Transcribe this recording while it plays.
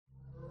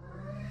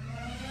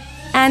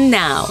And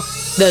now,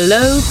 The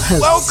Low Post.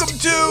 Welcome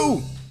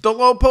to The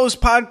Low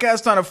Post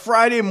podcast on a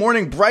Friday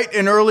morning, bright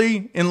and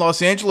early in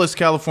Los Angeles,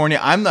 California.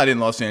 I'm not in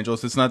Los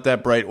Angeles. It's not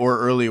that bright or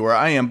early where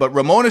I am. But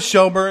Ramona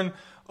Shelburne,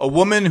 a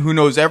woman who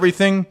knows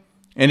everything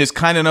and is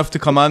kind enough to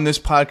come on this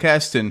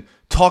podcast and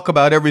talk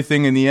about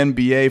everything in the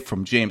NBA,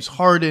 from James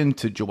Harden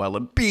to Joel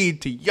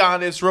Embiid to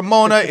Giannis.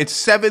 Ramona, it's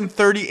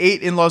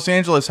 7:38 in Los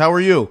Angeles. How are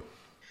you?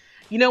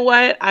 You know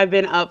what? I've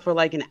been up for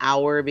like an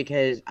hour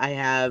because I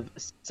have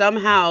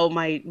somehow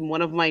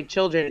one of my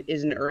children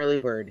is an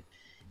early bird.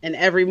 And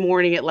every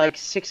morning at like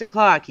 6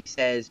 o'clock, he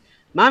says,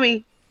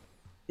 "Mommy,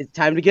 it's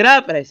time to get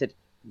up." And I said,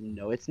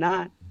 "No, it's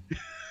not."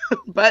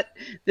 But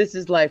this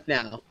is life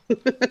now.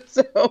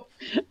 So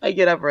I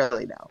get up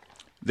early now.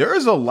 There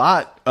is a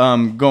lot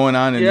going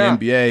on in the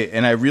NBA,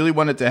 and I really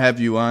wanted to have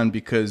you on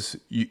because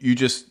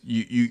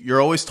you're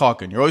always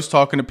talking. You're always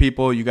talking to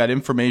people. You got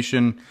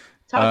information.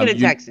 Talking and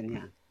texting,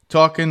 yeah.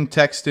 Talking,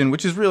 texting,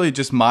 which is really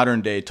just modern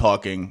day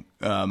talking.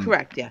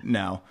 Correct, yeah.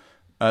 Now,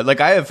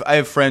 like I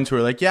have friends who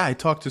are like, "Yeah, I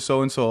talk to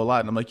so and so a lot,"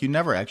 and I'm like, "You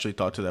never actually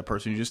talk to that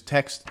person. You just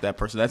text that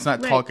person. That's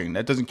not talking.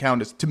 That doesn't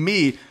count as, to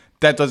me,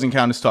 that doesn't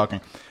count as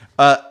talking."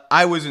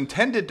 I was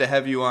intended to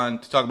have you on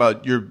to talk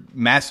about your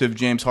massive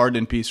James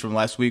Harden piece from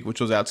last week,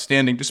 which was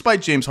outstanding,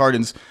 despite James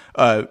Harden's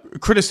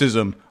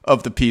criticism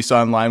of the piece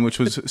online, which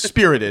was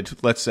spirited,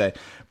 let's say.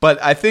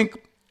 But I think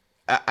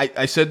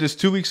I said this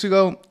 2 weeks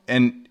ago,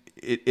 and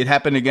it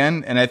happened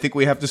again, and I think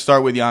we have to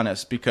start with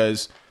Giannis,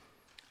 because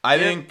I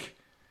think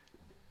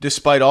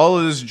despite all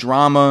of this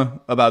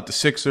drama about the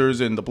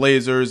Sixers and the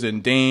Blazers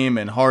and Dame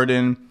and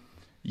Harden,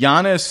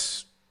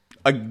 Giannis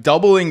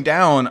doubling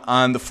down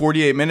on the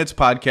 48 Minutes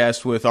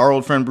podcast with our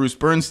old friend Bruce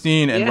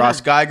Bernstein and Ross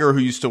Geiger, who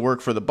used to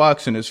work for the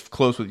Bucks and is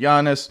close with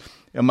Giannis,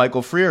 and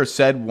Michael Freer,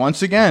 said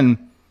once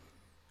again,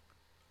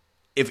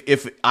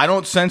 if I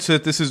don't sense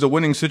that this is a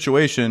winning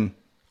situation,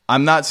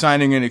 I'm not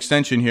signing an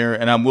extension here,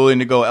 and I'm willing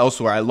to go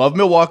elsewhere. I love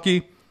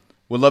Milwaukee,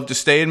 would love to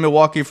stay in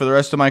Milwaukee for the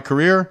rest of my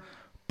career,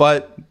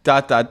 but ...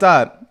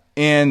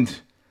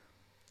 And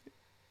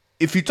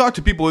if you talk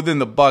to people within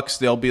the Bucks,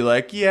 they'll be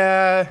like,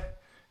 "Yeah,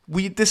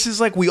 this is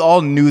like, we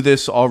all knew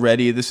this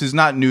already. This is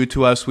not new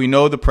to us. We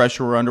know the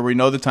pressure we're under. We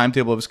know the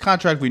timetable of his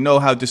contract. We know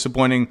how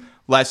disappointing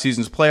last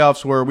season's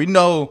playoffs were. We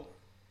know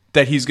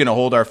that he's going to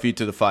hold our feet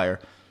to the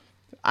fire."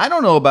 I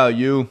don't know about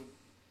you.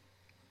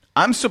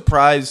 I'm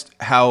surprised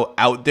how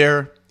out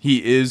there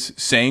he is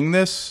saying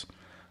this.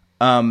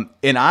 And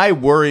I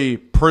worry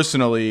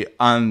personally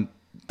on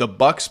the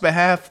Bucks'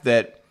 behalf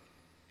that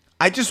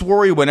I just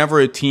worry whenever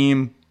a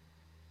team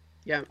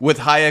with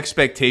high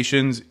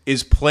expectations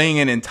is playing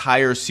an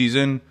entire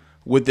season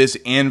with this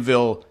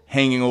anvil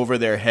hanging over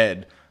their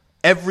head.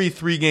 Every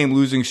 3-game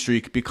losing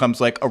streak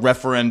becomes like a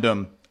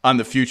referendum on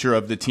the future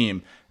of the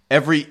team.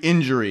 Every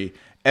injury,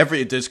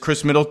 does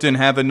Chris Middleton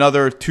have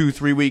another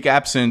 2-3 week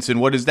absence, and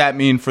what does that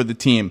mean for the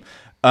team?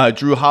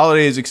 Drew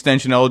Holiday is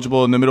extension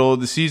eligible in the middle of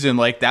the season.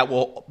 Like, that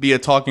will be a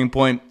talking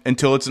point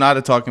until it's not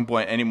a talking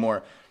point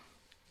anymore.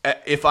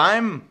 If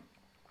I'm,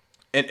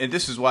 and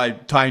this is why,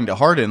 tying to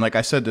Harden, like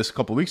I said this a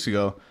couple weeks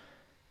ago,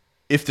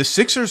 if the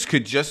Sixers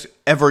could just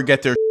ever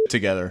get their shit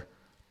together,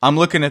 I'm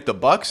looking at the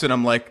Bucks and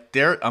I'm like,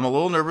 I'm a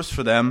little nervous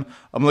for them.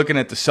 I'm looking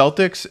at the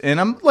Celtics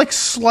and I'm like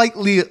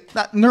slightly,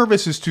 not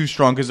nervous is too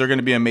strong because they're going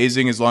to be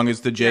amazing as long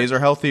as the Jays are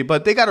healthy,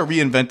 but they got to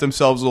reinvent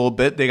themselves a little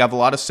bit. They have a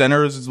lot of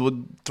centers,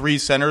 three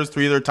of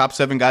their top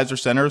 7 guys are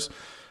centers,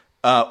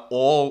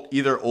 all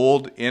either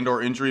old and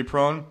or injury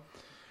prone.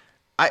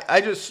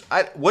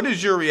 What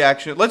is your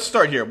reaction? Let's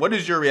start here. What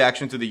is your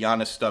reaction to the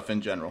Giannis stuff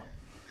in general?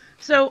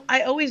 So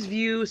I always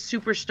view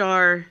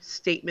superstar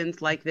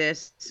statements like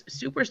this,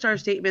 superstar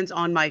statements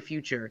on my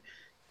future,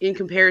 in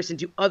comparison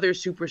to other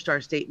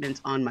superstar statements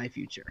on my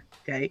future.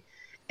 Okay.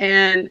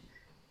 And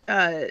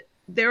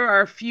there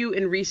are a few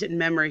in recent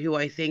memory who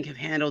I think have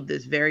handled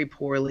this very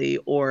poorly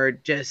or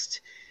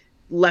just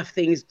left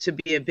things to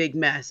be a big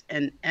mess.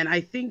 And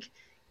I think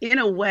in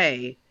a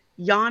way,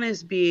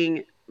 Giannis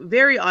being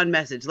very on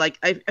message. Like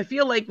I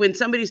feel like when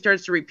somebody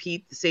starts to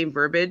repeat the same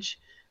verbiage,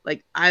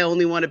 like, "I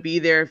only want to be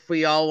there if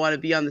we all want to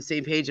be on the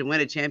same page and win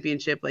a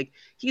championship." Like,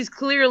 he's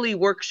clearly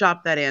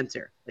workshopped that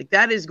answer. Like,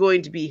 that is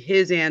going to be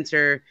his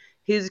answer,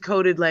 his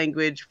coded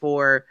language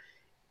for,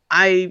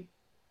 I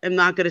am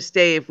not going to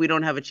stay if we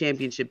don't have a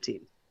championship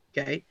team.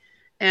 Okay.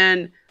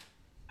 And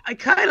I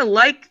kind of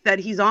like that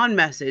he's on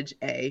message,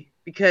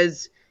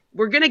 because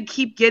we're going to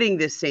keep getting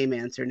this same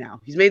answer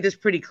now. He's made this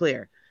pretty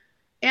clear.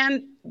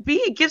 And B,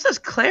 it gives us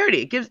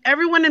clarity. It gives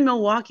everyone in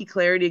Milwaukee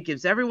clarity. It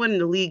gives everyone in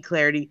the league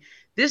clarity.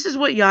 This is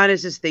what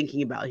Giannis is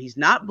thinking about. He's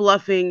not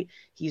bluffing.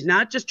 He's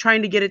not just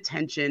trying to get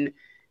attention.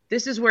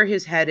 This is where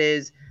his head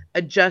is.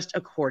 Adjust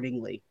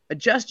accordingly.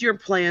 Adjust your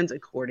plans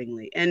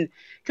accordingly. And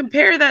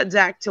compare that,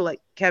 Zach, to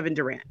like Kevin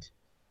Durant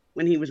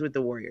when he was with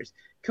the Warriors.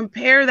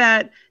 Compare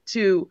that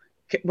to,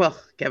 well,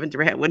 Kevin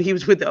Durant when he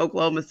was with the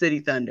Oklahoma City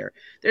Thunder.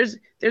 There's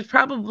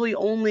probably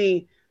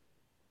only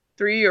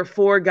 3 or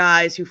 4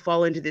 guys who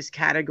fall into this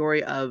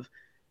category of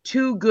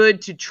too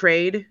good to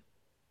trade.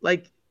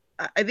 Like,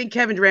 I think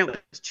Kevin Durant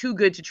was too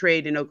good to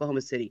trade in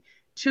Oklahoma City.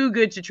 too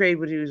good to trade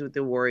when he was with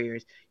the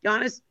Warriors.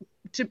 Giannis,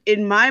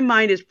 in my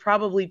mind, is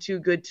probably too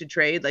good to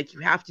trade. Like, you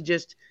have to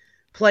just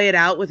play it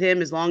out with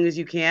him as long as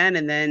you can,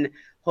 and then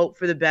hope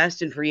for the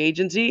best in free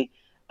agency.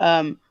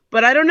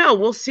 But I don't know.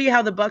 We'll see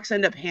how the Bucks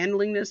end up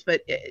handling this.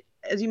 But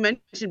as you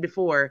mentioned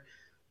before,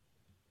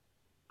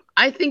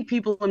 I think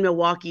people in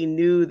Milwaukee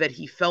knew that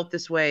he felt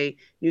this way,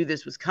 knew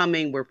this was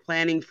coming. We're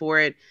planning for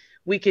it.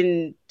 We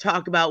can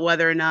talk about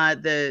whether or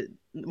not the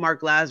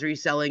Mark Lazary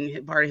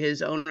selling part of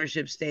his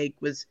ownership stake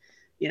was,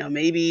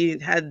 maybe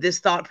had this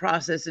thought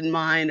process in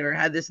mind or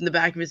had this in the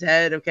back of his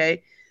head.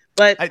 Okay.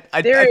 But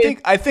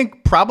I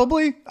think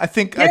probably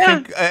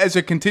as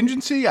a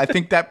contingency, I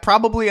think that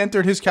probably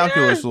entered his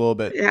calculus a little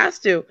bit. It has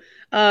to.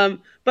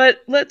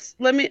 But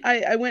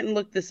I went and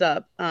looked this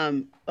up,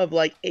 of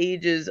like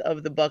ages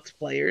of the Bucks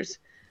players.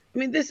 I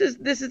mean, this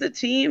is a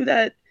team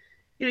that,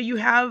 you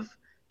have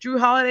Drew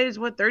Holiday is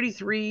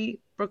 33,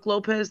 Brook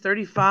Lopez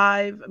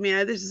 35. I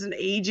mean, this is an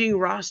aging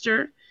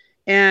roster.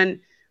 And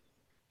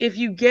if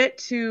you get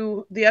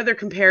to the other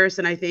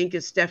comparison, I think,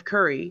 is Steph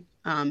Curry,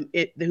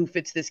 who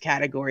fits this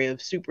category of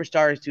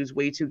superstars who's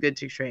way too good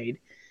to trade.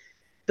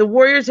 The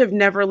Warriors have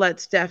never let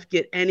Steph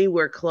get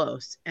anywhere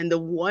close. And the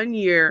one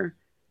year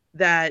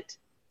that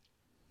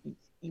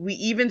we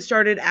even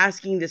started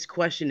asking this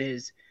question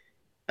is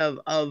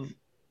of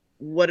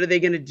what are they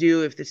going to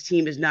do if this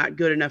team is not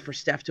good enough for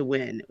Steph to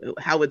win?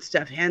 How would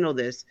Steph handle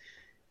this?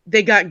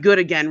 They got good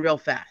again real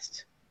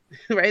fast,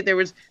 right? There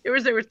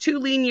were 2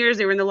 lean years.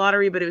 They were in the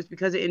lottery, but it was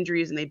because of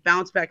injuries, and they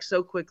bounced back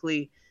so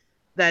quickly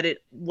that it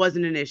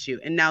wasn't an issue.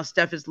 And now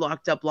Steph is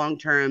locked up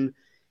long-term,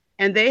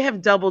 and they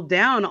have doubled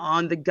down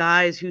on the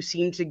guys who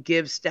seem to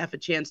give Steph a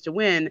chance to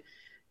win.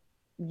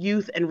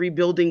 Youth and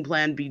rebuilding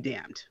plan be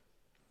damned.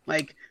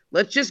 Like,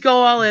 let's just go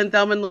all in,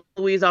 Thelma and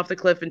Louise off the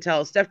cliff and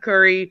tell Steph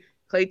Curry,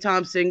 Klay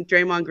Thompson,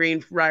 Draymond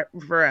Green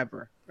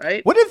forever,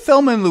 right? What did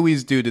Thelma and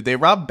Louise do? Did they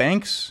rob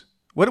banks?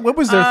 What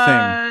was their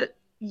thing?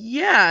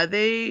 Yeah, at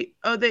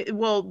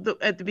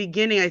the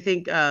beginning, I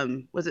think,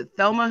 was it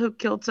Thelma who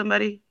killed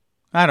somebody?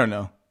 I don't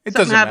know. It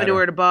Something doesn't happened matter. to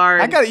her at a bar.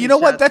 I got it. You know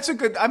what? That's a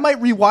good. I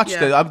might rewatch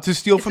that. To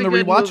steal from the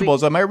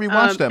rewatchables, movie. I might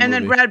rewatch that movie. And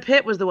then Brad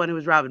Pitt was the one who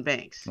was robbing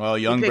banks. Well,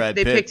 Brad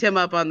Pitt. They picked him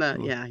up on the.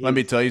 Yeah. Let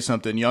me tell you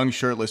something. Young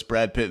shirtless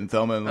Brad Pitt and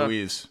Thelma and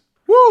Louise.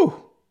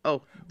 Woo.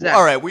 Oh. Well,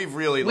 all right, we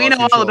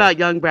know all about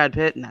young Brad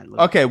Pitt in that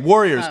movie. Okay,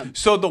 Warriors.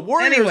 So the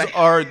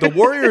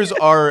Warriors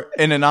are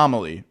an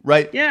anomaly,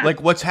 right? Yeah.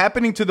 Like, what's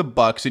happening to the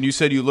Bucks? And you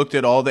said you looked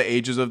at all the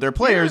ages of their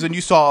players, and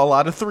you saw a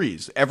lot of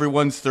threes.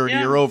 Everyone's 30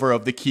 or over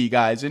of the key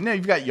guys, and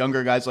you've got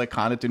younger guys like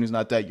Connaughton, who's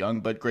not that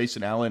young, but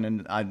Grayson Allen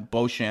and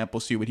Beauchamp.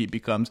 We'll see what he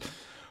becomes.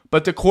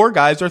 But the core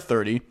guys are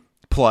 30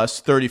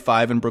 plus,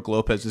 35 in Brook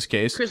Lopez's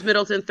case. Chris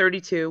Middleton,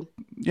 32.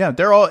 Yeah,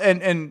 they're all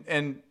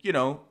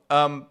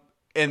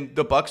and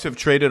the Bucks have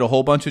traded a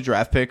whole bunch of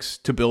draft picks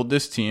to build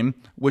this team,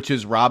 which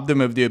has robbed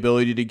them of the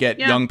ability to get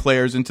young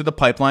players into the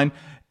pipeline.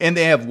 And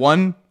they have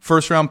 1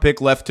 first-round pick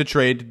left to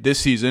trade this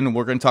season. And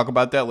we're going to talk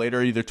about that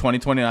later, either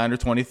 2029 or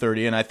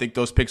 2030. And I think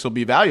those picks will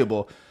be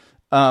valuable.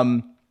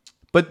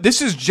 But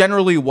this is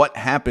generally what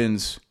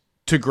happens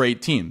to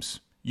great teams.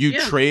 You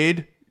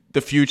trade the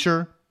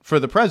future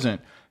for the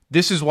present.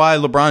 This is why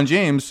LeBron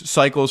James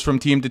cycles from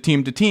team to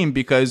team to team,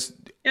 because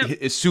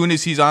as soon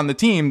as he's on the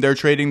team, they're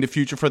trading the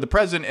future for the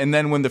present. And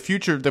then when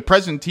the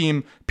present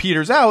team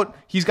peters out,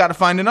 he's got to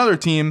find another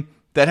team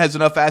that has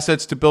enough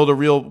assets to build a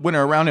real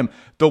winner around him.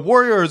 The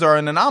Warriors are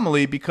an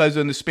anomaly because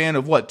in the span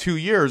of 2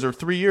 years or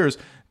 3 years,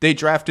 they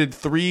drafted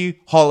 3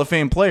 Hall of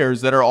Fame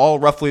players that are all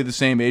roughly the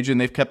same age, and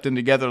they've kept them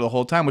together the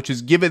whole time, which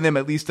has given them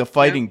at least a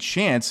fighting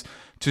chance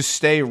to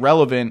stay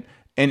relevant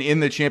and in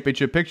the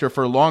championship picture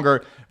for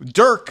longer.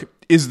 Dirk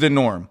is the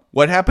norm.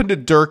 What happened to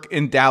Dirk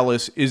in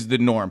Dallas is the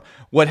norm.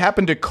 What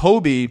happened to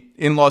Kobe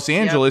in Los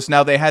Angeles,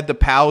 now they had the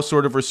Powell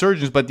sort of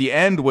resurgence, but the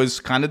end was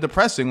kind of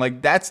depressing.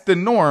 Like, that's the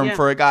norm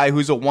for a guy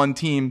who's a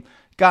one-team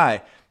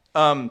guy.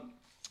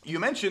 You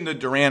mentioned the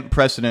Durant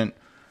precedent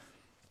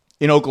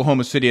in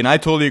Oklahoma City, and I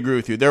totally agree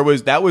with you.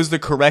 That was the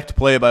correct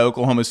play by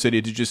Oklahoma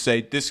City to just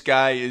say, this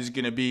guy is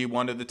going to be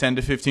one of the 10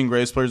 to 15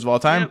 greatest players of all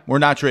time. We're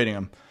not trading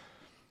him.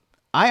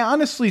 I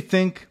honestly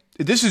think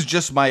this is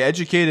just my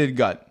educated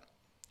gut,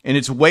 and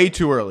it's way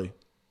too early.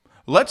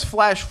 Let's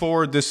flash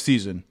forward this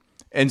season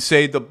and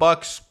say the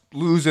Bucks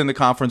lose in the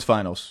conference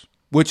finals,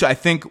 which I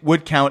think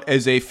would count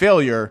as a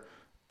failure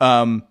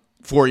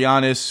for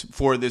Giannis,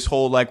 for this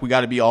whole, we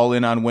got to be all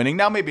in on winning.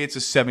 Now, maybe it's a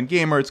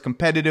 7-gamer, it's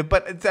competitive,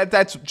 but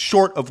that's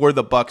short of where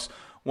the Bucks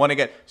want to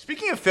get.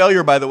 Speaking of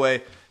failure, by the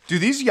way, do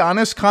these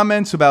Giannis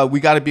comments about we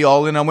got to be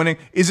all in on winning,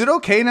 is it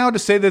okay now to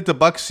say that the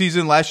Bucks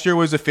season last year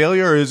was a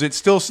failure, or is it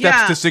still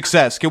steps to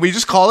success? Can we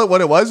just call it what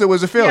it was? It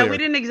was a failure. Yeah, we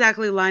didn't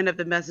exactly line up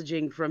the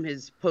messaging from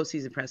his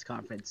postseason press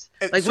conference.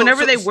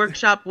 Whenever they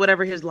workshop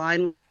whatever his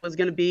line was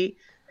going to be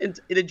in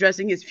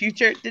addressing his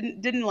future,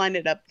 didn't line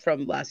it up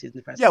from last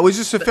season's press conference. Yeah, it was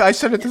just I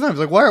said at the time, I was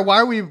like, why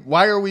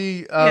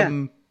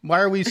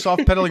are we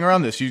soft pedaling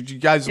around this? You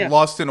guys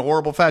lost in a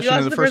horrible fashion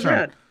in the first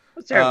round.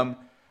 That's terrible.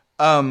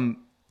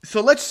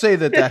 So let's say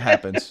that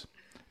happens.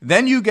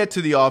 Then you get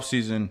to the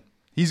offseason.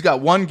 He's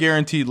got one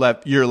guaranteed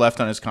year left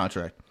on his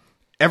contract.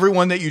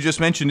 Everyone that you just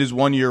mentioned is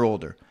 1 year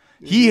older.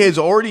 He has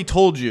already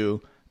told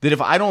you that if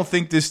I don't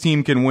think this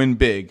team can win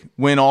big,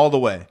 win all the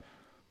way,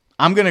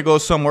 I'm going to go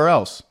somewhere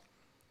else.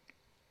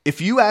 If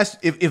you ask,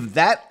 if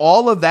that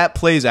all of that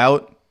plays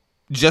out,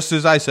 just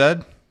as I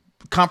said,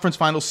 conference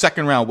finals,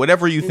 second round,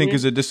 whatever you think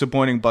is a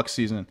disappointing Bucks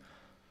season,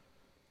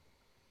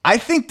 I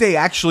think they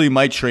actually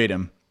might trade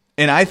him.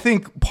 And I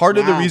think part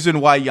of the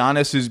reason why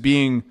Giannis is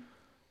being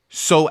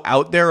so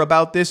out there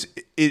about this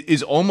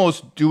is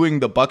almost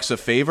doing the Bucks a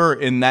favor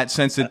in that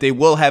sense that they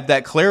will have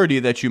that clarity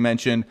that you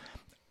mentioned.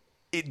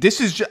 This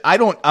is just,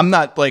 I'm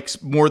not like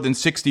more than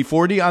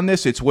 60-40 on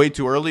this. It's way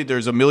too early.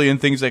 There's a million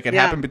things that could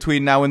happen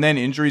between now and then.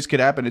 Injuries could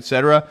happen,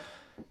 etc.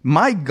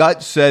 My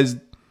gut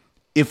says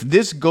if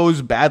this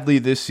goes badly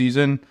this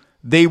season,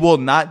 they will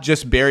not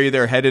just bury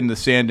their head in the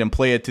sand and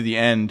play it to the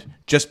end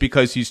just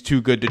because he's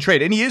too good to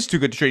trade. And he is too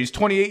good to trade. He's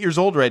 28 years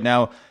old right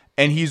now,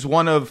 and he's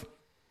one of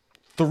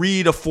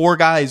 3 to 4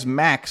 guys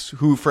max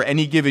who for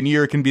any given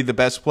year can be the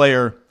best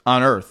player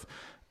on earth.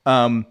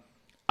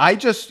 I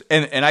just,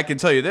 and I can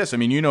tell you this, I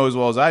mean, you know as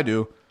well as I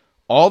do,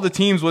 all the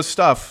teams with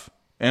stuff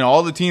and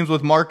all the teams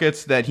with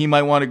markets that he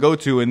might want to go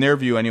to, in their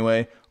view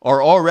anyway,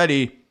 are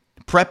already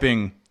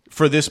prepping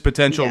for this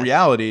potential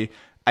reality.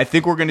 I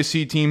think we're going to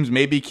see teams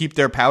maybe keep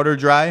their powder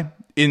dry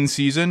in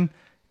season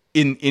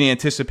in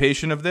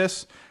anticipation of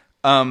this.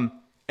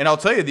 And I'll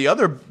tell you, the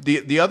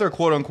other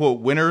quote unquote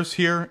winners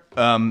here,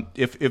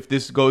 if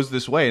this goes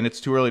this way, and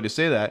it's too early to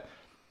say that,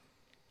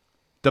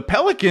 the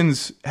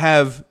Pelicans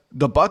have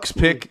the Bucks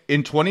pick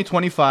in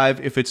 2025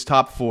 if it's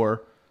top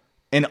 4,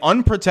 and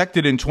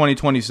unprotected in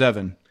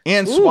 2027,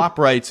 and swap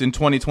rights in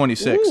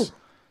 2026.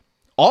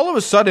 All of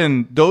a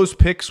sudden, those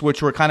picks,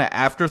 which were kind of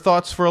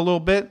afterthoughts for a little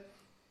bit,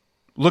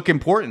 look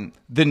important.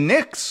 The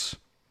Knicks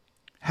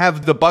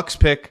have the Bucks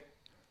pick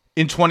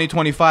in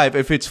 2025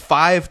 if it's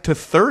 5 to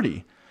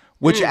 30,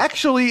 which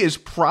actually is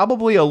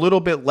probably a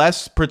little bit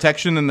less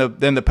protection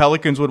than the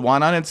Pelicans would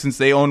want on it, since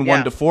they own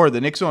 1 to 4.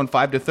 The Knicks own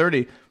 5 to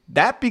 30.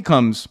 That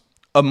becomes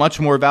a much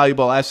more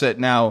valuable asset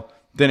now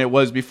than it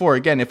was before.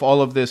 Again, if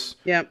all of this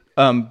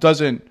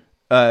doesn't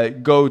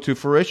go to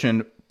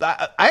fruition.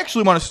 I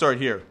actually want to start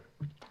here.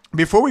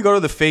 Before we go to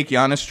the fake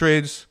Giannis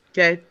trades,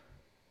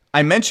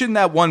 I mentioned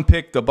that one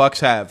pick the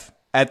Bucks have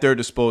at their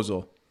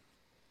disposal.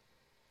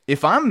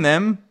 If I'm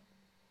them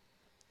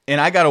and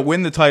I got to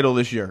win the title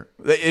this year,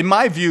 in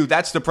my view,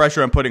 that's the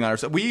pressure I'm putting on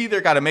ourselves. We either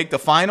got to make the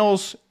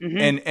finals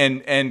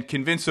and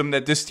convince them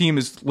that this team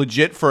is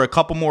legit for a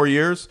couple more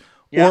years,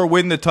 or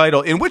win the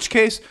title, in which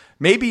case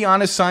maybe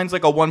Giannis signs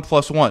like a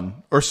 1+1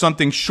 or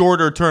something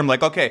shorter term.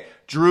 Like, okay,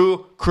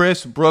 Drew,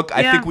 Chris, Brooke,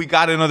 I think we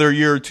got another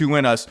year or two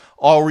in us.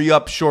 I'll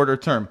re-up shorter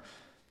term.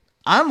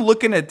 I'm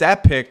looking at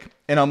that pick,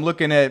 and I'm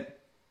looking at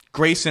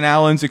Grayson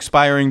Allen's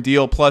expiring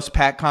deal plus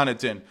Pat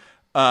Connaughton,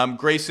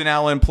 Grayson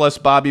Allen plus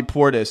Bobby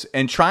Portis,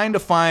 and trying to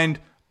find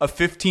a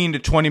 $15 to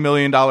 $20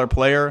 million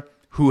player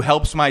who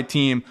helps my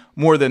team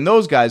more than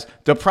those guys.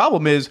 The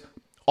problem is,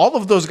 all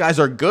of those guys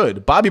are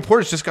good. Bobby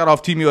Portis just got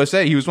off Team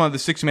USA. He was one of the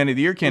 6 Man of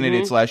the Year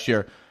candidates last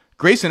year.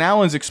 Grayson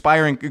Allen's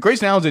expiring.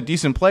 Grayson Allen's a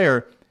decent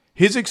player.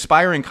 His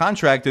expiring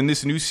contract in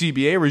this new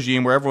CBA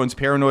regime, where everyone's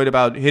paranoid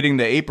about hitting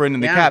the apron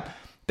and the cap,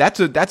 that's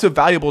a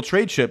valuable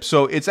trade chip.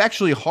 So it's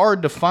actually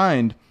hard to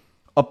find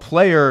a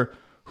player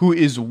who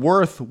is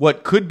worth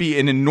what could be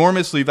an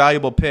enormously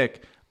valuable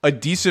pick, a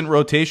decent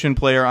rotation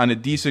player on a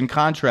decent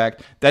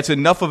contract. That's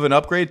enough of an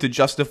upgrade to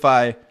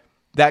justify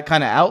that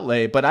kind of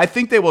outlay. But I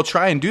think they will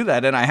try and do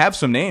that. And I have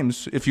some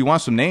names if you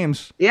want some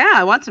names. Yeah,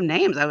 I want some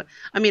names.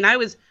 I mean,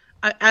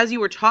 as you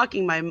were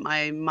talking,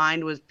 my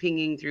mind was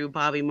pinging through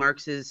Bobby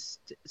Marks's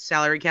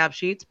salary cap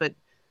sheets. But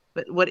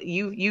what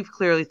you've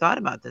clearly thought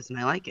about this, and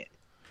I like it.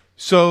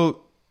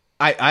 So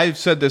I've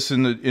said this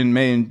in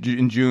May and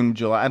in June,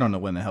 July. I don't know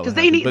when the hell. Because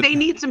they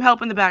need some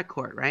help in the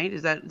backcourt, right?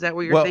 Is that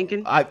what you're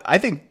thinking? I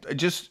think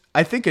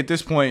at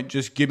this point,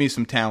 just give me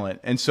some talent.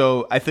 And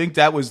so I think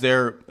that was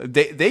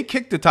they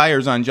kicked the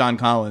tires on John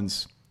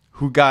Collins,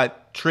 who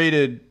got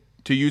traded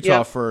to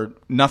Utah for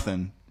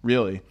nothing,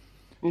 really.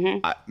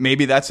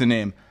 Maybe that's a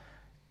name.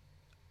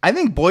 I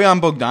think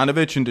Bojan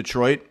Bogdanovic in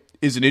Detroit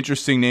is an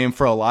interesting name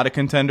for a lot of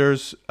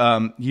contenders.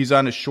 He's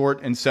on a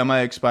short and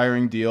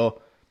semi-expiring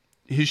deal.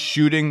 His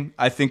shooting,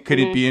 I think, could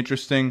it be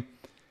interesting?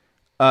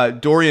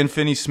 Dorian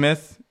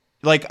Finney-Smith.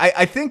 Like,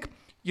 I think,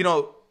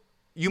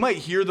 you might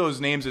hear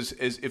those names as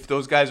if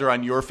those guys are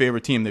on your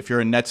favorite team, if you're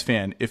a Nets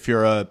fan, if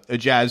you're a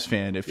Jazz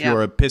fan, if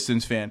you're a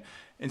Pistons fan,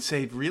 and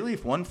say, really,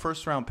 if one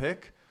first-round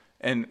pick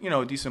and,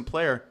 a decent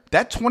player,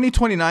 that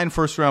 2029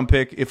 first-round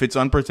pick, if it's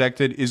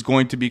unprotected, is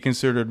going to be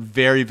considered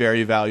very,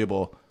 very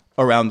valuable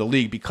around the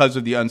league because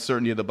of the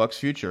uncertainty of the Bucks'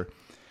 future.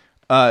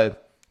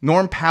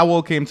 Norm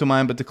Powell came to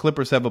mind, but the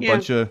Clippers have a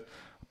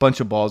bunch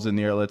of balls in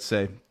the air, let's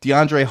say.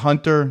 DeAndre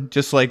Hunter,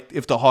 just like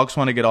if the Hawks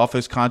want to get off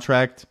his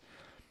contract.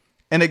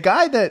 And a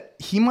guy that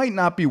he might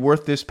not be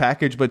worth this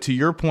package, but to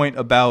your point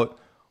about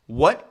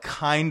what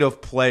kind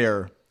of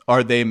player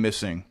are they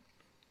missing?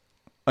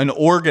 An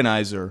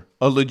organizer,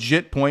 a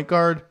legit point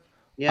guard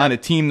on a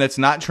team that's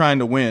not trying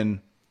to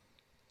win.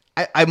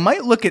 I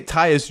might look at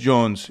Tyus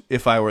Jones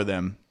if I were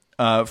them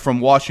from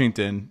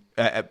Washington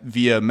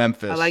via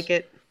Memphis. I like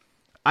it.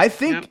 I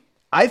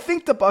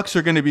think the Bucks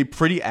are going to be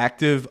pretty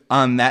active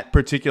on that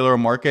particular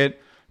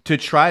market to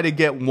try to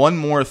get one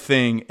more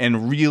thing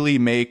and really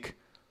make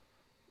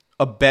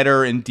a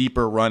better and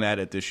deeper run at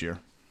it this year.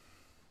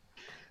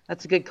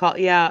 That's a good call.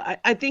 Yeah,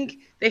 I think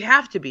they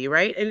have to be,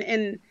 right?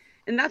 And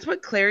that's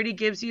what clarity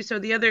gives you. So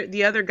the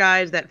other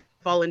guys that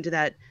fall into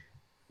that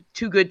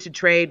too good to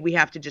trade, we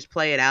have to just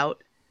play it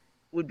out,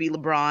 would be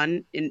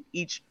LeBron in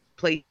each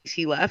place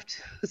he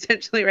left,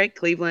 essentially, right?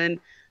 Cleveland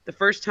the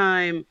first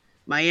time,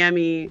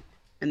 Miami,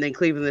 and then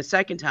Cleveland the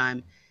second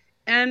time.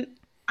 And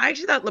I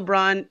actually thought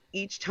LeBron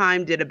each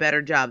time did a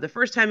better job. The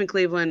first time in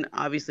Cleveland,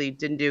 obviously,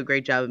 didn't do a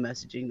great job of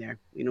messaging there.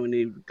 When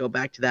you go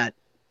back to that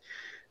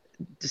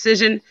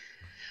decision.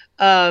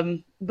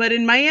 But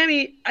in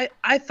Miami,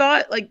 I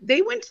thought like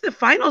they went to the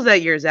finals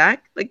that year,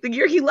 Zach. Like the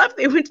year he left,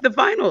 they went to the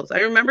finals.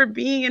 I remember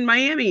being in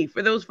Miami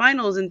for those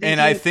finals and thinking,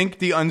 and I think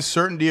the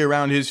uncertainty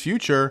around his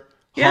future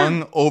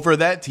hung over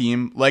that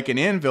team like an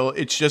anvil.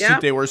 It's just that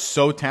they were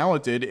so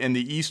talented and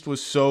the East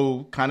was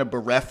so kind of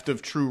bereft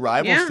of true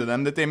rivals to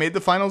them that they made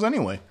the finals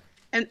anyway.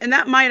 And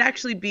that might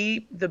actually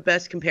be the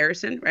best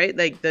comparison, right?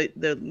 Like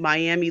the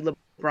Miami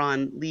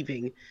LeBron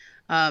leaving.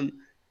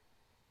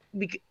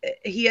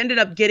 He ended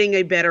up getting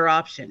a better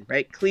option,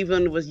 right?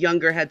 Cleveland was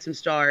younger, had some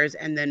stars,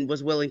 and then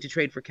was willing to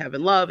trade for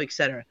Kevin Love,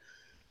 etc.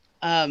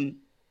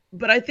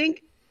 But I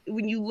think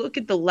when you look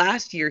at the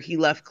last year he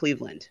left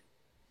Cleveland,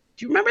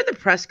 do you remember the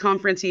press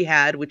conference he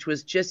had, which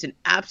was just an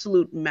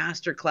absolute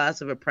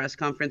masterclass of a press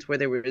conference where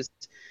there was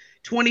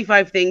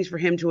 25 things for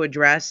him to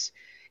address?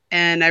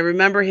 And I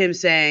remember him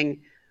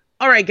saying,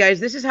 all right, guys,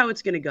 this is how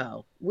it's going to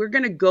go. We're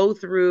going to go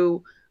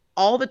through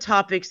all the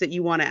topics that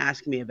you want to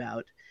ask me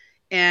about.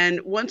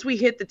 And once we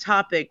hit the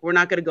topic, we're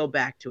not going to go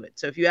back to it.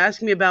 So if you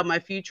ask me about my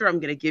future, I'm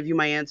going to give you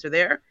my answer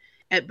there.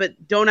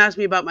 But don't ask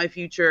me about my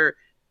future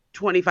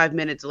 25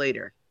 minutes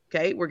later.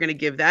 Okay, we're going to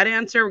give that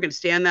answer. We're going to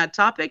stay on that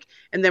topic.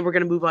 And then we're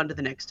going to move on to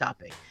the next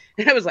topic.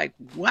 And I was like,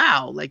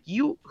 wow, like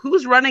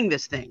who's running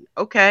this thing?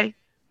 Okay.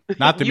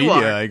 Not the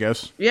media, I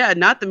guess. Yeah,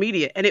 not the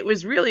media. And it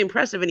was really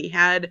impressive. And he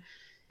had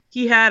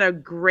a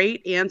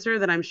great answer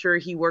that I'm sure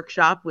he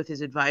workshopped with his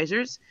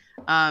advisors.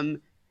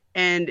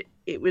 And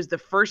it was the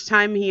first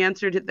time he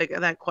answered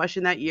that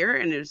question that year.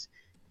 And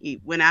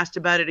when asked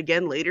about it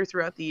again later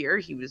throughout the year,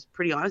 he was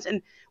pretty honest.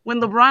 And when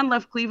LeBron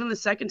left Cleveland the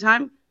second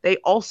time, they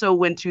also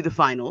went to the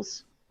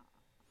finals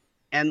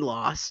and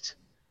lost.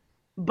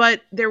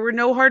 But there were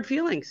no hard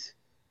feelings.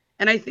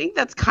 And I think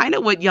that's kind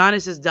of what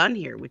Giannis has done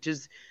here, which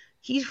is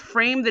he's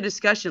framed the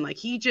discussion. Like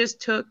he just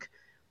took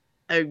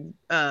an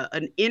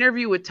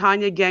interview with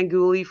Tanya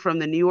Ganguly from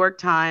the New York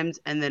Times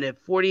and then a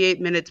 48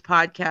 minutes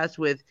podcast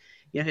with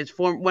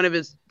one of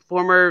his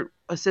former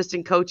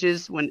assistant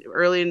coaches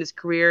early in his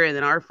career, and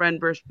then our friend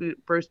Bruce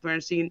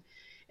Bernstein,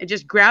 and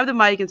just grabbed the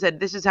mic and said,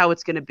 this is how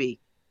it's going to be.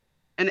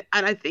 And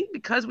I think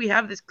because we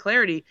have this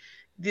clarity,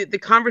 the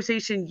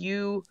conversation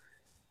you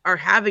are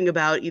having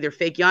about either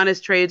fake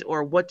Giannis trades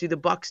or what do the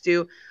Bucks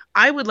do,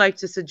 I would like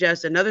to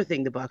suggest another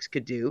thing the Bucks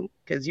could do,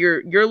 because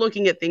you're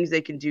looking at things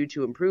they can do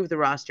to improve the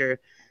roster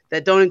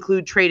that don't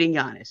include trading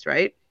Giannis,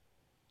 right?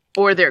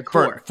 Or their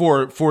core.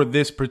 For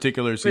this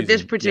particular season. For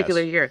this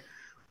particular year.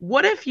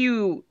 What if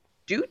you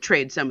do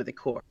trade some of the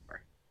core?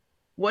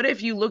 What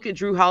if you look at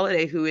Drew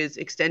Holiday, who is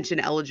extension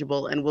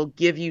eligible and will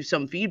give you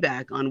some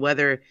feedback on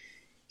whether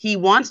he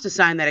wants to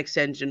sign that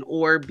extension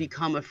or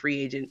become a free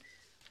agent?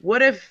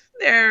 What if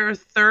they're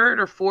third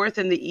or fourth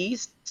in the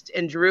East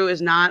and Drew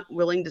is not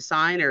willing to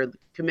sign or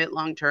commit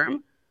long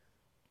term?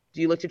 Do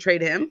you look to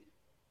trade him?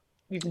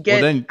 You can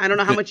get, I don't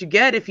know how much you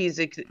get if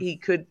he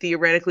could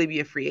theoretically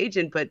be a free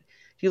agent, but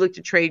do you look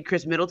to trade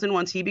Chris Middleton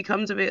once he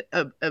becomes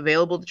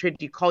available to trade?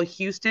 Do you call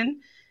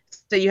Houston?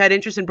 So you had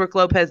interest in Brook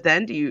Lopez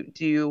then. Do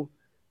you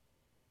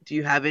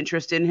have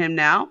interest in him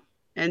now?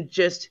 And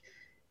just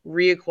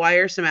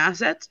reacquire some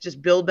assets,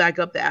 just build back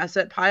up the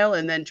asset pile,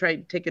 and then try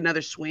to take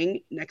another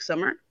swing next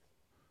summer?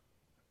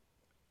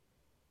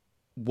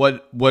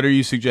 What are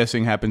you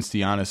suggesting happens to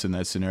Giannis in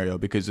that scenario?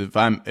 Because if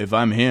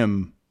I'm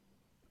him,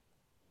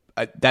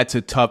 that's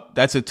a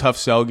tough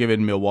sell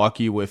given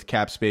Milwaukee with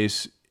cap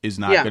space is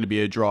not going to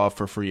be a draw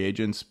for free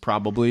agents,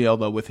 probably.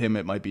 Although with him,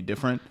 it might be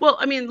different. Well,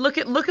 I mean, look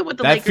at what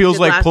the that Lakers feels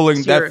did like last pulling.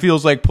 year. That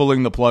feels like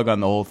pulling the plug on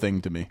the whole thing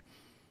to me.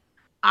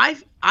 I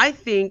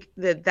think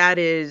that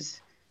is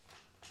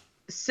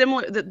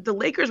similar. The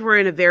Lakers were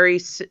in a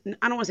very,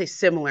 I don't want to say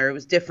similar. It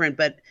was different,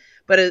 but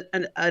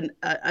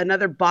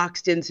another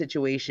boxed in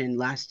situation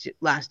last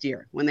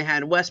year when they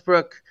had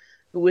Westbrook,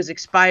 who was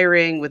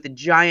expiring with a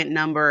giant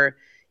number.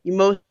 You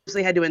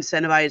mostly had to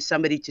incentivize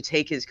somebody to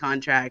take his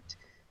contract.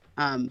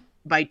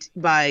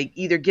 By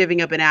either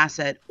giving up an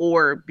asset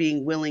or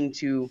being willing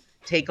to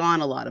take on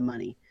a lot of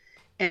money.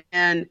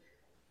 And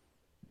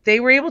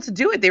they were able to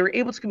do it. They were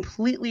able to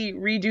completely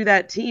redo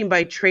that team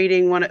by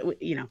trading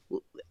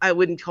I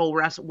wouldn't call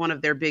Russ one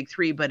of their big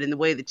three, but in the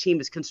way the team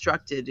is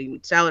constructed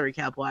and salary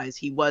cap wise,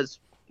 he was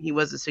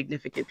a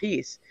significant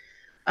piece.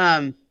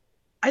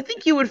 I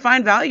think you would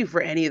find value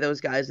for any of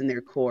those guys in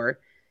their core.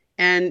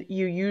 And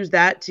you use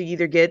that to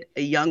either get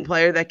a young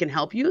player that can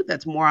help you,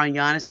 that's more on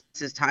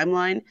Giannis's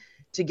timeline,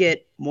 to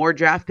get more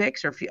draft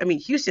picks. Or, I mean,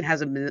 Houston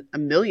has a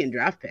million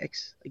draft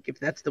picks, like if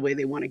that's the way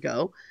they want to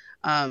go.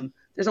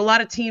 There's a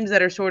lot of teams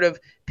that are sort of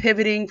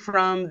pivoting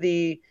from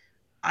we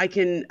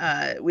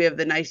have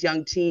the nice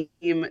young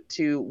team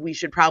to we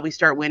should probably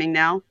start winning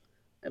now.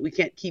 We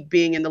can't keep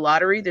being in the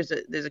lottery. There's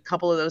a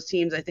couple of those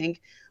teams, I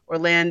think,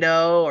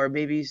 Orlando or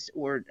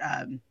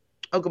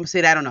Oklahoma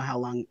State. I don't know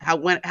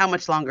how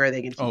much longer are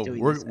they going to keep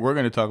doing this? We're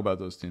going to talk about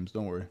those teams.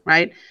 Don't worry.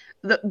 Right.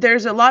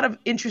 There's a lot of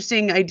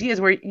interesting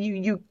ideas where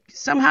you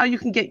somehow you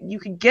can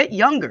get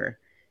younger,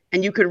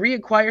 and you could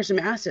reacquire some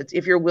assets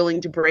if you're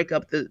willing to break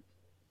up the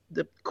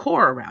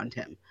core around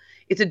him.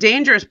 It's a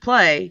dangerous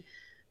play,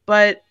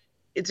 but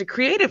it's a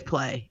creative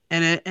play,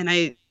 and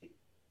I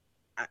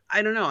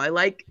don't know.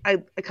 I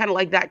kind of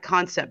like that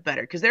concept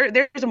better because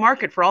there's a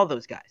market for all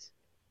those guys.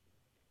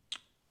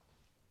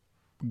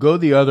 Go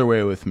the other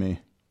way with me.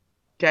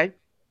 Okay.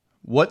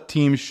 What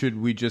teams should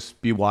we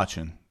just be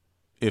watching?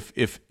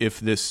 If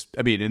this,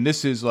 I mean, and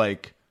this is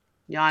like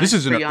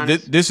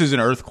Giannis, this is an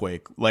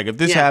earthquake. Like if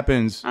this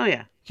happens, oh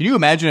yeah. Can you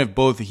imagine if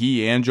both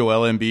he and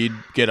Joel Embiid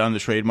get on the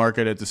trade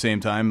market at the same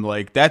time?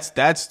 Like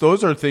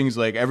those are things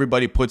like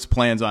everybody puts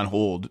plans on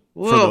hold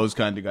for those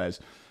kind of guys.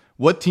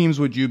 What teams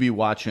would you be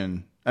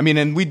watching? I mean,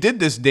 and we did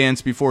this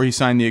dance before he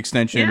signed the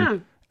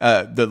extension.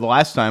 The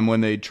last time when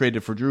they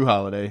traded for Drew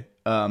Holiday,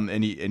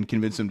 and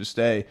convinced him to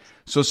stay.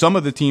 So some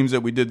of the teams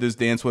that we did this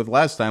dance with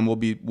last time will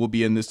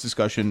be in this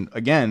discussion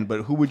again.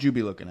 But who would you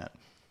be looking at?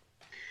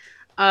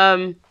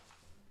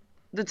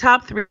 The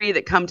top three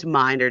that come to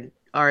mind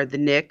are the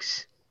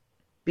Knicks,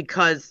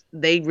 because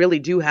they really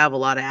do have a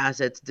lot of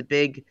assets.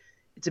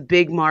 It's a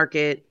big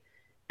market,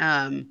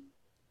 and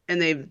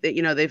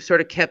they've sort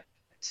of kept.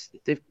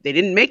 They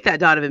didn't make that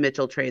Donovan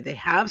Mitchell trade. They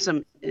have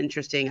some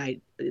interesting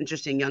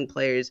young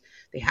players.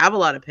 They have a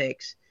lot of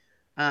picks.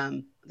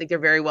 I think they're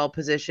very well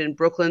positioned.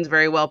 Brooklyn's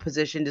very well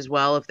positioned as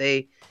well if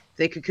they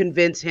could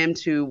convince him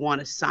to want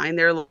to sign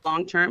there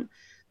long term.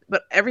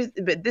 But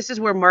this is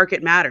where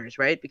market matters,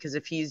 right? Because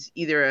if he's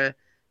either a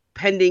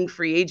pending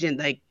free agent,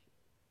 like,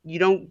 you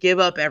don't give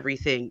up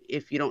everything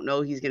if you don't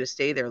know he's going to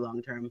stay there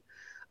long term.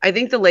 I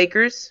think the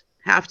Lakers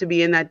have to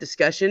be in that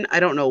discussion.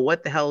 I don't know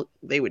what the hell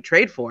they would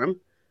trade for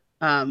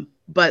him,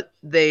 but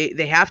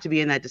they have to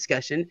be in that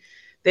discussion.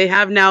 They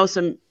have now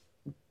some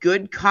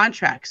good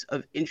contracts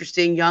of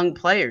interesting young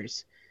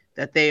players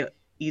that they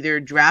either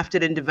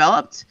drafted and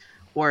developed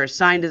or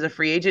signed as a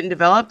free agent and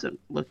developed.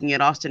 Looking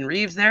at Austin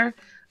Reeves there.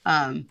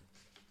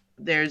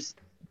 There's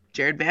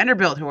Jared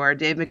Vanderbilt, who our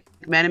Dave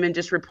McMenamin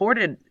just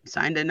reported,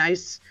 signed a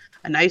nice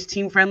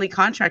team-friendly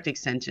contract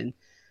extension.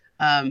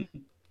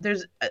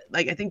 There's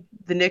I think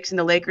the Knicks and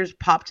the Lakers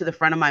pop to the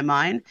front of my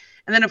mind.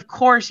 And then, of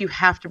course, you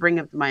have to bring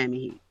up the Miami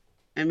Heat.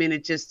 I mean,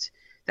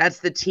 that's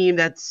the team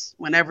that's,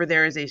 whenever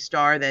there is a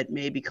star that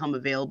may become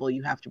available,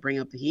 you have to bring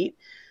up the Heat.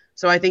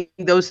 So I think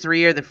those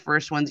three are the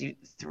first ones you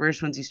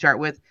start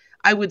with.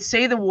 I would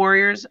say the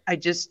Warriors.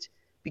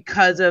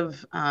 Because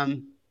of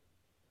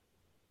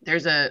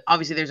there's a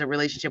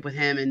relationship with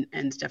him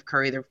and Steph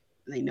Curry.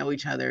 They know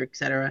each other,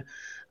 etc.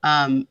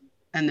 And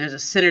there's a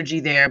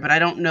synergy there, but I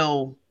don't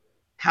know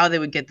how they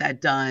would get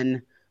that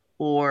done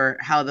or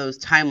how those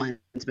timelines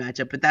match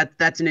up. But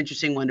that's an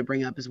interesting one to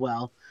bring up as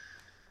well.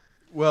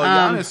 Well,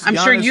 I'm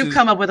sure you've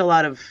come up with a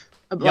lot of.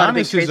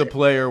 Giannis is a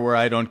player where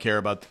I don't care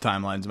about the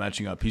timelines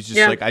matching up. He's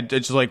just I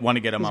just want to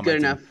get him on my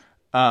team. Good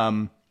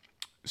enough.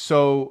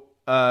 So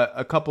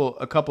a couple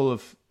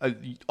of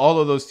all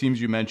of those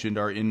teams you mentioned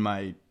are in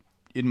my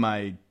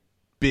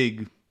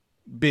big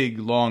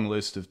long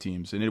list of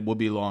teams, and it will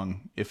be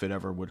long if it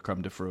ever would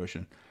come to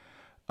fruition.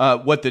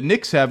 What the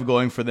Knicks have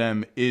going for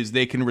them is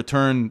they can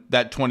return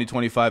that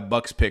 2025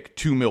 Bucks pick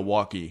to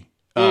Milwaukee.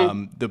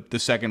 The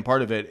second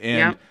part of it,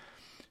 and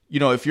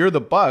if you're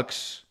the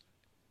Bucks,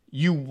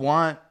 you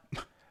want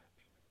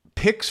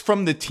picks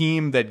from the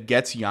team that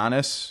gets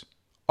Giannis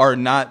are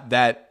not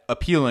that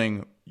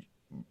appealing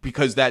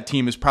because that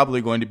team is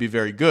probably going to be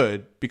very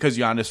good because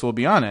Giannis will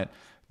be on it.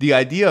 The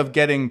idea of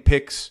getting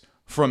picks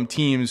from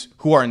teams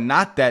who are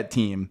not that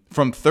team,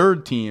 from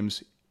third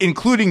teams,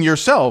 including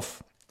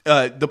yourself,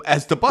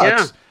 as the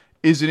Bucks,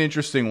 is an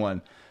interesting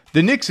one.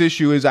 The Knicks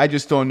issue is I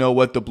just don't know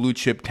what the blue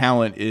chip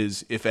talent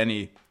is, if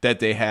any, that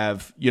they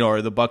have.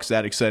 Are the Bucks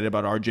that excited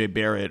about R.J.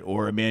 Barrett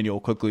or Emmanuel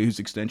Quickley, who's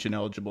extension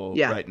eligible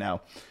right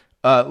now?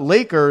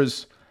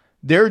 Lakers,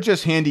 they're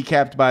just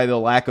handicapped by the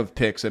lack of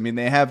picks. I mean,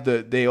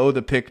 they owe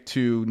the pick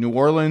to New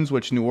Orleans,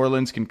 which New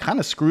Orleans can kind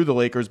of screw the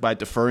Lakers by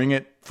deferring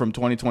it from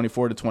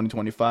 2024 to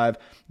 2025.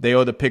 They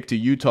owe the pick to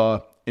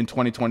Utah in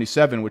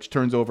 2027, which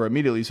turns over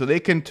immediately. So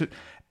they can,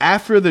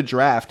 after the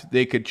draft,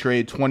 they could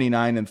trade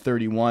 29 and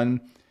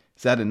 31.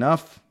 Is that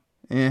enough?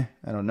 I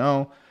don't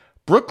know.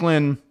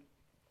 Brooklyn's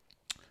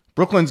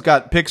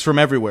got picks from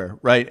everywhere,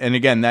 right? And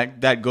again,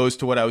 that goes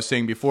to what I was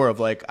saying before of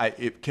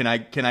can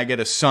I get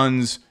a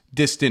Suns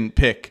distant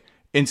pick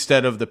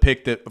instead of the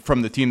pick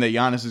from the team that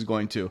Giannis is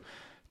going to?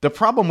 The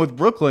problem with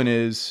Brooklyn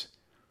is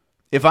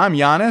if I'm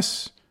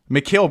Giannis,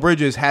 Mikal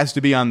Bridges has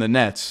to be on the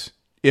Nets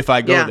if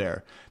I go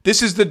there.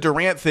 This is the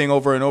Durant thing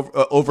over and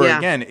over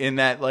again, in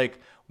that, like,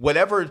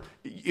 whatever,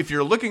 if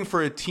you're looking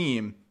for a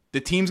team,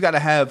 the team's got to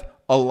have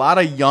a lot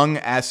of young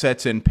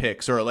assets and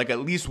picks, or like at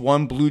least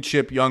one blue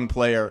chip young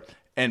player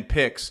and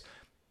picks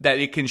that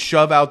it can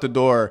shove out the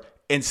door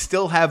and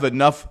still have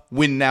enough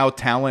win now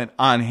talent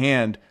on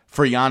hand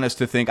for Giannis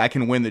to think I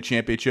can win the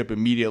championship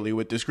immediately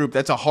with this group.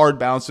 That's a hard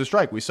balance to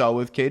strike. We saw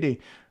with KD.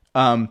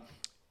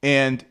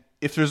 And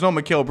if there's no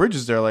Mikal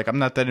Bridges there, like, I'm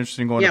not that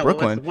interested in going to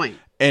Brooklyn. What's the point?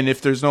 And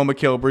if there's no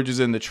Mikal Bridges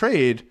in the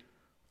trade,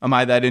 am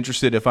I that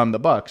interested if I'm the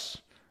Bucks?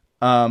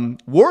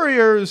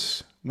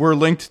 Warriors were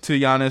linked to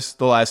Giannis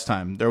the last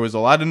time. There was a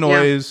lot of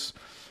noise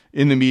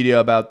in the media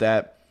about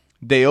that.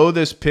 They owe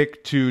this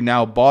pick to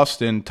now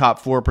Boston, top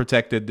 4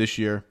 protected this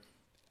year.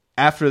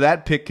 After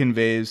that pick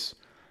conveys,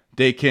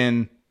 they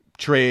can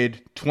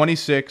trade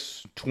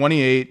 26,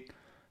 28.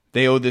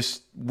 They owe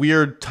this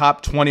weird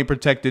top 20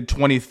 protected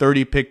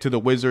 2030 pick to the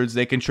Wizards.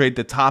 They can trade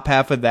the top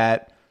half of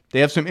that. They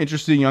have some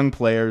interesting young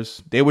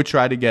players. They would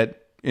try to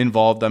get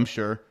involved, I'm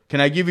sure. Can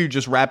I give you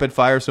just rapid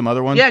fire some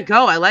other ones? Yeah,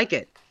 go. I like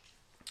it.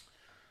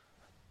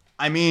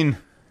 I mean,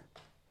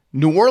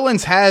 New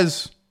Orleans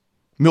has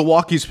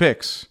Milwaukee's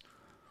picks.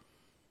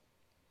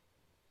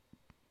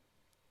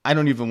 I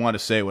don't even want to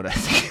say what I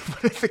think.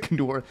 What I think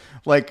New Orleans,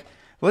 like,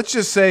 let's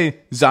just say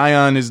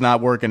Zion is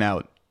not working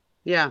out.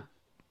 Yeah.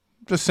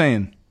 Just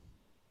saying.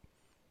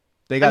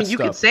 They got you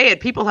could say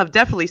it. People have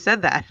definitely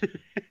said that.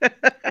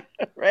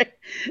 Right?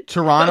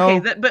 Toronto.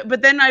 Okay,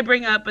 but then I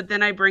bring up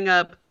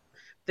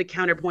the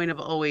counterpoint of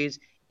always,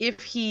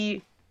 if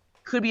he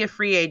could be a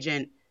free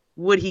agent,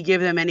 would he give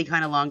them any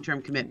kind of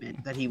long-term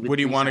commitment that he would? Would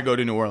he want to go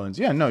to New Orleans?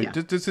 Yeah, no. Yeah.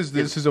 This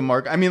is a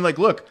mark. I mean, like,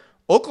 look,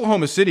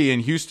 Oklahoma City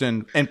and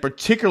Houston, and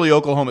particularly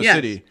Oklahoma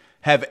City,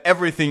 have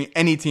everything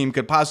any team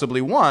could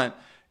possibly want,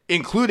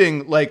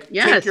 including, like,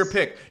 take your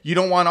pick. You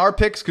don't want our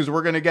picks because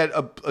we're going to get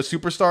a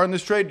superstar in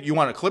this trade. You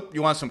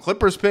want some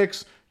Clippers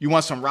picks. You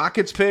want some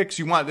Rockets picks.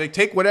 They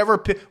take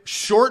whatever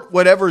short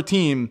whatever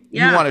team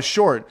you want to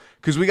short,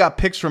 because we got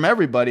picks from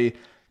everybody.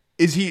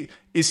 Is he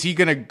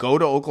going to go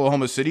to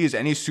Oklahoma City? Is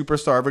any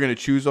superstar ever going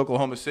to choose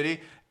Oklahoma City?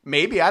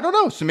 Maybe. I don't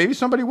know. So maybe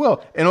somebody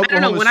will. And Oklahoma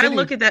I don't know. When City, I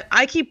look at that,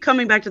 I keep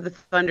coming back to the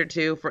Thunder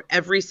too for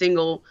every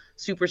single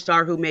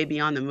superstar who may be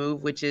on the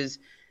move, which is,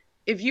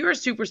 if you're a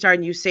superstar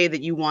and you say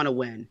that you want to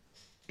win,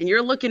 and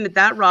you're looking at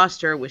that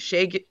roster with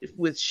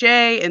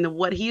Shea and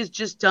what he has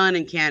just done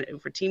in Canada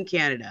for Team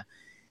Canada,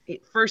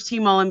 first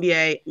team All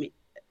NBA. I mean,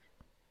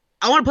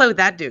 I want to play with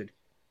that dude.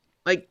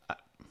 Like,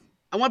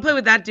 I want to play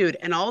with that dude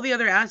and all the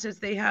other assets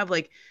they have.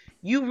 Like,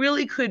 you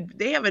really could.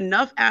 They have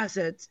enough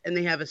assets, and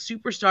they have a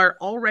superstar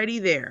already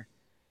there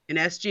in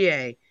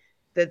SGA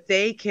that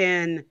they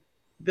can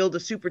build a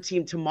super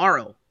team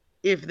tomorrow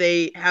if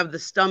they have the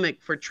stomach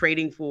for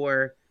trading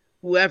for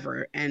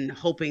whoever and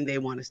hoping they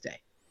want to stay.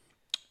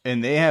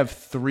 And they have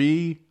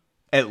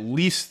at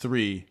least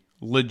three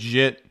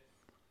legit,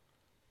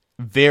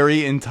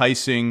 very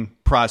enticing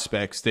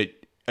prospects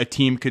that a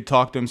team could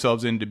talk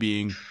themselves into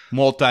being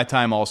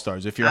multi-time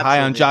All-Stars. If you're high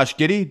on Josh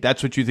Giddey,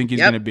 that's what you think he's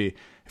going to be.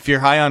 If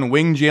you're high on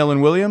wing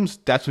Jalen Williams,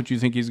 that's what you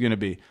think he's going to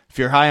be. If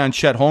you're high on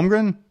Chet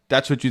Holmgren,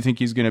 that's what you think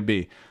he's going to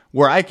be.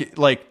 Where I could,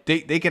 like,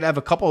 they could have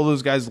a couple of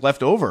those guys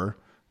left over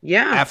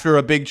after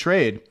a big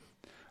trade.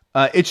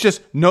 It's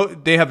just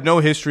they have no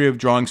history of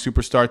drawing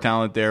superstar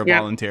talent there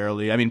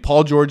voluntarily. I mean,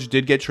 Paul George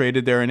did get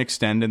traded there and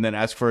extend, and then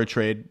ask for a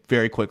trade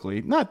very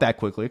quickly. Not that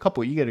quickly.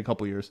 You get a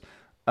couple years.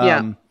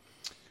 And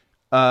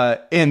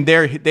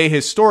they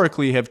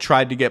historically have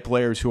tried to get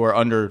players who are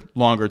under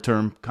longer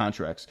term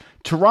contracts.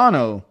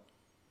 Toronto,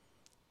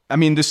 I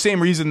mean, the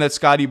same reason that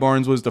Scotty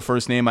Barnes was the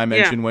first name I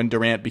mentioned when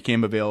Durant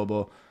became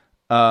available.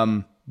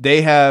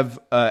 They have,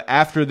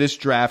 after this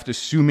draft,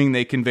 assuming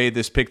they convey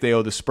this pick, they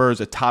owe the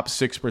Spurs a top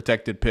 6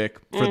 protected pick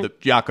for the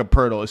Jakob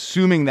Poeltl.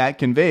 Assuming that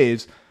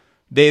conveys,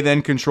 they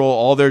then control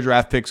all their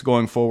draft picks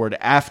going forward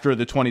after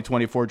the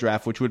 2024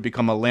 draft, which would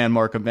become a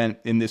landmark event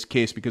in this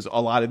case because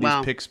a lot of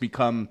these picks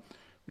become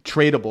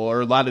tradable,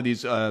 or a lot of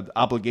these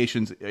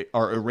obligations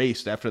are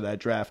erased after that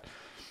draft.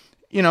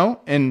 You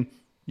know, and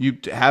you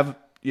have...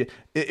 If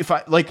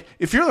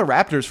you're the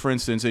Raptors, for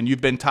instance, and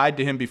you've been tied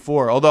to him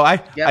before, although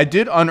I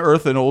did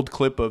unearth an old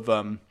clip of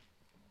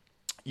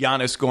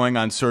Giannis going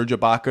on Serge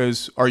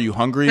Ibaka's "Are You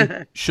Hungry"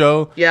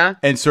 show,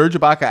 and Serge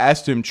Ibaka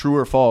asked him, "True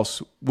or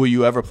false? Will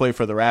you ever play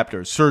for the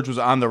Raptors?" Serge was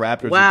on the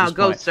Raptors. Wow, at this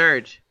go point.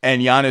 Serge!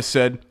 And Giannis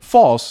said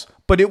false,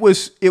 but it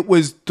was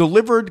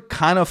delivered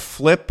kind of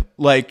flip.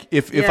 Like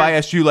if I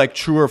asked you like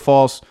true or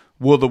false,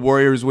 will the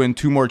Warriors win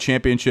 2 more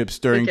championships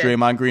during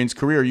Draymond Green's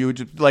career? You would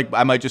just,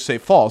 I might just say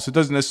false. It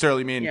doesn't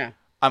necessarily mean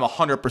I'm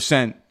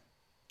 100%,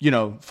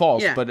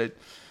 false. Yeah. But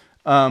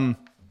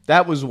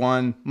that was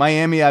one.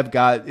 Miami, I've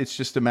got. It's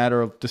just a matter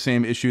of the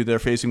same issue they're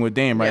facing with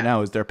Dame right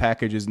now. Is their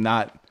package is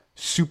not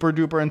super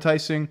duper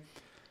enticing.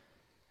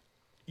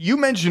 You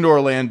mentioned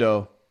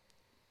Orlando.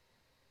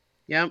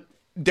 Yep.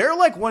 They're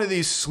like one of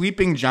these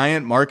sleeping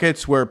giant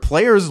markets where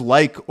players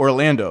like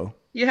Orlando.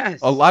 Yes.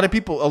 A lot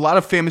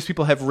of famous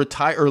people have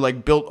retired or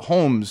like built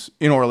homes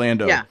in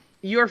Orlando. Yeah.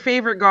 Your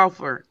favorite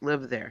golfer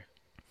lived there,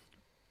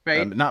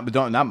 right?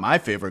 Not my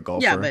favorite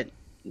golfer. Yeah, but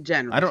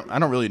generally. I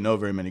don't really know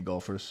very many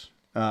golfers.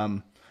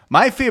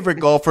 My favorite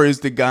golfer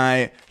is the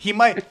guy. He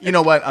might, you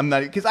know what? I'm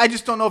not, because I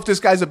just don't know if this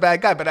guy's a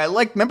bad guy. But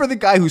remember the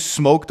guy who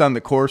smoked on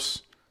the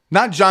course?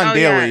 Not John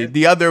Daly.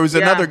 Yeah. There was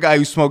another guy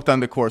who smoked on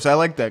the course. I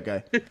like that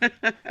guy.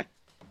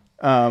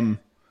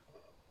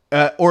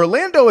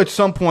 Orlando at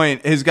some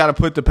point has got to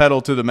put the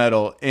pedal to the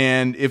metal,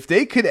 and if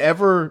they could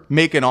ever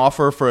make an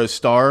offer for a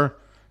star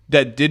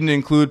that didn't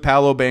include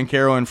Paolo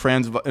Banchero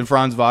and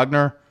Franz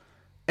Wagner.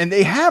 And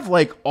they have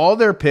like all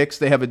their picks.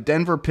 They have a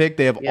Denver pick.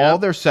 They have all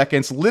their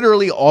seconds,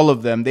 literally all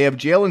of them. They have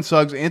Jalen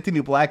Suggs,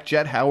 Anthony Black,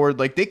 Jet Howard.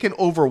 Like they can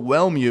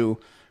overwhelm you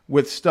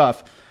with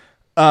stuff.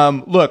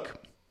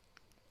 Look,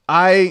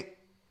 I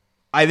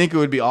think it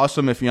would be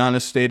awesome if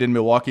Giannis stayed in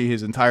Milwaukee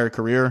his entire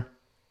career.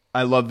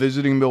 I love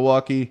visiting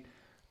Milwaukee.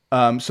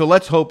 So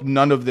let's hope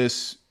none of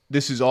this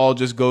is all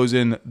just goes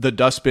in the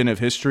dustbin of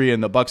history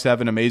and the Bucks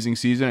have an amazing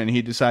season and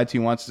he decides he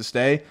wants to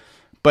stay.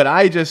 But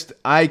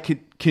I could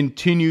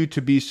continue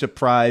to be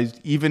surprised,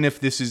 even if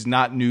this is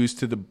not news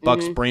to the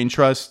Bucks brain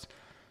trust,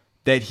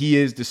 that he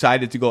has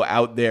decided to go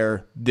out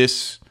there.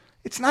 It's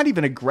not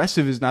even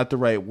aggressive is not the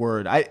right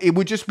word. It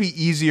would just be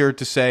easier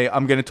to say,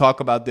 I'm going to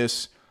talk about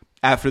this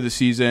after the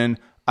season.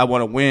 I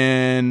want to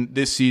win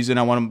this season.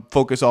 I want to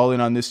focus all in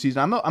on this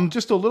season. I'm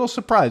just a little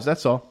surprised.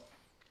 That's all.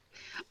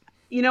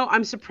 You know,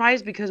 I'm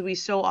surprised because we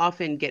so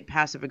often get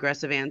passive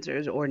aggressive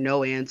answers or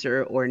no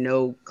answer or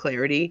no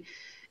clarity.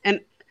 And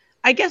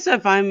I guess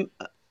if I'm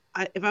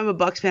a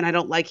Bucks fan, I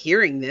don't like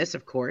hearing this,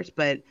 of course,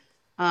 but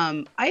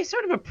I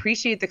sort of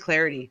appreciate the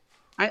clarity.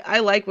 I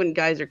like when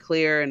guys are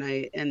clear,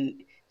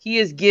 and he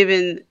has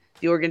given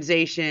the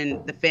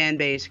organization, the fan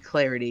base,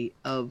 clarity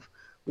of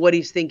what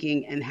he's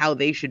thinking and how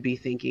they should be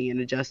thinking and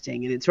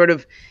adjusting, and it sort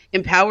of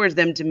empowers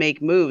them to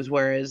make moves.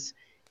 Whereas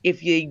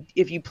if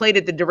you played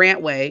it the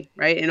Durant way,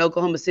 right, in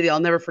Oklahoma City,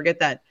 I'll never forget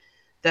that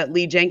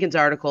Lee Jenkins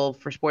article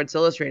for Sports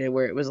Illustrated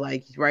where it was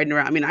like he's riding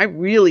around. I mean, I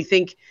really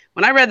think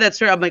when I read that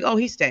story, I'm like, oh,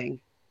 he's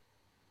staying.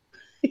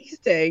 He's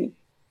staying.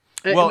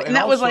 Well, and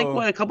that was like,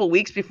 what, a couple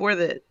weeks before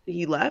that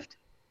he left?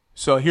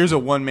 So here's a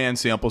one-man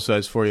sample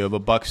size for you of a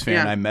Bucks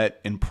fan I met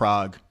in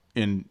Prague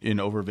in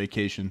over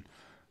vacation.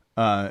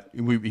 How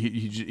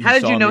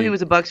did you know he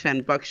was a Bucks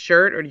fan? Bucks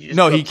shirt, or did you just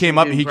No, he came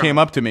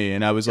up to me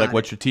and I was like,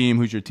 what's your team?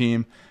 Who's your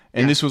team?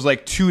 And this was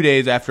like 2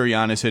 days after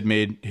Giannis had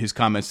made his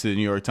comments to the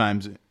New York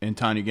Times and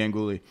Tanya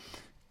Ganguly.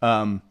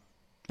 And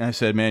I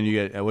said, man,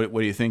 what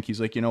do you think? He's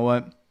like, you know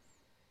what?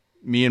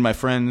 Me and my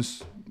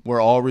friends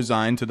were all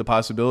resigned to the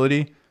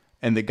possibility,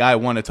 and the guy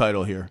won a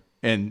title here.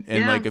 And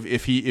like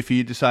if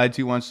he decides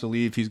he wants to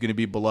leave, he's going to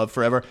be beloved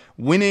forever.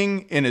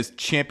 Winning in a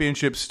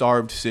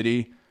championship-starved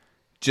city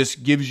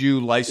just gives you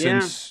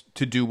license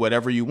to do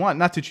whatever you want.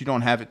 Not that you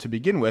don't have it to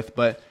begin with,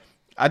 but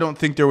I don't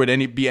think there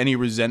would be any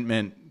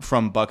resentment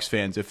from Bucks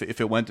fans if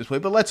it went this way.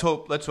 But let's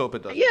hope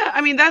it does. Yeah,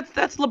 I mean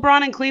that's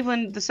LeBron in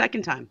Cleveland the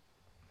second time.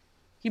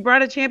 He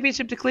brought a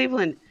championship to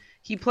Cleveland.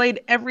 He played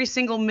every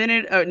single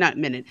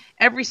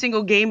every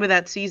single game of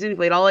that season. He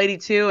played all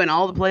 82 and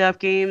all the playoff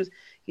games.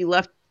 He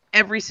left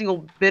every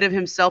single bit of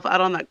himself out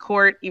on that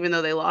court, even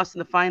though they lost in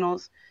the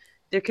finals.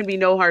 There can be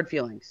no hard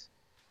feelings.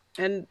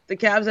 And the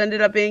Cavs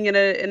ended up being in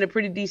a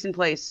pretty decent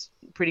place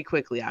pretty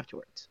quickly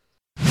afterwards.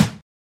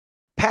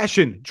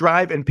 Passion,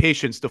 drive, and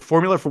patience. The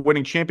formula for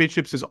winning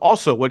championships is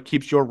also what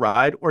keeps your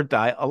ride or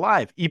die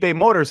alive. eBay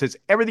Motors has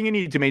everything you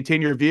need to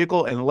maintain your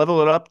vehicle and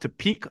level it up to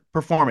peak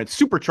performance.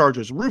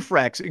 Superchargers, roof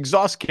racks,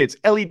 exhaust kits,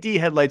 LED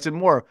headlights, and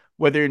more.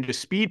 Whether you're into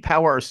speed,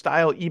 power, or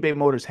style, eBay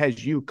Motors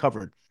has you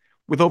covered.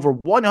 With over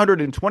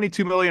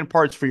 122 million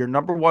parts for your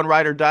number one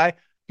ride or die,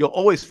 you'll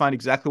always find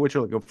exactly what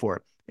you're looking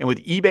for. And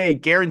with eBay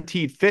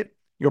Guaranteed Fit,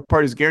 your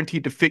part is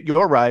guaranteed to fit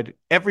your ride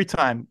every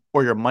time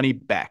or your money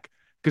back.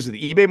 Because with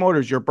eBay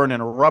Motors, you're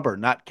burning rubber,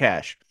 not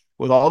cash.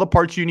 With all the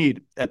parts you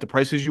need at the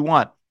prices you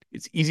want,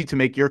 it's easy to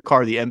make your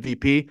car the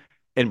MVP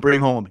and bring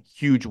home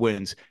huge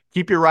wins.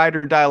 Keep your ride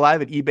or die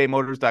alive at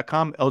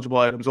ebaymotors.com. Eligible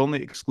items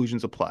only.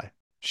 Exclusions apply.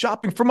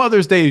 Shopping for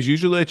Mother's Day is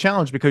usually a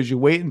challenge because you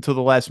wait until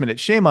the last minute.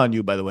 Shame on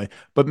you, by the way.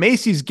 But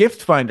Macy's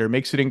Gift Finder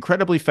makes it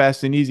incredibly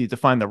fast and easy to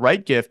find the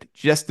right gift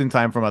just in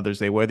time for Mother's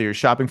Day. Whether you're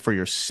shopping for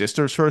your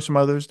sister's first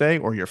Mother's Day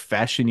or your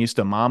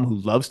fashionista mom who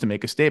loves to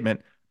make a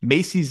statement,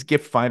 Macy's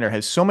Gift Finder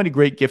has so many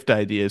great gift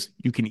ideas,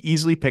 you can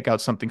easily pick out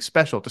something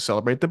special to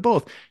celebrate them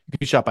both. You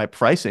can shop by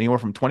price, anywhere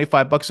from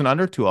 $25 and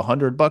under to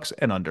 $100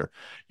 and under.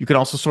 You can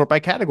also sort by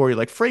category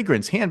like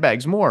fragrance,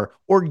 handbags, more,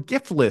 or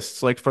gift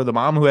lists like for the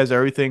mom who has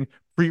everything,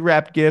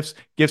 pre-wrapped gifts,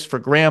 gifts for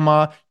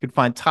grandma. You can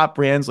find top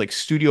brands like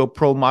Studio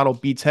Pro model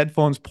Beats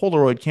headphones,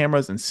 Polaroid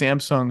cameras, and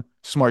Samsung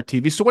smart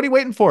TVs. So what are you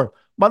waiting for?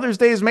 Mother's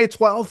Day is May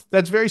 12th.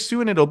 That's very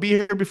soon. It'll be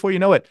here before you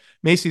know it.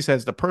 Macy's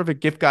has the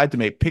perfect gift guide to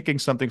make picking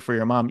something for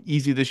your mom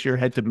easy this year.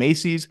 Head to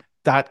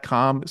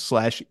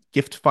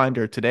Macy's.com/gift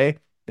finder today.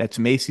 That's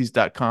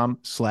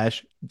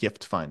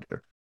Macy's.com/gift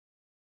finder.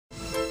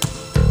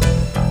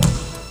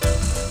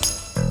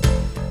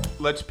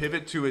 let's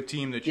pivot to a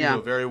team that you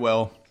know very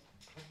well.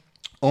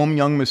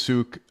 Young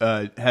Masuk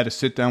had a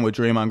sit down with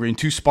Draymond Green,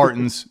 two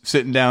Spartans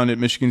sitting down at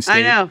Michigan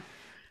State. I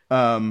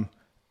know.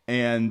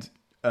 And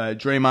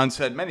Draymond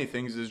said many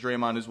things, as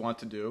Draymond is wont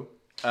to do.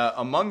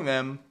 Among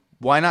them,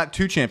 why not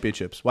 2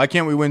 championships? Why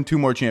can't we win 2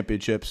 more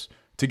championships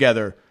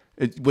together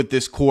with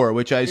this core,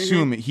 which I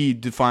assume he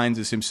defines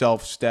as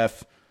himself,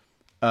 Steph,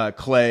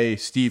 Clay,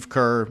 Steve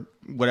Kerr,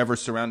 whatever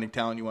surrounding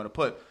talent you want to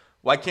put.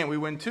 Why can't we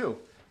win 2?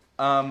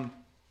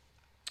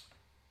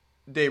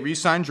 They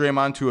re-signed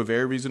Draymond to a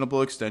very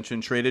reasonable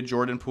extension, traded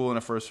Jordan Poole and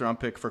a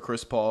first-round pick for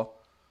Chris Paul.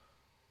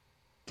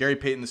 Gary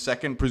Payton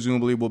II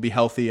presumably will be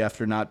healthy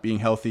after not being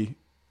healthy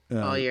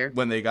all year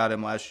when they got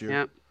him last year.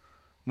 Yep.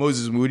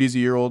 Moses Moody's a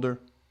year older.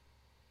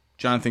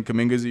 Jonathan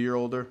Kuminga's a year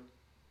older,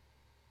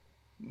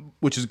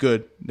 which is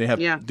good. They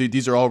have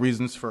these are all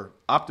reasons for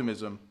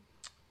optimism.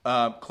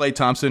 Klay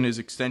Thompson is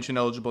extension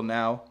eligible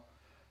now.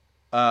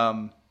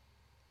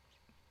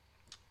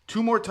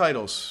 2 more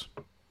titles.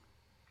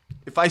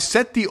 If I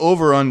set the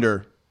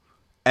over-under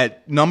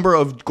at number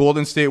of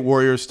Golden State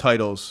Warriors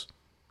titles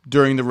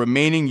during the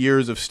remaining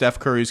years of Steph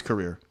Curry's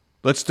career,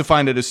 let's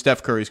define it as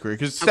Steph Curry's career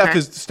because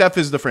Steph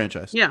is the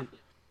franchise. Yeah.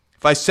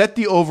 If I set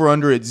the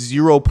over-under at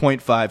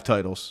 0.5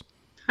 titles,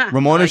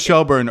 Ramona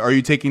Shelburne, are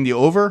you taking the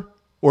over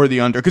or the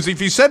under? Because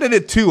if you set it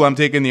at 2, I'm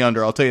taking the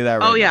under. I'll tell you that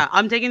right now. Oh, yeah.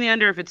 I'm taking the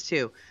under if it's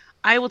 2.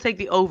 I will take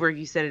the over if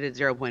you set it at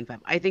 0.5.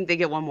 I think they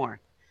get 1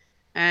 more.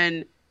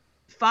 And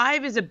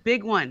 5 is a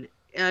big one.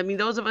 I mean,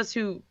 those of us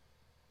who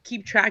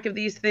keep track of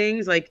these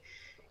things, like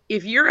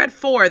if you're at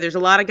 4, there's a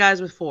lot of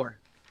guys with 4.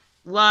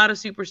 A lot of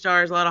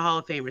superstars, a lot of Hall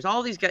of Famers.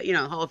 All these guys,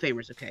 Hall of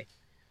Famers, okay.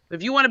 But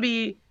if you want to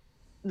be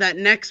that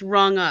next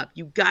rung up,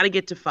 you got to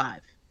get to 5.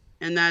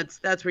 And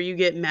that's where you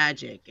get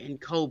Magic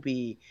and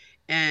Kobe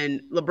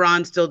and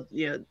LeBron still,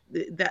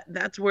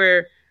 that's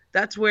where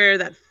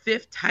that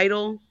 5th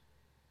title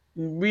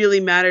really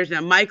matters.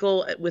 Now,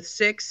 Michael with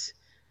 6,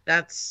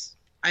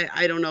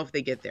 I don't know if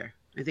they get there.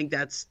 I think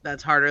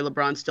that's harder.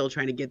 LeBron's still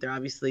trying to get there.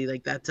 Obviously,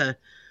 like that's the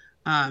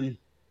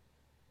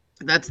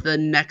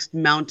next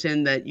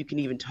mountain that you can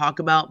even talk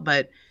about.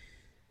 But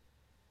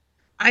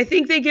I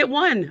think they get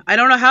 1. I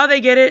don't know how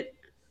they get it.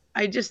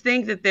 I just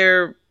think that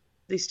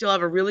they still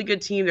have a really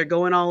good team. They're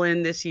going all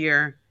in this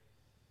year.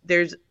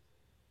 There's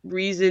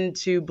reason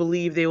to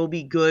believe they will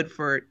be good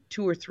for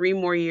 2 or 3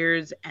 more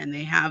years, and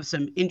they have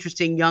some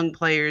interesting young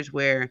players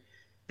where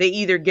they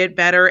either get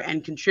better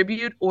and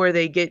contribute or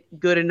they get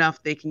good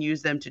enough they can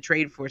use them to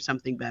trade for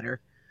something better.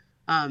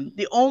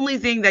 The only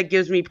thing that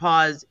gives me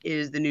pause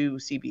is the new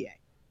CBA,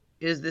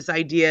 is this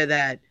idea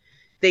that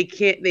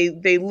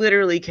they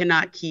literally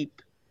cannot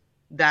keep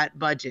that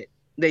budget.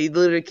 They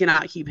literally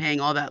cannot keep paying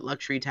all that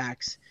luxury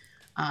tax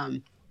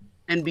and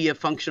be a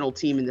functional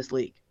team in this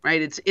league,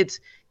 right?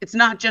 It's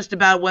not just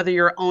about whether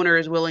your owner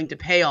is willing to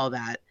pay all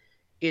that.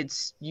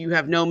 It's you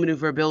have no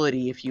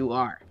maneuverability if you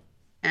are.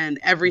 And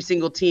every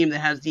single team that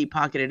has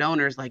deep-pocketed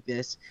owners like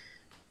this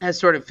has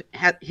sort of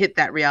hit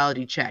that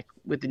reality check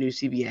with the new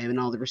CBA and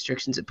all the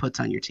restrictions it puts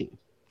on your team.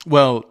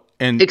 Well,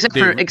 and except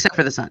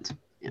for the Suns.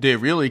 Yeah. They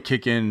really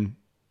kick in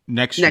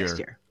next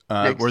year.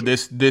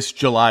 This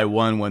July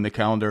 1 when the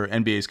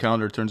NBA's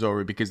calendar turns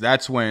over, because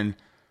that's when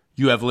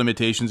you have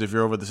limitations if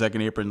you're over the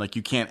second apron. Like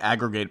you can't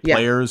aggregate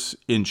players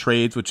in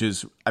trades, which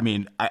is, I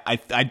mean,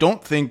 I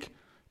don't think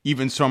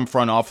even some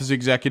front office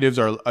executives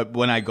are,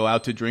 when I go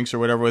out to drinks or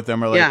whatever with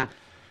them, are like,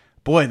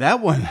 boy, that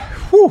one,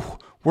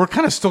 we're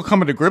kind of still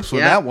coming to grips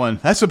with that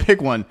one. That's a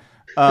big one.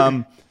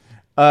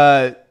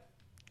 To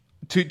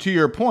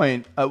your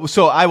point,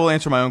 so I will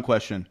answer my own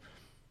question.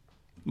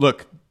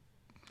 Look,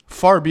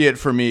 far be it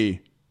for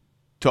me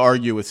to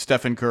argue with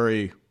Stephen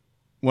Curry,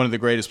 one of the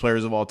greatest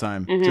players of all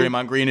time.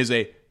 Draymond Green is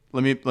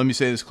let me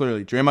say this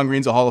clearly. Draymond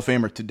Green's a Hall of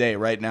Famer today,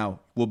 right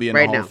now. Will be in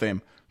the Hall of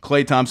Fame.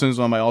 Klay Thompson is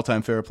one of my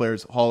all-time favorite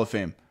players, Hall of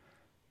Fame.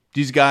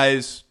 These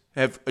guys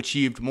have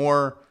achieved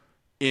more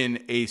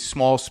in a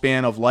small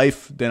span of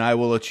life than I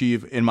will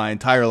achieve in my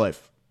entire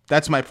life.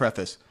 That's my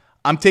preface.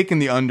 I'm taking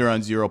the under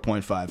on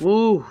 0.5.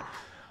 Ooh.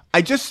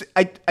 I just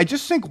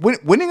think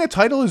winning a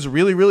title is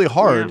really, really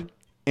hard,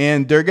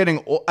 and they're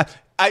getting.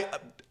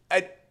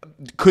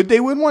 Could they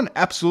win one?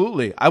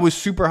 Absolutely. I was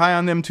super high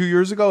on them 2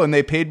 years ago, and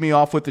they paid me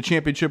off with the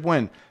championship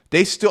win.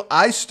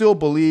 I still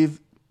believe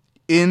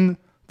in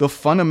the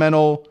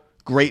fundamental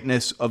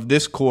greatness of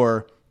this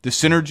core, the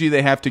synergy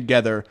they have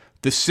together,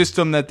 the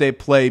system that they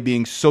play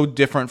being so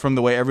different from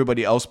the way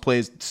everybody else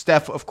plays.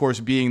 Steph, of course,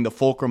 being the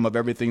fulcrum of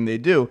everything they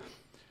do.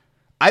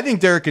 I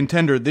think they're a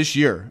contender this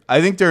year. I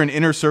think they're an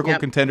inner circle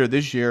contender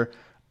this year.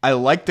 I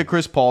like the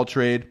Chris Paul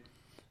trade.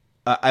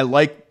 I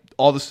like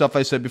all the stuff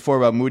I said before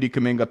about Moody,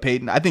 Kuminga,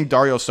 Payton. I think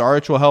Dario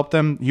Saric will help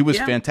them. He was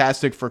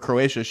fantastic for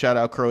Croatia. Shout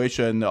out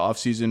Croatia in the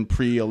offseason,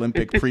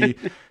 pre-Olympic, pre.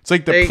 It's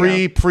like the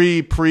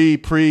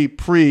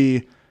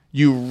pre.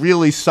 You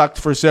really sucked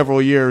for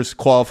several years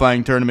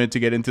qualifying tournament to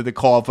get into the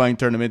qualifying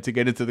tournament to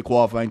get into the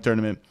qualifying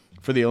tournament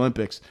for the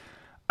Olympics.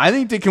 I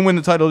think they can win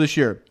the title this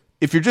year.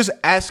 If you're just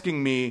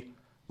asking me,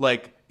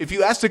 like, if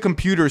you ask the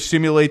computer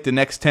simulate the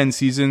next 10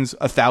 seasons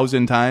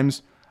 1,000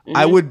 times,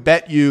 I would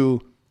bet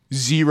you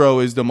 0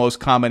 is the most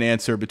common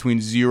answer between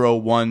 0,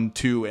 1,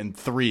 2, and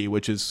 3,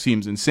 which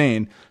seems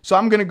insane. So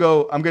I'm gonna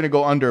go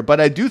under,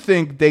 but I do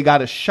think they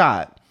got a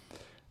shot.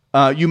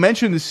 You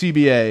mentioned the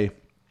CBA.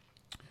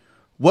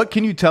 What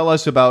can you tell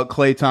us about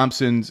Klay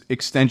Thompson's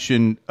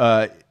extension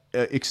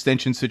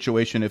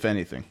situation, if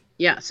anything?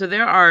 Yeah, so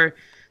there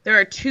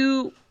are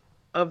two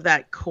of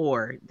that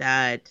core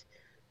that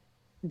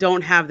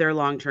don't have their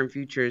long-term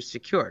futures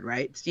secured,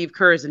 right? Steve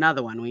Kerr is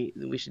another one.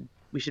 We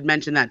should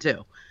mention that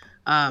too.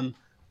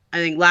 I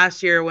think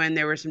last year when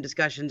there were some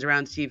discussions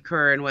around Steve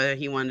Kerr and whether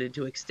he wanted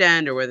to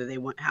extend or whether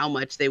how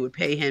much they would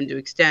pay him to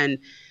extend,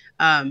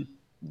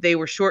 they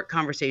were short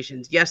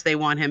conversations. Yes, they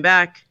want him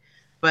back,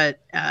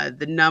 but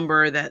the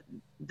number that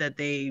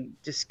they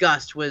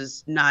discussed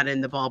was not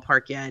in the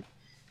ballpark yet.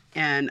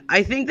 And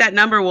I think that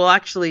number will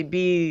actually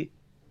be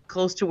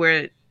close to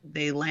where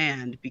they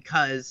land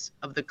because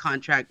of the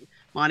contract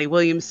Monty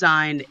Williams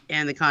signed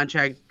and the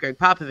contract Greg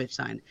Popovich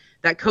signed.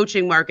 That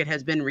coaching market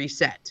has been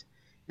reset.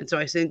 And so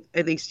I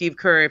think Steve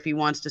Kerr, if he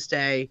wants to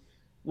stay,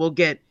 will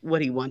get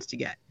what he wants to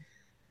get.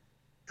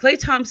 Klay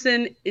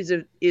Thompson is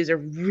a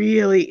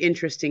really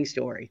interesting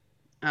story.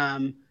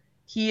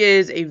 He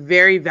is a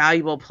very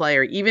valuable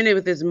player, even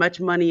with as much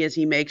money as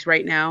he makes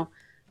right now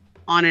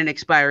on an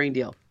expiring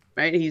deal.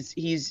 Right?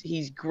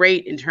 He's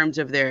great in terms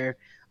of their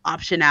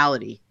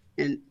optionality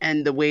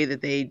and the way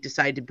that they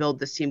decide to build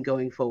this team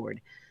going forward.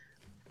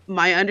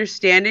 My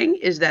understanding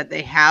is that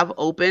they have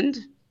opened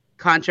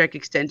contract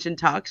extension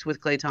talks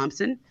with Klay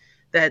Thompson,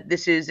 that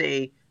this is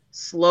a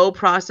slow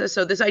process.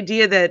 So this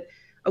idea that,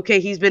 okay,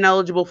 he's been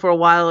eligible for a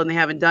while and they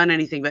haven't done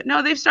anything, but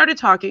no, they've started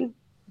talking.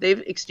 They've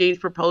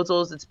exchanged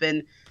proposals. It's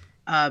been,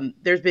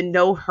 there's been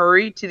no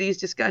hurry to these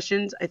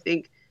discussions. I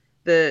think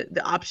the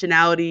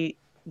optionality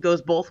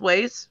goes both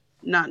ways,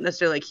 not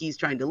necessarily like he's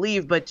trying to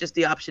leave, but just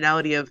the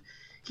optionality of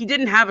he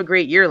didn't have a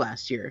great year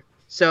last year.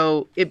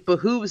 So it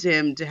behooves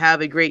him to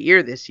have a great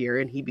year this year,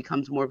 and he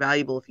becomes more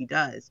valuable if he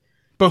does.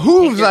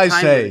 Behooves, I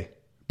say.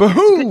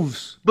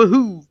 Behooves.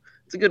 Behoove.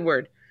 It's a good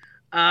word.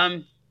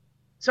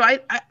 So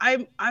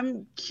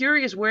I'm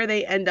curious where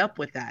they end up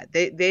with that.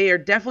 They are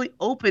definitely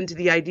open to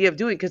the idea of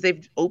doing it because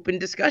they've opened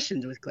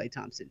discussions with Klay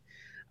Thompson.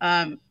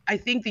 I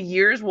think the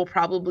years will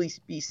probably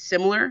be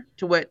similar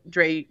to what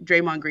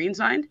Draymond Green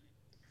signed,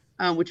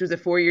 which was a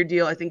 4-year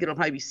deal. I think it'll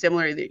probably be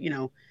similar. You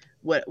know,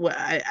 what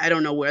I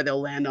don't know where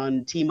they'll land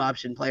on team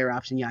option, player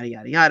option, yada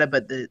yada yada.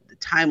 But the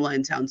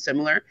timeline sounds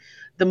similar.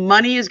 The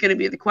money is going to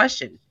be the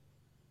question,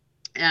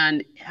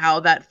 and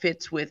how that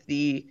fits with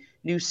the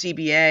new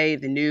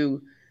CBA, the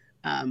new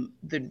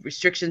the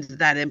restrictions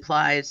that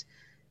implies.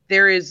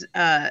 There is,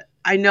 I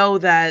know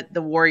that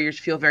the Warriors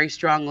feel very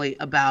strongly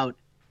about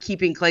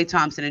keeping Klay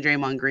Thompson and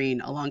Draymond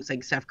Green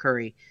alongside Steph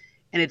Curry,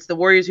 and it's the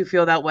Warriors who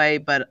feel that way.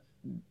 But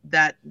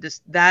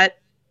that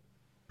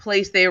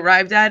place they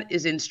arrived at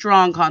is in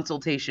strong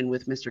consultation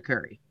with Mr.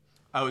 Curry.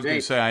 I was going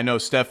to say, I know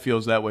Steph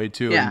feels that way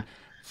too. Yeah.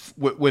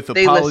 And with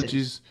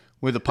apologies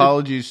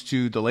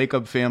to the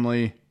Lacob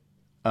family.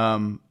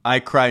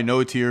 I cry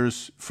no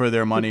tears for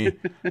their money.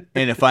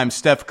 And if I'm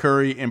Steph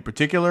Curry in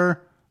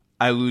particular,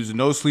 I lose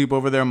no sleep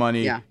over their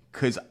money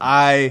because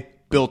I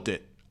built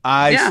it.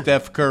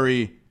 Steph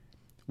Curry,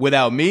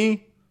 without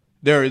me,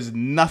 there is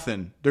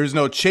nothing. There's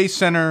no Chase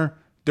Center.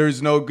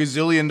 There's no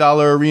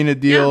gazillion-dollar arena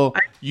deal.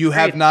 You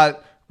have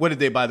not. What did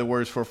they buy the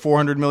Warriors for?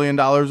 $400 million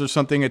or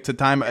something at the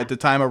time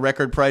a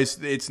record price.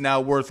 It's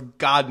now worth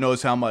God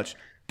knows how much.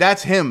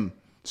 That's him.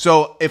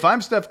 So if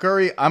I'm Steph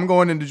Curry, I'm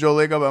going into Joe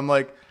Lacob. I'm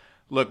like,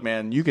 look,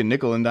 man, you can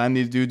nickel and dime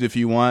these dudes if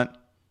you want.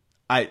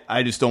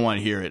 I just don't want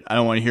to hear it. I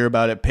don't want to hear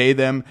about it. Pay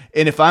them.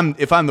 And if I'm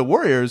the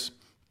Warriors,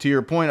 to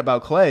your point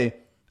about Klay,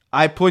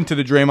 I point to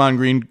the Draymond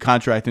Green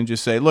contract and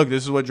just say, look,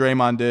 this is what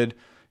Draymond did.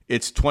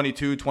 It's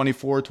 22,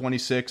 24,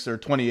 26, or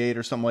 28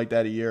 or something like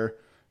that a year.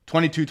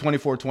 22,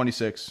 24,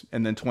 26,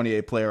 and then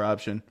 28 player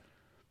option.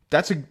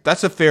 That's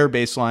a fair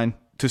baseline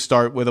to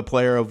start with a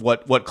player of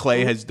what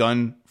Klay has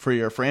done for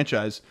your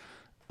franchise.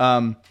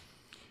 And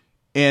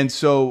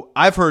so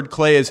I've heard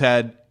Klay has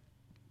had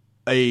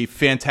a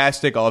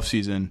fantastic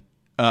offseason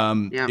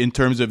in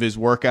terms of his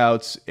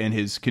workouts and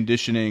his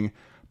conditioning,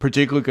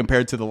 particularly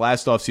compared to the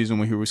last offseason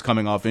when he was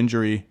coming off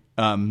injury,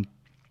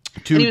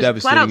 two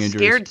devastating injuries.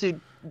 Scared to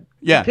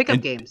pick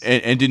up games.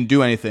 And didn't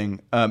do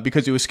anything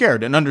because he was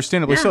scared, and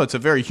understandably so. It's a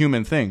very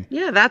human thing.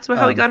 Yeah, that's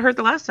how he got hurt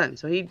the last time.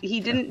 So he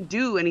didn't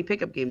do any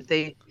pickup games.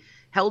 They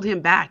held him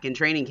back in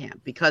training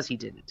camp because he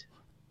didn't.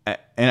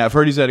 And I've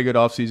heard he's had a good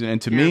offseason.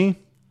 And to me,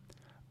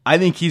 I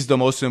think he's the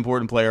most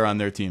important player on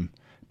their team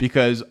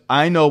because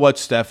I know what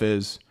Steph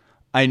is.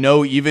 I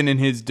know even in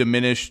his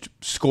diminished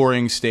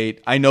scoring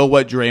state, I know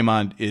what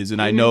Draymond is,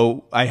 and I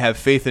know I have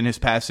faith in his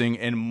passing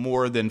and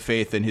more than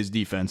faith in his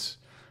defense.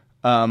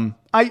 The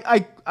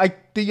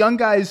young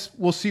guys,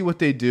 we'll see what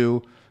they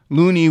do.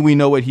 Looney, we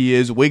know what he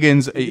is.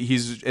 Wiggins,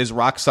 he's as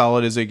rock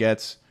solid as it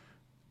gets.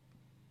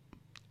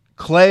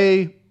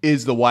 Klay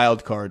is the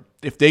wild card.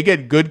 If they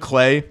get good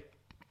Klay,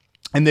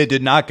 and they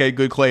did not get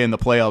good Klay in the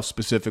playoffs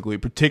specifically,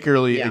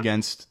 particularly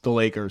against the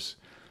Lakers,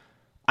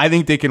 I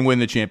think they can win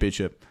the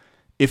championship.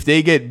 If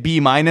they get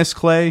B-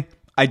 Clay,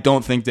 I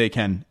don't think they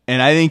can.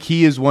 And I think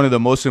he is one of the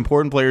most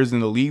important players in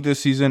the league this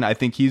season. I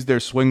think he's their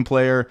swing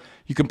player.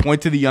 You can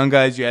point to the young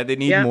guys. Yeah, they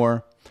need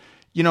more.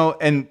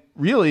 And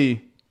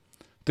really,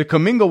 the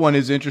Kuminga one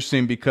is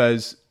interesting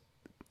because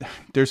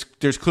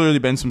there's clearly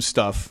been some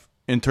stuff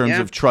in terms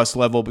of trust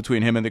level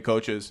between him and the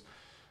coaches.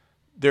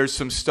 There's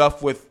some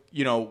stuff with,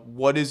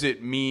 what does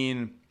it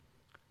mean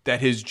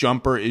that his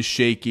jumper is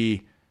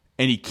shaky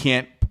and he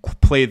can't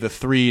play the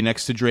 3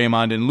 next to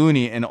Draymond and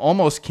Looney, and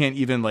almost can't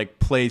even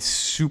play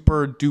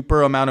super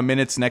duper amount of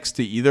minutes next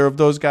to either of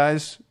those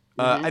guys.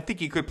 I think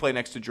he could play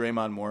next to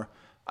Draymond more.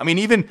 I mean,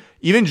 even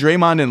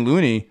Draymond and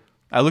Looney,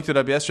 I looked it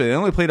up yesterday. They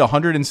only played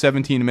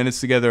 117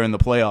 minutes together in the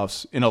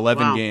playoffs in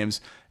 11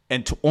 games,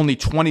 and only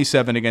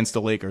 27 against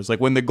the Lakers.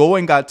 When the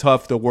going got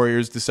tough, the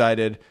Warriors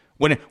decided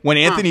when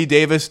Anthony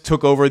Davis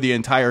took over the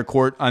entire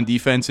court on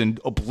defense and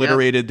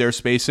obliterated their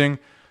spacing,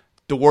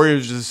 the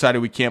Warriors just decided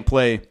we can't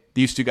play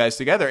these two guys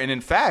together. And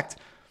in fact,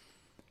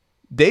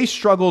 they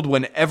struggled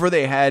whenever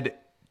they had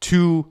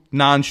two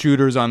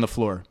non-shooters on the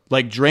floor,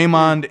 like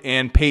Draymond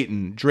and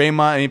Peyton.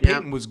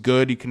 Peyton was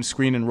good. He can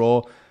screen and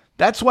roll.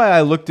 That's why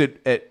I look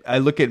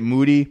at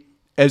Moody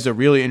as a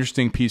really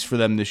interesting piece for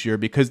them this year,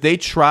 because they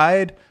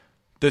tried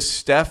the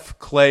Steph,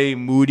 Clay,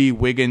 Moody,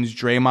 Wiggins,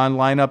 Draymond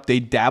lineup.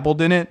 They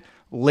dabbled in it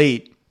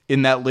late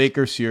in that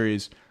Lakers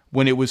series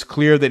when it was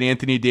clear that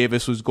Anthony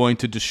Davis was going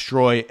to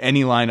destroy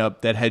any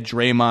lineup that had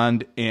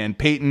Draymond and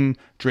Peyton,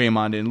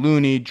 Draymond and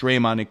Looney,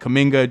 Draymond and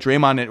Kuminga.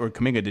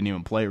 Kuminga didn't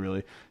even play,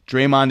 really.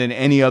 Draymond and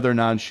any other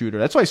non-shooter.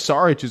 That's why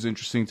Saric is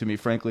interesting to me,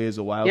 frankly, as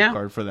a wild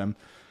card for them.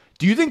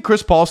 Do you think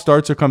Chris Paul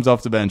starts or comes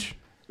off the bench?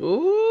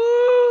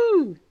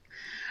 Ooh.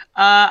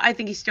 I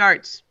think he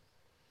starts.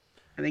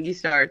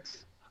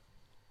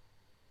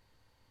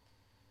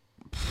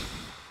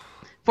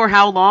 For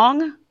how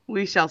long?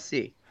 We shall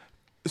see.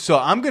 So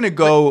I'm going to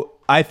go,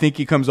 I think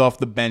he comes off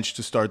the bench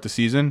to start the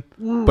season,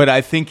 but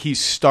I think he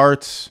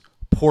starts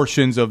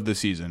portions of the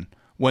season.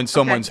 When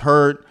someone's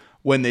hurt,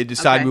 when they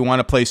decide we want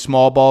to play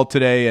small ball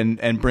today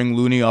and bring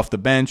Looney off the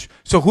bench.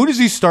 So who does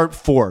he start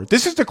for?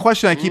 This is the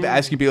question I keep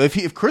asking people.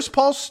 If Chris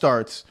Paul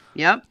starts,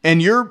 and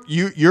your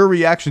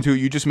reaction to it,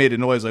 you just made a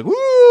noise like,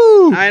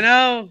 woo! I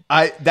know.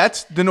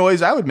 That's the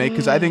noise I would make,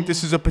 because I think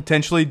this is a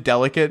potentially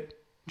delicate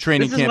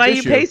training camp issue. This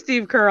is why you pay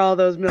Steve Kerr all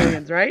those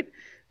millions, right?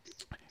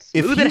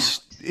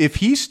 If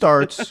he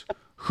starts,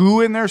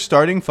 who in their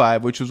starting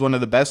 5, which was one of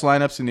the best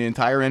lineups in the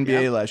entire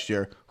NBA last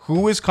year,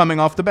 who is coming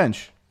off the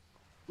bench?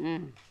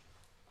 Do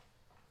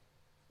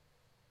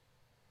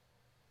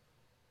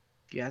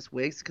you ask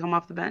Wiggs to come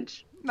off the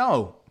bench?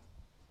 No.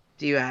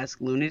 Do you ask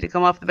Looney to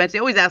come off the bench? They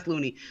always ask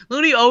Looney.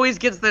 Looney always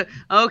gets the,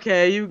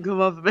 okay, you can come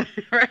off the bench,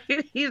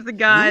 right? He's the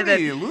guy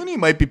Looney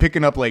might be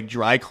picking up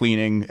dry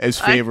cleaning as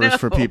favors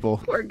for people.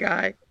 Poor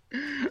guy.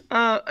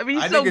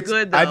 He's so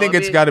good, though. I think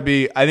it's got to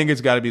be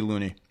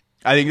Looney.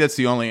 I think that's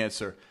the only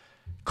answer.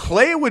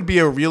 Clay would be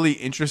a really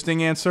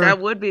interesting answer. That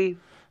would be.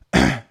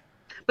 But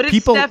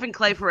it's Steph and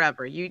Clay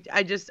forever.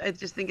 I just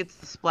think it's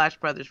the Splash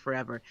Brothers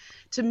forever.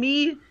 To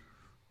me,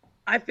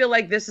 I feel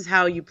like this is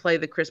how you play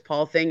the Chris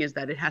Paul thing, is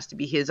that it has to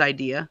be his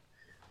idea.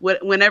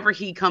 Whenever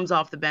he comes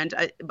off the bench,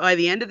 by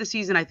the end of the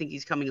season, I think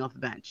he's coming off the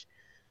bench.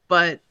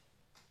 But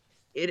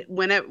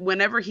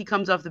whenever he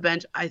comes off the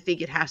bench, I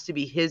think it has to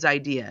be his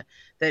idea,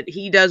 that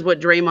he does what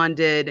Draymond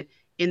did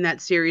in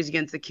that series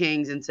against the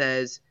Kings and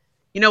says,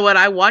 you know what,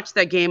 I watched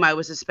that game I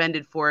was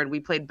suspended for, and we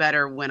played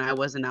better when I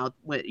wasn't out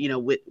with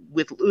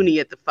Looney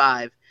at the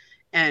 5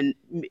 and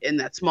in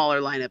that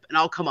smaller lineup, and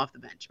I'll come off the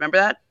bench. Remember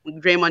that?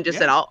 Draymond just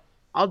said,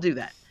 I'll do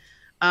that.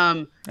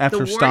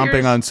 After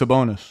stomping on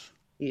Sabonis.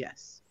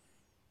 Yes.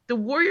 The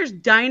Warriors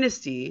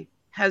dynasty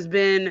has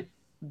been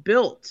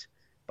built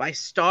by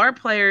star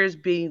players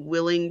being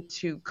willing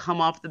to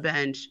come off the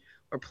bench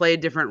or play a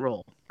different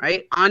role,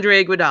 right?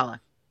 Andre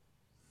Iguodala,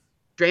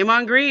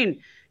 Draymond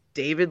Green,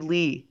 David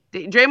Lee.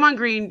 Draymond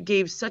Green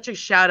gave such a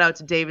shout out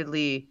to David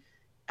Lee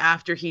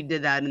after he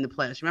did that in the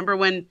playoffs. Remember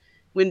when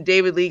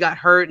David Lee got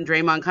hurt and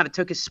Draymond kind of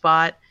took his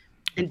spot,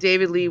 and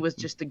David Lee was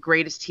just the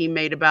greatest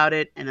teammate about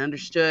it and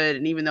understood.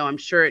 And even though I'm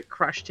sure it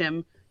crushed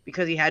him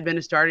because he had been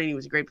a starter and he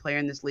was a great player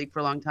in this league for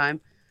a long time,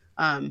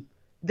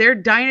 their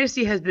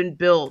dynasty has been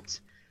built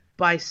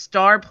by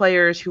star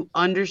players who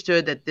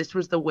understood that this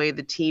was the way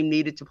the team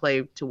needed to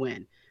play to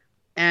win.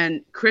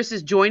 And Chris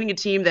is joining a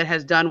team that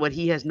has done what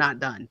he has not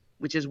done,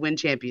 which is win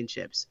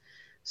championships.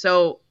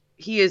 So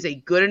he is a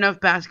good enough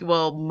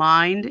basketball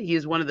mind. He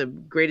is one of the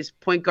greatest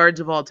point guards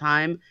of all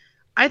time.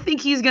 I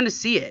think he's going to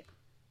see it.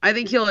 I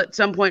think he'll at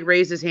some point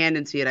raise his hand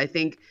and see it. I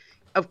think,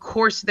 of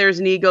course, there's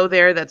an ego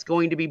there that's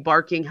going to be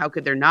barking. How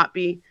could there not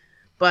be?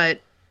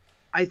 But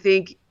I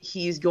think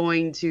he's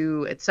going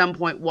to, at some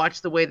point,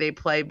 watch the way they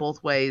play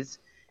both ways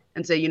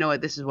and say, you know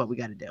what, this is what we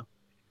got to do.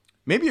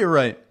 Maybe you're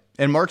right.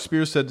 And Mark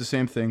Spears said the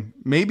same thing.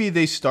 Maybe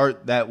they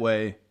start that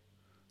way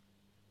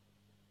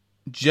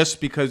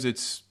just because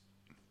it's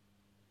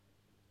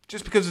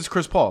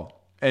Chris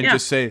Paul. And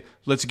just say,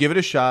 let's give it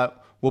a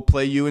shot. We'll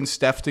play you and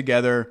Steph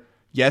together.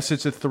 Yes,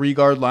 it's a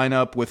 3-guard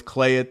lineup with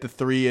Clay at the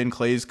 3, and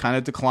Clay's kind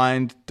of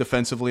declined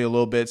defensively a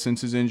little bit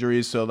since his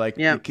injuries. So, like,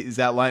 is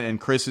that line? And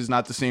Chris is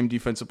not the same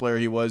defensive player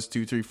he was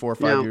 2, 3, 4,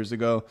 5 years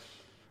ago.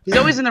 He's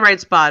always in the right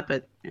spot,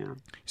 but he's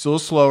a little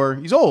slower.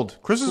 He's old.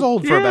 Chris is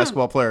old for a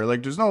basketball player.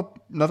 Like, there's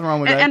nothing wrong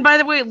with that. And by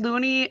the way,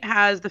 Looney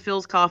has the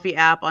Phil's Coffee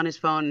app on his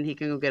phone, and he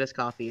can go get his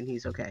coffee, and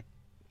he's okay.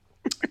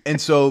 And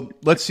so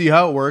let's see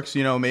how it works.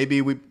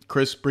 Maybe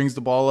Chris brings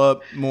the ball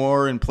up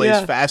more and plays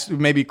fast.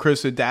 Maybe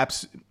Chris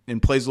adapts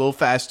and plays a little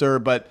faster.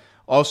 But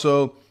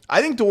also,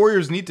 I think the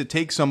Warriors need to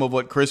take some of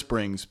what Chris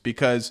brings,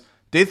 because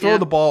they throw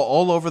the ball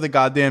all over the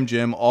goddamn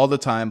gym all the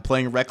time,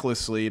 playing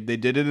recklessly. They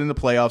did it in the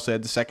playoffs. They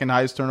had the second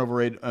highest turnover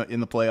rate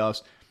in the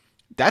playoffs.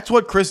 That's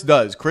what Chris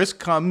does. Chris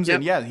comes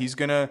and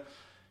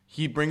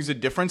he brings a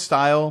different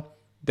style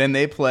than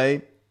they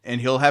play. And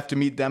he'll have to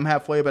meet them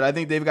halfway, but I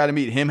think they've got to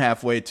meet him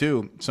halfway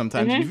too.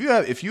 Sometimes,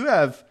 if you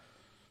have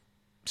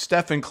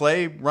Steph and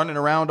Clay running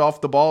around off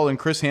the ball and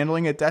Chris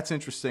handling it, that's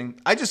interesting.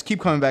 I just keep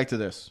coming back to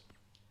this: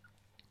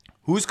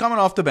 who's coming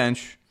off the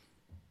bench?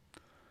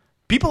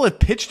 People have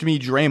pitched me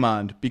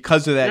Draymond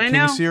because of that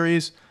Kings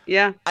series.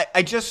 Yeah,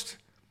 I'm just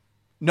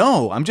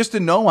a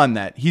no on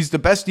that. He's the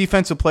best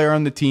defensive player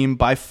on the team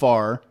by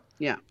far.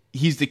 Yeah,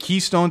 he's the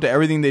keystone to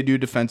everything they do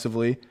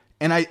defensively.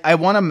 And I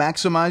want to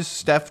maximize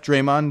Steph,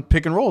 Draymond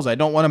pick and rolls. I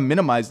don't want to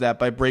minimize that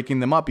by breaking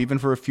them up, even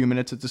for a few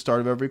minutes at the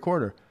start of every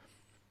quarter.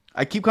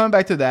 I keep coming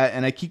back to that,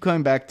 and I keep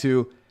coming back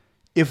to,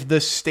 if the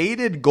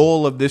stated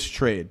goal of this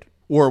trade,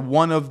 or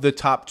one of the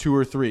top 2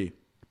 or 3,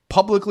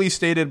 publicly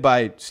stated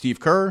by Steve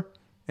Kerr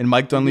and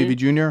Mike Dunleavy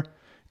Jr.,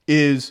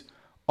 is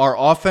our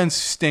offense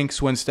stinks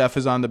when Steph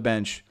is on the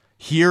bench.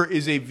 Here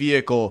is a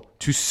vehicle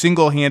to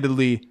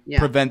single-handedly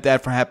prevent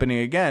that from happening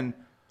again.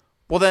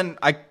 Well, then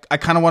I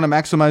kind of want to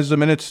maximize the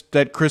minutes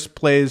that Chris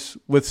plays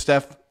with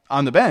Steph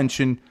on the bench.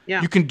 And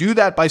you can do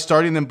that by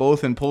starting them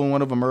both and pulling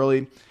one of them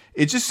early.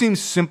 It just seems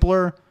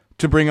simpler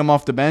to bring them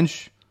off the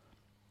bench.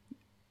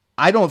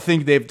 I don't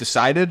think they've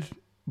decided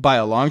by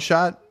a long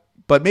shot,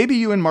 but maybe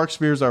you and Mark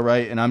Spears are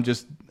right, and I'm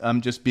just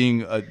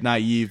being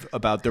naive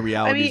about the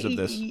realities of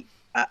this.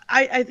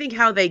 I think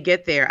how they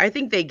get there, I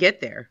think they get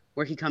there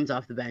where he comes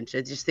off the bench.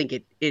 I just think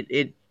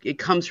it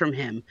comes from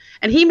him.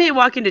 And he may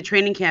walk into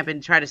training camp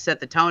and try to set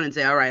the tone and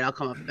say, all right, I'll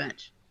come off the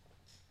bench.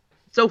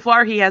 So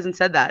far, he hasn't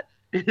said that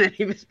in any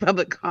of his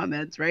public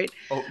comments, right?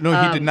 Oh,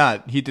 no, he did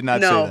not. He did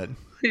not say that.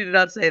 He did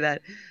not say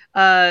that.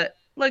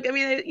 Look, I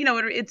mean,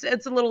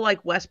 it's a little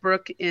like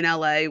Westbrook in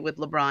LA with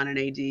LeBron and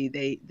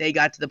AD. They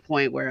got to the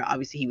point where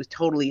obviously he was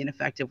totally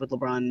ineffective with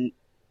LeBron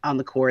on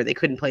the court. They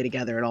couldn't play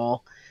together at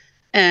all.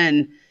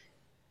 And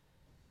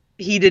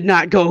he did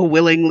not go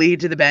willingly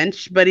to the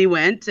bench, but he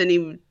went, and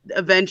he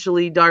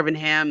eventually Darvin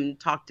Ham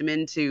talked him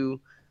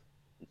into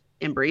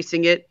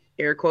embracing it,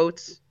 air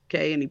quotes.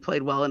 Okay. And he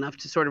played well enough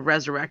to sort of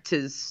resurrect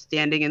his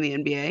standing in the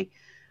NBA.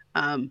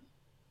 And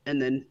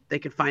then they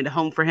could find a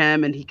home for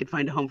him, and he could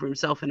find a home for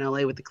himself in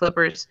LA with the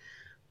Clippers.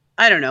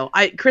 I don't know.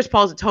 Chris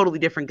Paul's a totally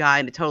different guy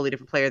and a totally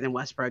different player than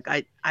Westbrook.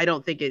 I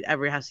don't think it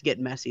ever has to get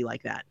messy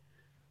like that.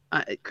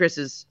 Chris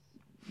is,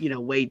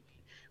 way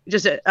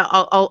just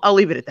I'll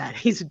leave it at that.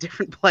 He's a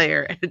different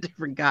player and a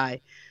different guy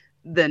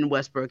than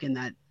Westbrook in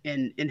that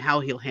in how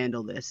he'll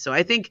handle this. So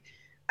I think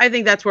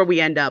that's where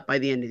we end up by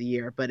the end of the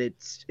year, but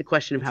it's a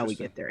question of how we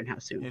get there and how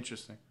soon.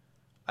 Interesting.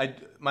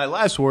 My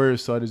last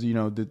Warriors thought is,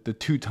 the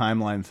 2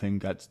 timeline thing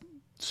got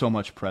so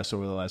much press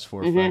over the last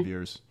 4 or 5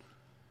 years.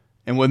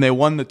 And when they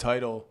won the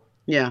title,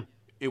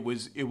 it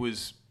was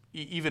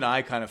even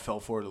I kind of fell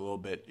for it a little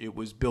bit. It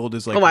was billed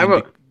as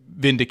like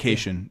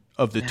vindication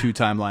of the 2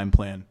 timeline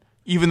plan.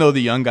 Even though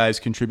the young guys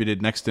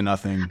contributed next to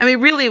nothing. I mean,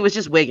 really, it was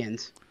just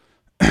Wiggins.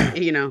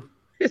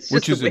 It's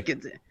just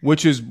Wiggins.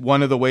 Which is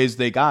one of the ways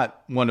they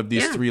got one of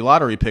these 3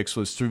 lottery picks,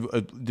 was through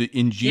the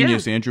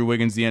ingenious Andrew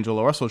Wiggins,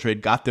 D'Angelo Russell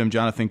trade, got them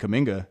Jonathan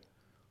Kuminga.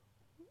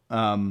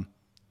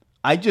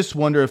 I just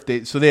wonder if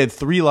they had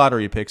 3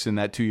 lottery picks in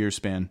that 2-year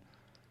span.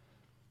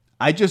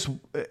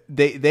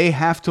 They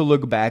have to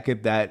look back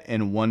at that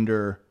and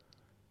wonder,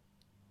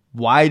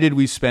 why did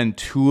we spend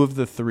 2 of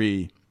the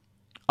 3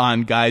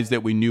 on guys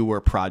that we knew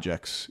were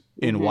projects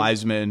in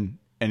Wiseman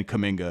and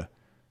Kuminga?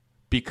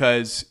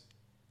 Because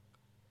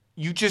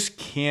you just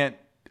can't.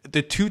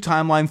 The 2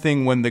 timeline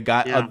thing, when the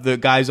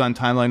guys on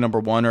timeline number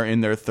 1 are in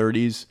their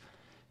 30s,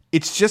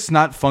 it's just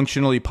not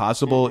functionally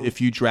possible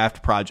if you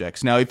draft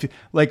projects. Now, if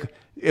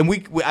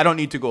I don't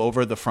need to go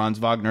over the Franz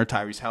Wagner,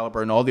 Tyrese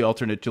Halliburton, all the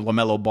alternate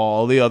LaMelo Ball,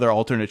 all the other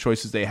alternate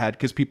choices they had,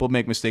 because people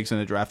make mistakes in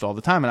the draft all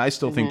the time, and I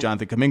still think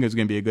Jonathan Kuminga is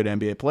going to be a good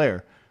NBA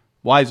player.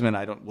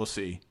 Wiseman, we'll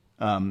see.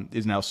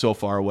 Is now so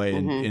far away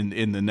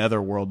in the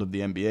netherworld of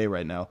the NBA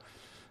right now.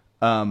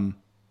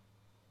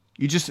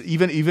 You just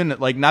even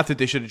like, not that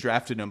they should have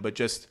drafted him, but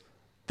just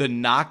the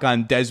knock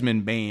on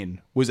Desmond Bane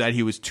was that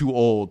he was too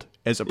old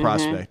as a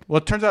prospect. Well,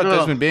 it turns out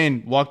Desmond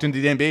Bane walked into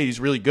the NBA.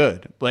 He's really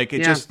good. Like,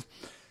 it just,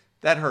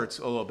 that hurts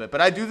a little bit. But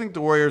I do think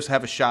the Warriors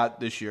have a shot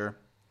this year.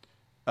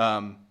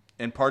 And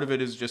And part of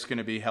it is just going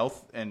to be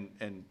health and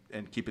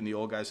keeping the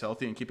old guys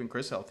healthy and keeping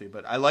Chris healthy.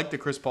 But I like the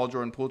Chris Paul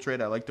Jordan Poole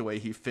trade. I like the way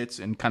he fits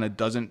and kind of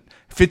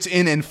fits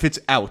in and fits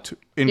out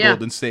in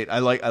Golden State. I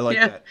like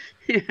that.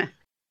 Yeah.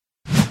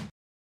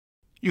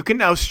 You can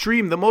now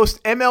stream the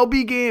most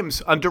MLB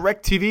games on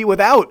DirecTV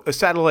without a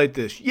satellite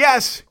dish.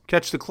 Yes!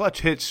 Catch the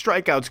clutch hits,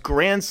 strikeouts,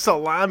 grand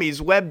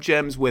salamis, web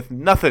gems with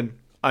nothing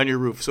on your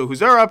roof. So who's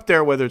there up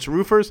there, whether it's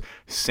roofers,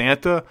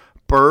 Santa,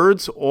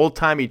 birds,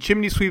 old-timey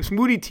chimney sweeps,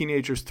 moody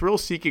teenagers,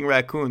 thrill-seeking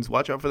raccoons,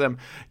 watch out for them.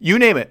 You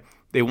name it,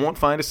 they won't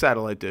find a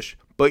satellite dish.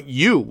 But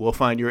you will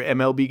find your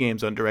MLB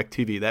games on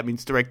DirecTV. That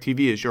means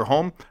DirecTV is your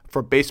home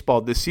for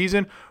baseball this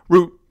season.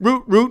 Root,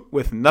 root, root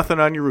with nothing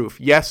on your roof.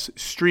 Yes,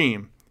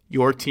 stream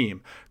your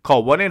team.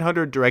 Call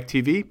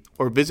 1-800-DIRECTV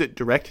or visit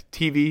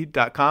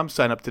directtv.com.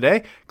 Sign up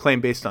today.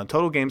 Claim based on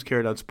total games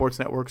carried on sports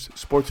networks.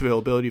 Sports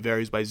availability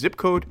varies by zip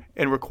code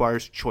and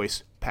requires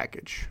choice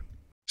package.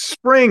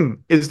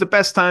 Spring is the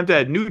best time to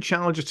add new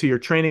challenges to your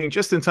training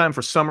just in time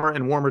for summer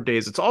and warmer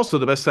days. It's also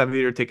the best time of the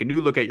year to take a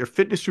new look at your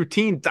fitness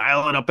routine,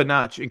 dial it up a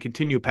notch, and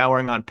continue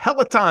powering on.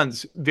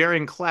 Peloton's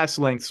varying class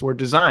lengths were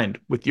designed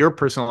with your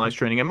personalized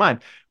training in mind.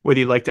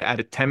 Whether you'd like to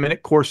add a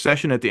 10-minute core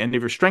session at the end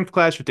of your strength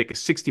class or take a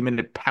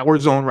 60-minute power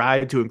zone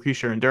ride to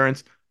increase your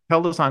endurance,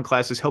 Peloton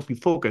classes help you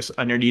focus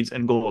on your needs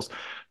and goals.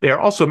 They are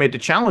also made to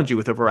challenge you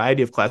with a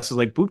variety of classes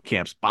like boot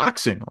camps,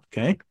 boxing,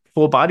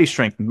 full body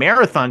strength,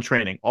 marathon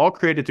training, all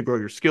created to grow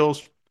your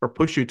skills or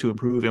push you to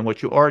improve in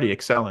what you already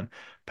excel in.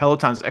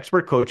 Peloton's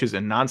expert coaches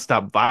and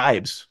nonstop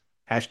vibes,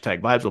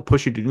 #vibes, will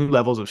push you to new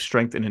levels of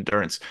strength and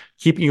endurance,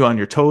 keeping you on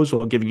your toes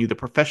while giving you the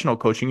professional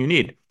coaching you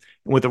need.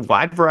 And with a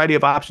wide variety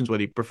of options,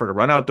 whether you prefer to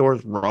run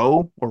outdoors,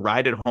 row, or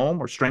ride at home,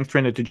 or strength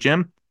train at the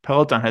gym,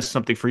 Peloton has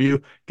something for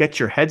you. Get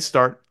your head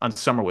start on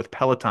summer with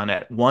Peloton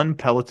at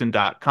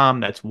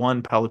onepeloton.com. That's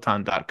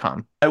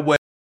onepeloton.com.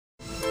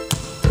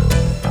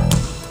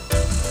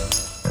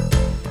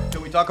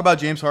 Talk about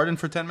James Harden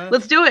for 10 minutes?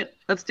 Let's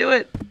do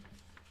it.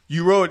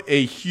 You wrote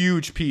a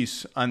huge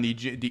piece on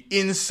the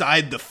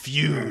inside the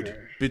feud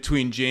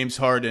between James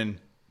Harden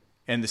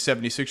and the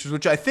 76ers,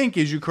 which I think,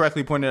 as you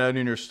correctly pointed out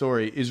in your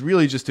story, is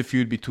really just a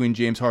feud between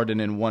James Harden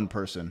and one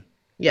person.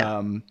 Yeah.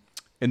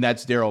 And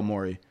that's Daryl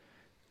Morey.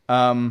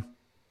 I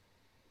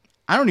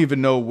don't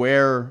even know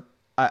where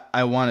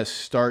I want to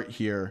start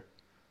here.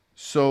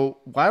 So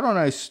why don't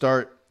I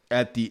start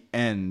at the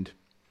end,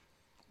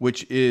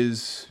 which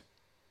is,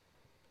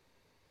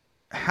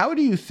 how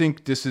do you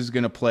think this is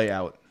going to play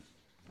out?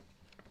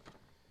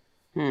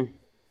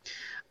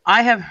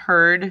 I have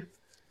heard,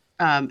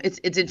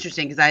 it's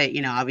interesting because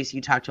obviously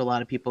you talk to a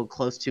lot of people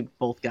close to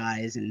both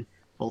guys and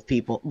both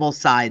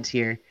sides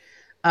here.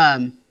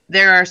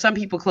 There are some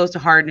people close to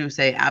Harden who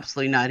say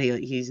absolutely not.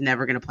 He's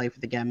never going to play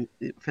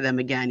for them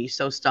again. He's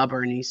so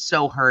stubborn. He's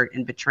so hurt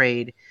and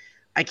betrayed.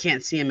 I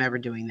can't see him ever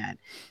doing that.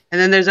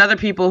 And then there's other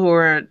people who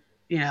are,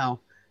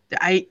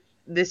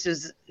 this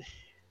is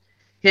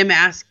him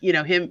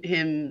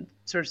him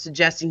sort of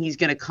suggesting he's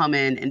going to come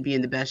in and be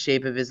in the best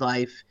shape of his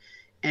life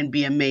and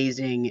be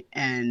amazing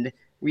and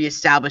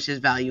reestablish his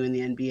value in the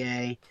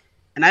NBA.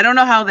 And I don't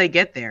know how they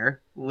get there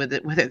with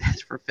it, whether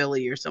that's for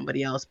Philly or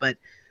somebody else, but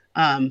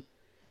I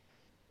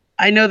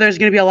know there's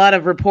going to be a lot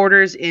of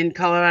reporters in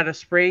Colorado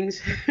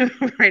Springs,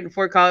 right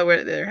before Colorado,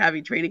 where they're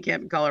having training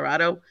camp in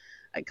Colorado,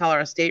 at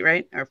Colorado State,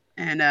 right?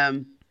 And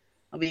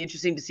it'll be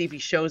interesting to see if he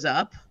shows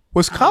up.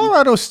 Was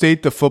Colorado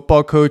State the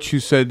football coach who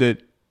said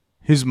that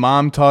his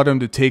mom taught him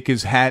to take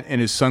his hat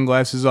and his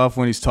sunglasses off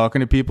when he's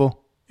talking to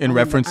people in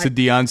reference to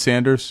Deion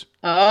Sanders?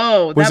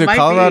 Oh, was it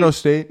Colorado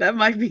State? That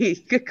might be.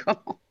 Good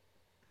call.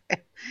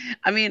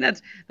 I mean,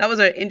 that was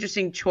an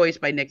interesting choice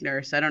by Nick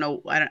Nurse. I don't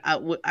know.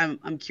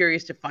 I'm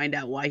curious to find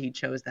out why he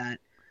chose that.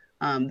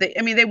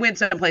 They went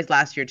someplace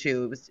last year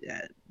too. It was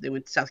they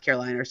went to South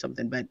Carolina or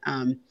something. But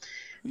I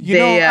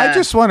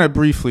just want to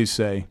briefly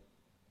say,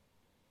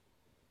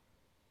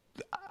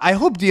 I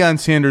hope Deion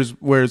Sanders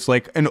wears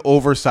like an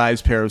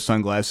oversized pair of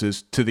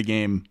sunglasses to the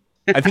game.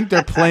 I think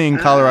they're playing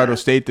Colorado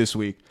State this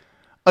week.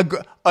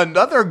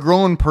 Another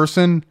grown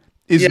person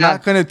is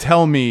not going to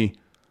tell me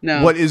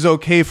what is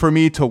okay for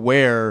me to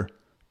wear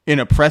in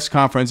a press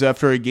conference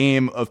after a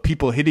game of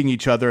people hitting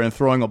each other and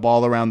throwing a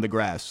ball around the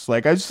grass.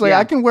 Like,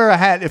 I can wear a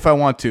hat if I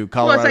want to,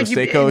 Colorado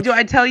State coach. Do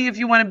I tell you if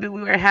you want to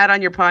wear a hat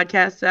on your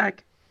podcast,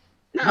 Zach?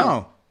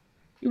 No.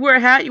 You wear a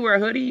hat, you wear a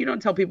hoodie, you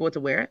don't tell people what to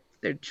wear.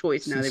 Their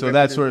choice now. So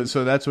that's where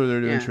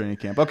they're doing training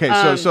camp.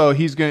 Okay, so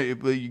he's gonna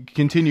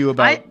continue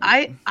about.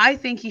 I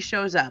think he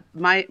shows up.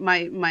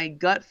 My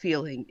gut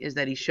feeling is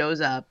that he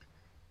shows up,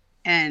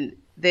 and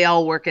they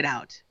all work it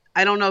out.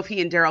 I don't know if he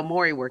and Daryl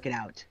Morey work it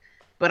out,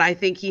 but I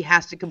think he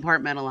has to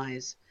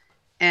compartmentalize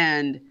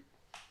and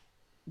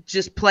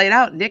just play it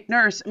out. Nick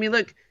Nurse. I mean,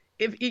 look,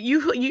 if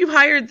you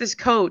hired this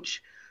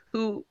coach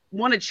who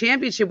won a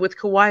championship with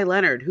Kawhi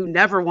Leonard, who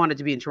never wanted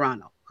to be in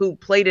Toronto, who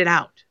played it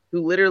out, who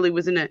literally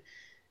was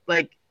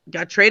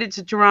got traded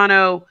to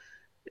Toronto.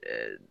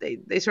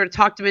 They sort of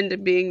talked him into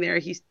being there.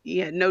 He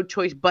had no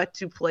choice but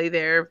to play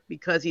there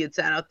because he had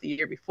sat out the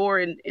year before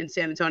in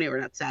San Antonio,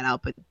 or not sat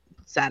out, but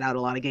sat out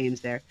a lot of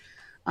games there.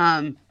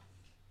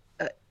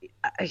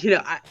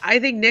 I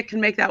think Nick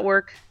can make that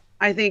work.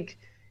 I think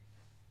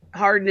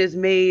Harden has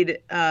made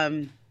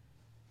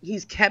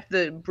he's kept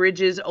the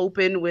bridges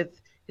open with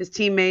his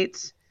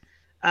teammates.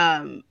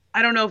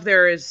 I don't know if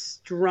they're as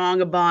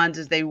strong a bonds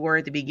as they were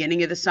at the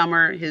beginning of the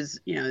summer.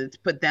 It's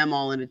put them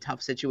all in a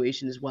tough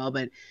situation as well.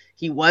 But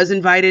he was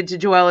invited to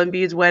Joel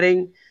Embiid's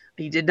wedding.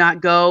 He did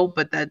not go,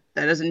 but that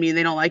doesn't mean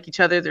they don't like each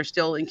other. They're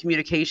still in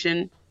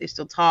communication. They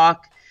still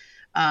talk.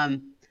 I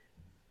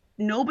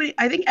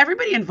think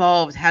everybody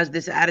involved has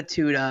this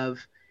attitude of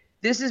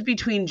this is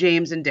between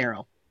James and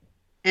Daryl.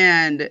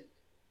 And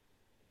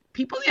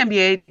people in the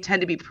NBA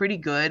tend to be pretty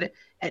good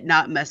at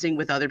not messing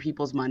with other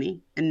people's money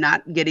and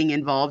not getting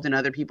involved in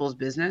other people's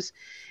business.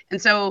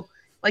 And so,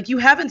 like, you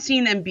haven't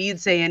seen Embiid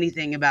say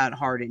anything about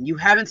Harden. You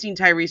haven't seen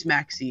Tyrese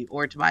Maxey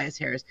or Tobias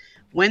Harris.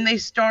 When they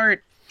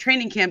start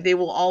training camp, they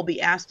will all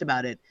be asked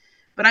about it.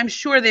 But I'm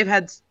sure they've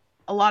had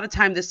a lot of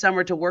time this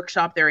summer to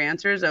workshop their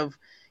answers of,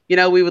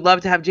 we would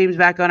love to have James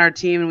back on our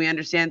team, and we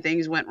understand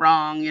things went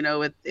wrong,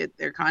 with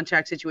their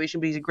contract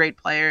situation, but he's a great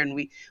player,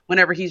 and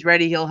whenever he's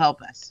ready, he'll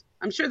help us.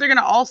 I'm sure they're going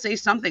to all say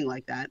something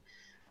like that.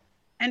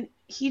 And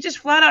he just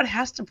flat out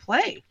has to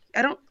play.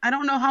 I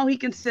don't know how he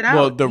can sit out.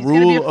 Well, the He's rule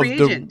gonna be a of free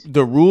agent.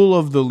 the rule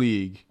of the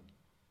league,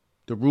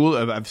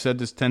 I've said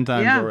this 10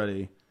 times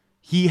already.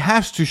 He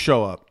has to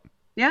show up.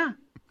 Yeah.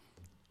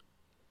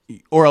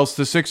 Or else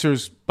the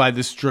Sixers, by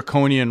this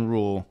draconian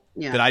rule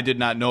that I did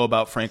not know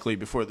about, frankly,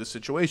 before this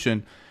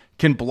situation,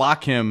 can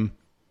block him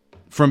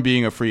from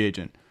being a free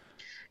agent.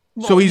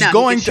 Well, so he's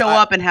going to show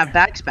up and have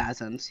back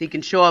spasms. He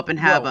can show up and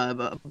have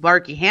a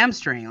barky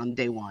hamstring on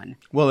day one.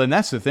 Well, and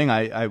that's the thing.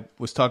 I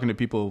was talking to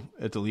people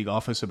at the league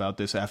office about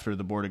this after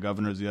the Board of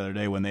Governors the other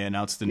day when they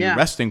announced the new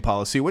resting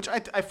policy, which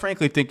I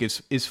frankly think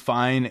is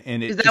fine.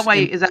 And is that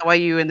why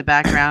you in the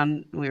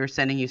background we were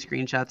sending you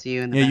screenshots of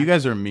you? You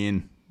guys are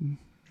mean.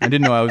 I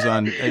didn't know I was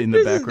on in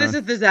the background. This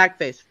is the Zach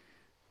face.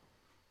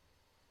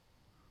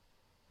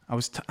 I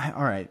was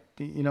all right.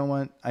 You know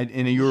what?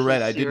 And you were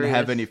right. I didn't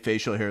have any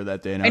facial hair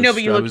that day. And I know,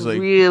 but you looked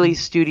really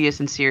studious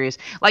and serious.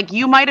 Like,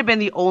 you might have been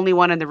the only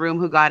one in the room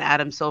who got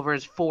Adam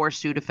Silver's 4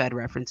 Sudafed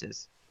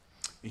references.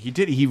 He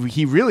did.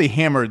 He really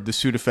hammered the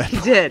Sudafed. He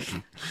did.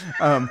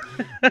 But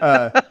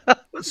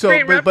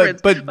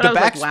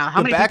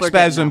the back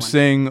spasms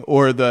thing,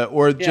 or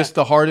just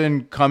the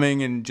Harden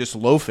coming and just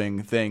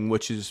loafing thing,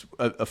 which is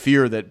a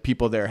fear that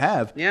people there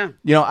have. Yeah.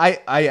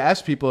 I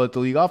asked people at the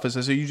league office.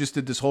 I said, you just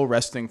did this whole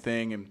resting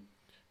thing, and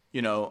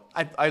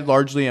I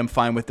largely am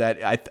fine with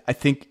that. I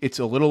think it's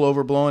a little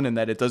overblown and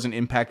that it doesn't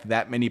impact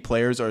that many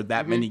players or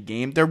that many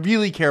games. They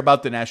really care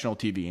about the national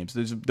TV games.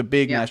 The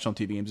big national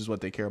TV games is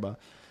what they care about.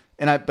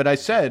 But I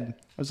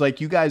was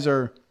like, you guys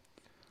are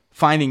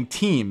finding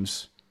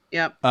teams.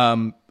 Yep.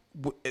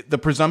 The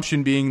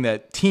presumption being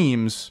that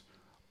teams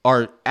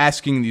are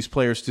asking these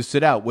players to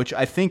sit out, which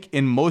I think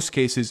in most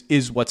cases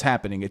is what's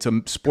happening. It's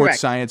a sports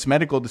science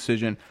medical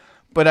decision.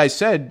 But I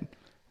said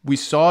we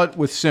saw it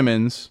with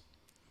Simmons,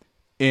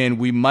 and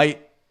we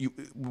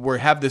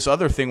have this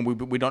other thing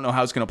we don't know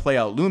how it's going to play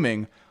out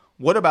looming.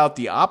 What about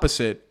the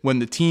opposite when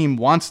the team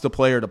wants the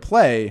player to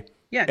play?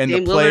 Yeah, and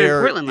Dame the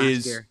player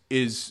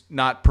is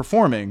not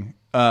performing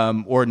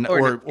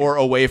or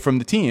away from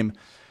the team.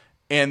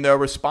 And the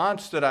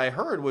response that I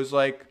heard was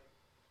like,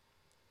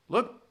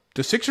 look,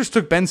 the Sixers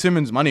took Ben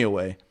Simmons' money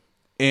away,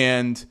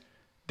 and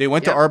they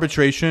went to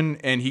arbitration,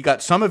 and he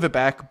got some of it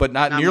back, but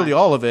not nearly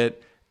all of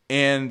it.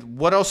 And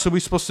what else are we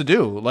supposed to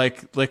do?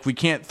 Like we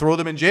can't throw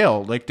them in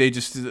jail. Like they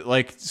just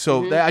I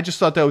just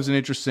thought that was an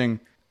interesting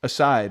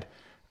aside.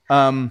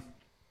 We'll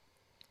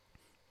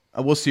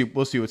see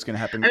what's going to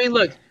happen. I mean,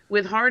 look,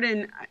 with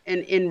Harden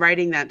and in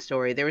writing that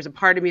story, there was a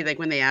part of me, like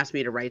when they asked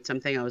me to write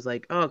something, I was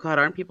like, oh God,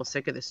 aren't people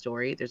sick of this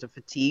story? There's a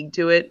fatigue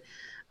to it.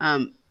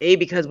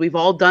 Because we've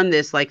all done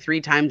this like 3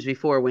 times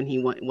before when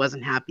he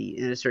wasn't happy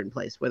in a certain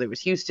place, whether it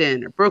was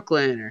Houston or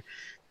Brooklyn or,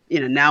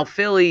 now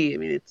Philly. I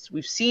mean,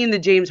 we've seen the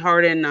James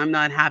Harden, I'm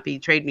not happy,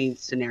 trade me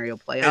scenario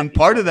play out. And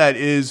part of that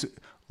is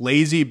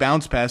lazy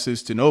bounce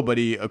passes to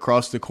nobody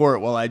across the court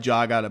while I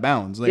jog out of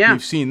bounds.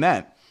 We've seen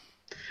that.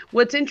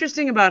 What's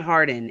interesting about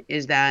Harden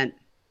is that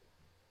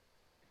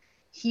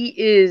he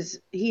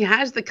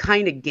has the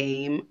kind of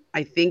game,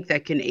 I think,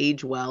 that can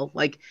age well.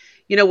 Like,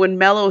 when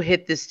Melo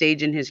hit this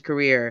stage in his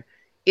career,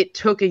 it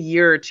took a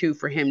year or 2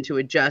 for him to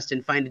adjust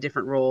and find a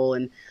different role.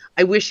 And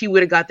I wish he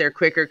would have got there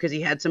quicker because he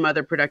had some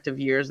other productive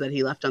years that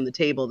he left on the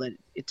table that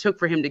it took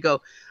for him to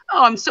go,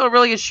 oh, I'm still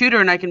really a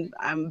shooter and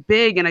I'm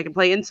big and I can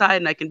play inside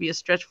and I can be a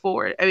stretch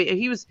forward. I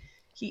mean,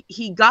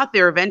 he got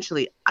there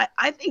eventually.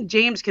 I think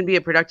James can be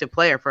a productive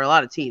player for a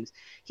lot of teams.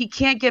 He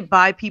can't get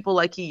by people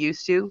like he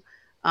used to.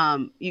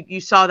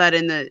 You saw that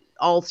in the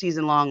all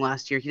season long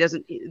last year. He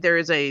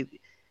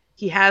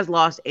has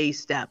lost a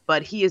step,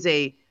 but he is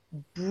a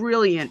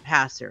brilliant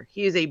passer.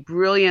 He is a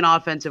brilliant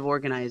offensive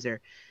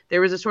organizer. There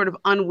was a sort of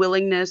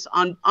unwillingness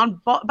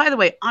by the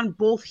way, on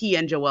both he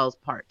and Joel's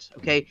parts.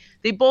 Okay.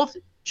 They both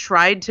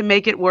tried to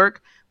make it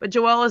work, but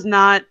Joel is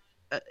not,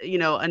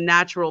 a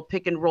natural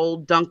pick and roll,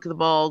 dunk the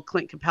ball,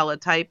 Clint Capella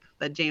type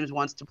that James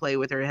wants to play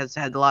with or has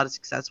had a lot of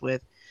success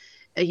with.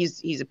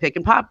 he's a pick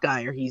and pop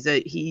guy, or I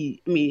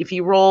mean, if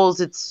he rolls,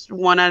 it's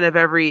 1 out of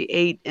every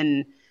 8,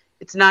 and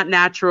it's not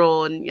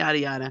natural, and yada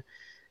yada.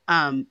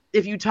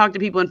 If you talk to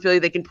people in Philly,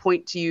 they can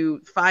point to you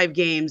 5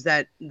 games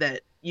that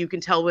you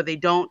can tell where they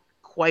don't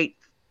quite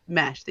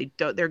mesh.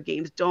 Their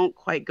games don't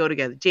quite go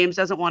together. James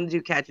doesn't want to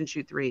do catch and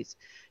shoot threes.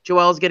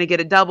 Joel's going to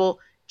get a double.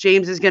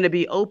 James is going to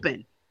be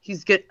open.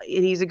 He's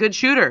a good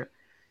shooter,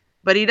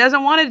 but he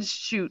doesn't want to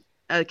shoot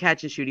a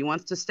catch and shoot. He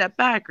wants to step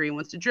back, or he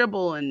wants to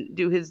dribble and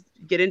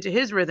get into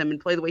his rhythm and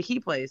play the way he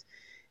plays.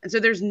 And so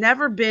there's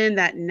never been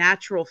that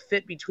natural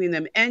fit between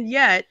them. And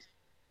yet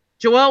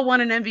Joel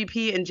won an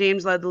MVP and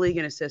James led the league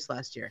in assists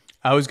last year.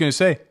 I was going to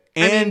say,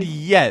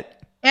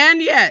 yet. I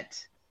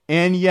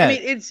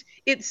mean,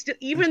 it's still,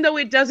 even though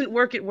it doesn't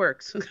work, it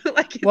works.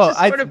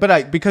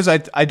 Because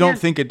I don't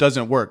think it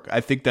doesn't work. I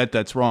think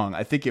that's wrong.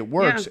 I think it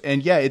works,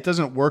 and it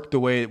doesn't work the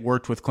way it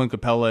worked with Clint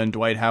Capella and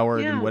Dwight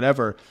Howard and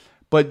whatever.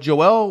 But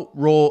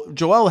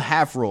Joel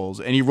half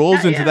rolls, and he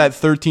rolls into that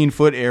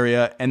 13-foot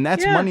area, and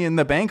that's money in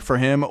the bank for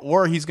him.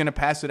 Or he's going to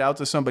pass it out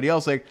to somebody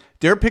else. Like,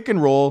 their pick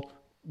and roll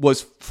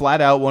was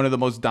flat out one of the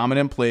most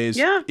dominant plays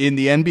in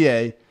the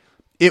NBA.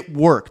 It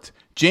worked.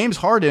 James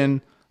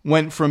Harden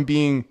went from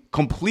being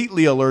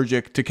completely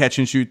allergic to catch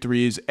and shoot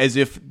threes as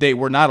if they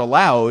were not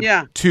allowed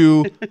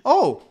to,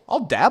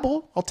 I'll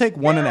dabble. I'll take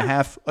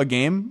 1.5 a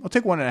game. I'll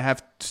take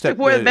 1.5 step.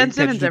 Ben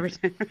Simmons every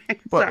time.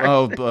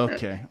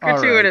 Okay.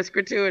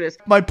 Gratuitous.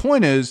 My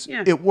point is,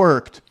 it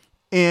worked.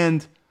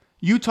 And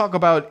you talk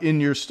about in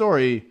your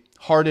story,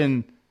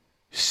 Harden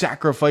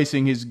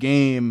sacrificing his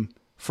game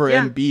for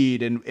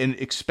Embiid and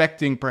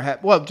expecting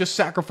just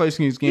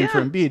sacrificing his game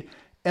for Embiid.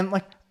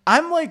 And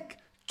I'm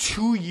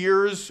 2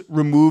 years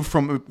removed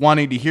from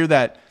wanting to hear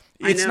that.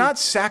 It's not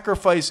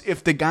sacrifice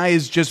if the guy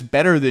is just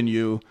better than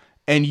you,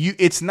 and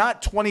it's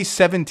not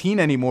 2017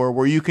 anymore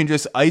where you can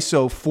just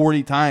ISO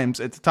 40 times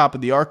at the top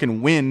of the arc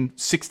and win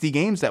 60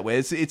 games that way.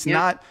 It's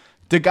not,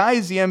 the guy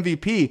is the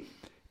MVP.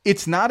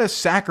 It's not a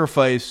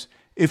sacrifice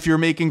if you're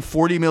making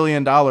 $40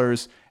 million,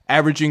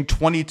 averaging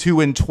 22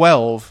 and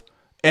 12,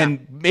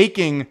 and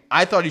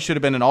I thought he should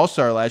have been an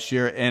all-star last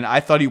year, and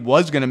I thought he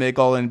was going to make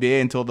All-NBA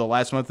until the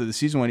last month of the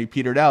season when he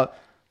petered out.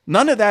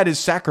 None of that is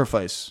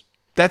sacrifice.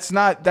 That's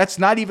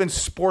not even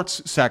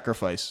sports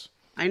sacrifice.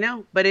 I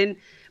know, but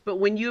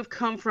when you have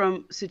come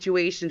from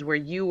situations where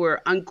you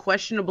were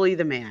unquestionably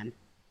the man,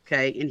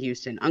 in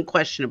Houston,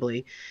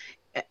 unquestionably,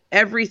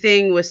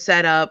 everything was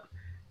set up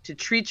to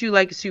treat you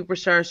like a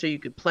superstar so you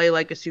could play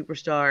like a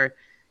superstar.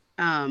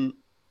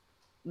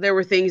 There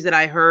were things that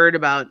I heard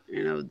about,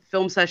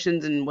 film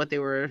sessions and what they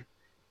were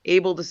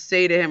able to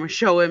say to him or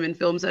show him in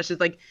film sessions.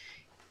 Like,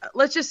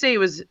 let's just say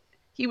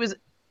he was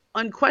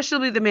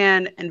unquestionably the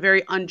man and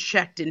very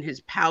unchecked in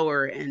his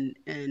power and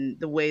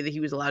the way that he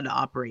was allowed to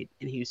operate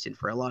in Houston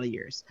for a lot of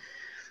years.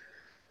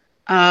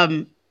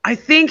 I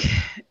think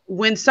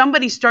when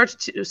somebody started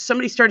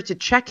to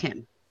check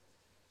him,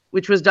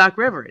 which was Doc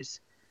Rivers,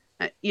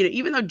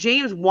 even though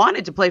James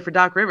wanted to play for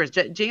Doc Rivers,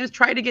 James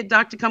tried to get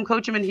Doc to come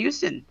coach him in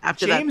Houston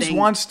after that thing. James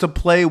wants to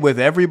play with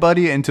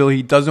everybody until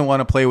he doesn't want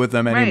to play with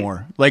them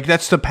anymore. Like,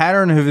 that's the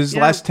pattern of his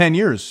last 10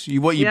 years. He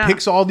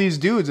picks all these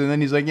dudes, and then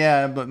he's like,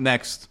 but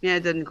next. Yeah,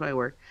 it didn't quite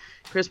work.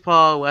 Chris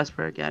Paul,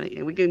 Westbrook,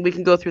 we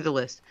can go through the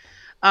list.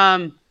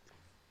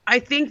 I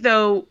think,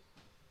 though,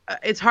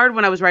 it's hard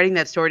when I was writing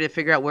that story to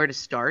figure out where to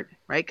start,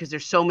 right? Because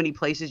there's so many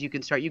places you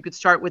can start. You could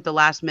start with the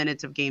last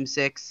minutes of Game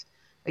 6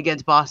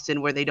 against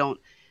Boston where they don't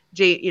 –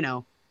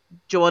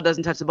 Joel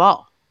doesn't touch the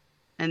ball,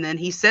 and then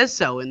he says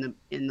so in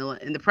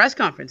the press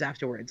conference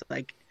afterwards.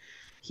 Like,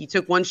 he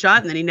took one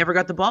shot and then he never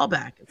got the ball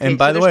back. Okay, and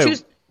by the way,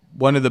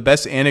 one of the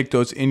best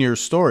anecdotes in your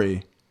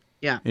story,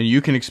 and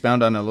you can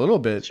expound on it a little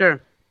bit. Sure,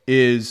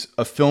 is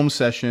a film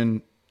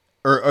session,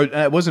 or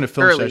it wasn't a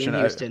film early session. In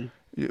Houston.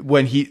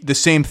 When the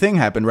same thing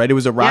happened, right? It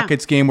was a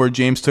Rockets game where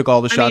James took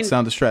all the shots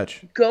down the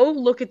stretch. Go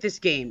look at this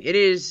game. It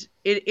is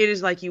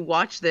like you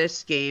watch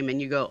this game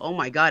and you go, oh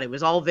my God, it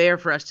was all there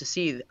for us to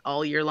see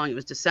all year long. It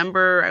was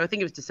December, I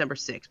think it was December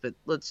 6th, but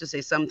let's just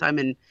say sometime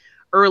in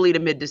early to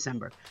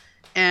mid-December.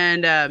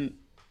 And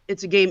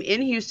it's a game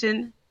in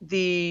Houston.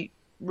 The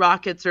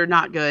Rockets are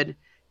not good.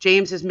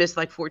 James has missed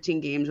 14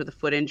 games with a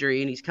foot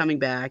injury, and he's coming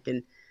back.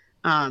 And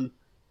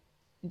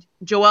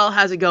Joel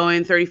has it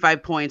going,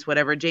 35 points,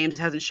 whatever. James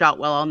hasn't shot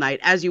well all night,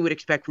 as you would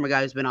expect from a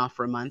guy who's been off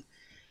for a month.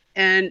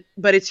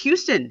 But it's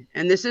Houston,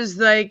 and this is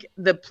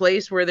the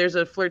place where there's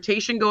a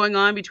flirtation going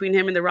on between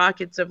him and the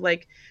Rockets of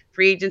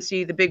free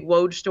agency. The big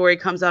Woj story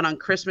comes out on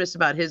Christmas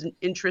about his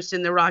interest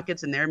in the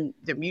Rockets and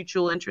their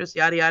mutual interest,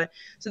 yada yada.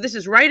 So this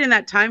is right in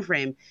that time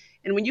frame.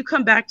 And when you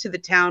come back to the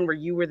town where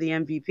you were the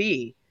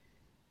MVP,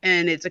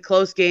 and it's a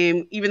close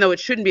game, even though it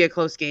shouldn't be a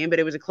close game, but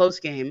it was a close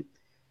game.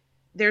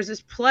 There's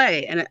this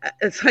play, and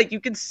it's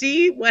you can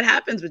see what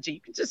happens with you. You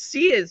can just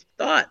see his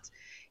thoughts.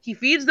 He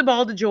feeds the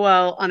ball to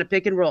Joel on a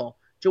pick and roll.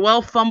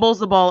 Joel fumbles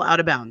the ball out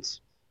of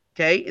bounds.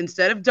 Okay,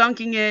 instead of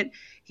dunking it,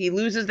 he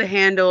loses the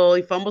handle.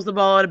 He fumbles the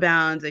ball out of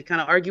bounds. They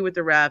kind of argue with the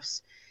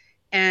refs,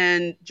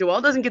 and Joel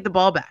doesn't get the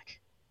ball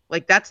back.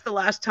 That's the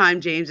last time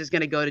James is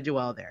going to go to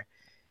Joel there.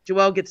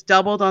 Joel gets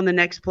doubled on the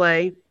next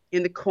play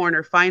in the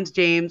corner, finds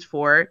James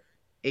for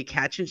a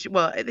catch and shoot.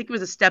 Well, I think it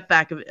was a step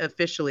back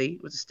officially.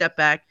 It was a step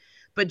back.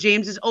 But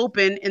James is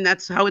open, and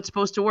that's how it's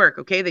supposed to work.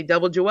 Okay, they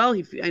double Joel.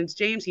 He finds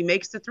James. He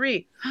makes the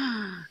three.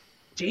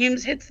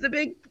 James hits the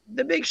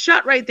big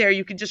shot right there.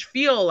 You could just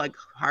feel like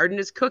Harden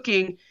is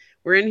cooking.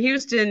 We're in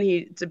Houston.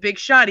 It's a big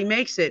shot. He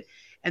makes it.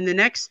 And the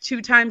next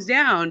 2 times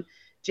down,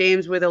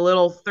 James with a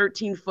little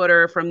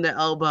 13-footer from the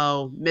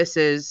elbow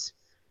misses.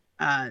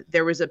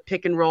 There was a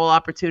pick and roll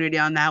opportunity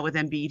on that with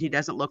Embiid. He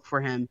doesn't look for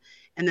him.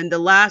 And then the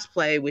last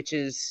play, which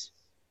is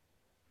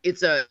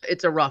it's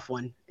a rough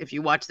one. If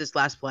you watch this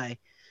last play,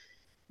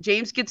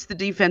 James gets the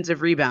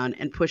defensive rebound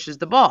and pushes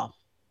the ball.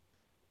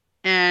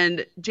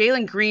 And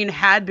Jalen Green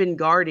had been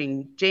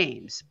guarding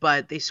James,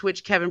 but they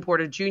switched Kevin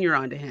Porter Jr.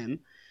 onto him.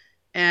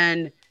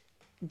 And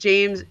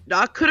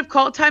Doc could have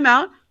called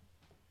timeout.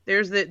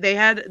 They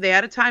had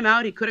a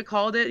timeout. He could have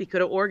called it. He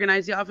could have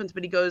organized the offense,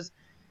 but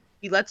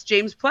he lets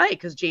James play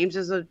because James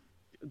is a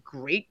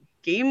great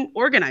game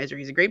organizer.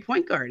 He's a great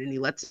point guard, and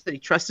he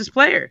trusts his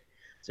player.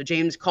 So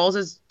James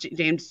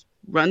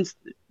runs,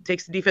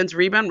 takes the defensive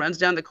rebound, runs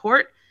down the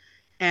court,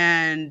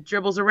 and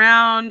dribbles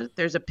around.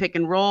 There's a pick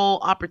and roll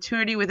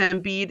opportunity with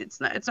Embiid.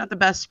 It's not the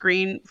best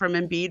screen from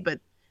Embiid,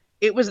 but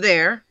it was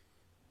there.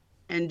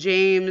 And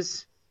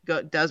James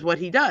does what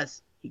he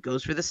does. He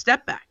goes for the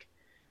step back.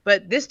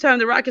 But this time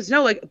the Rockets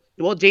know,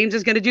 James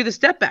is going to do the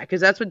step back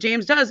because that's what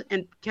James does.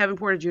 And Kevin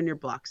Porter Jr.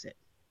 blocks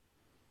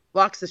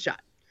the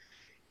shot.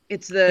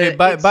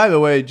 By the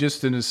way,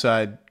 just an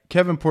aside,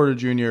 Kevin Porter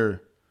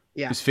Jr.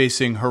 is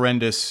facing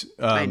horrendous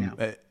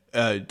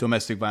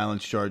domestic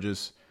violence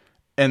charges.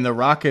 And the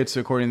Rockets,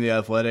 according to The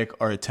Athletic,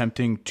 are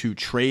attempting to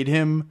trade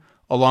him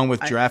along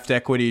with draft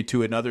equity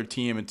to another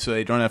team, and so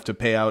they don't have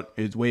to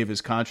waive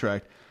his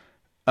contract.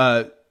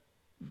 There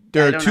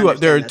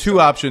are two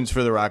options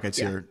for the Rockets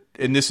here,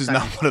 and this is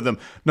not one of them.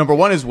 Number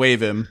one is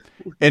waive him,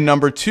 and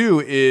number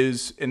two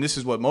is, and this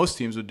is what most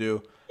teams would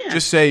do,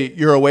 just say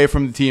you're away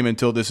from the team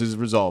until this is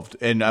resolved,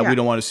 and we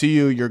don't want to see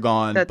you. You're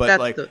gone.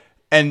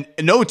 And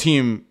no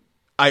team.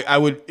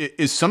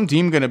 Is some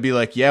team going to be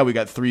like, we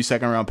got 3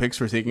 second-round picks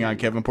for taking on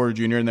Kevin Porter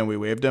Jr. and then we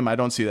waived him? I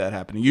don't see that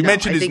happening. You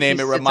mentioned his name.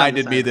 It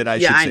reminded me that I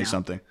should say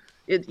something.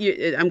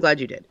 I'm glad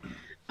you did.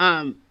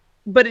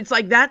 But it's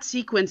like that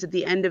sequence at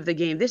the end of the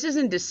game. This is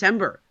in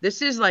December.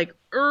 This is like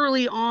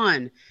early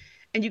on.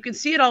 And you can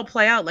see it all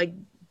play out. Like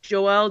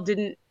Joel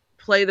didn't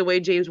play the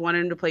way James wanted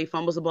him to play. He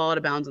fumbles the ball out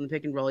of bounds on the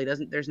pick and roll.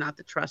 There's not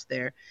the trust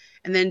there.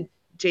 And then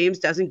James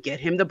doesn't get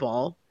him the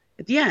ball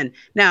at the end.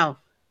 Now,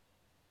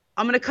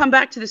 I'm going to come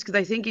back to this because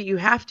I think you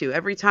have to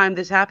every time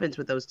this happens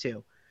with those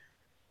two.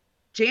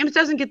 James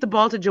doesn't get the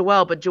ball to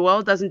Joel, but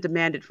Joel doesn't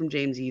demand it from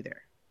James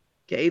either.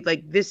 Okay,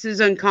 this is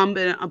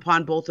incumbent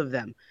upon both of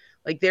them.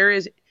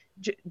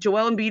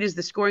 Joel Embiid is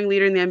the scoring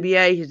leader in the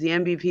NBA. He's the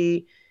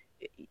MVP.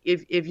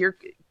 If you're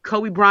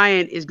Kobe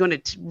Bryant is going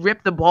to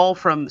rip the ball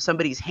from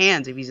somebody's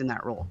hands if he's in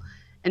that role,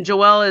 and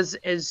Joel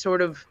is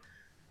sort of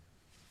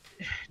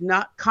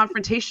not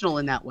confrontational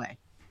in that way.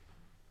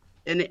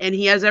 And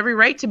he has every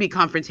right to be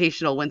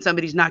confrontational when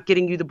somebody's not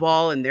getting you the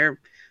ball and they're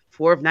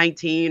 4 of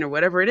 19 or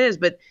whatever it is.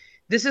 But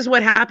this is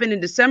what happened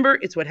in December.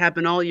 It's what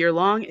happened all year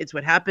long. It's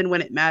what happened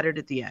when it mattered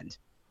at the end.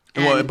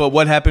 But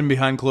what happened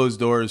behind closed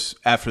doors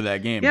after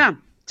that game? Yeah.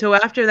 So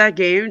after that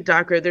game,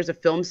 there's a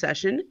film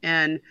session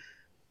and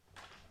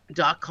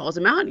Doc calls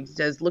him out. He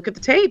says, look at the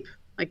tape.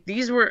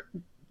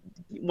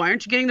 Why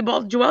aren't you getting the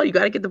ball to Joel? You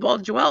got to get the ball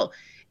to Joel.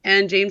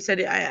 And James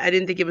said, I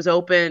didn't think it was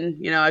open.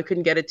 I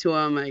couldn't get it to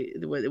him.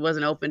 It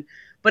wasn't open.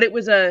 But it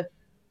was the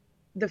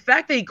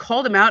fact that he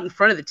called him out in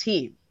front of the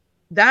team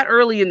that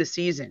early in the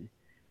season,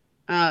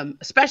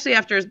 especially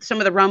after some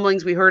of the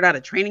rumblings we heard out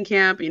of training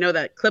camp,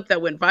 that clip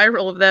that went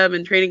viral of them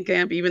in training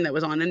camp, even that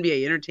was on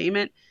NBA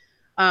Entertainment.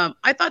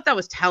 I thought that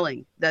was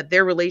telling that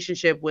their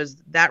relationship was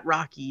that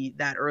rocky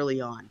that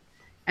early on,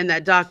 and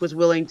that Doc was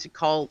willing to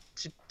call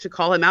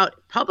him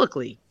out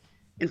publicly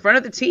in front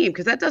of the team,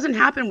 because that doesn't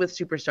happen with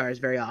superstars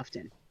very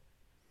often.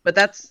 But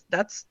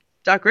that's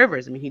Doc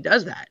Rivers. I mean, he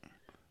does that.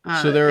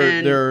 So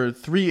there are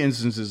 3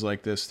 instances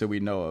like this that we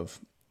know of.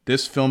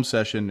 This film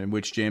session in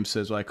which James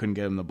says, I couldn't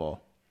get him the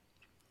ball.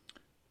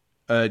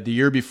 The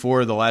year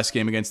before, the last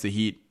game against the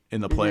Heat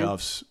in the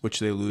playoffs, which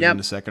they lose in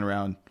the second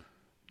round,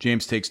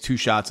 James takes 2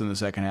 shots in the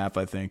second half,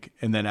 I think.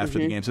 And then after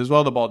the game says,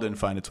 the ball didn't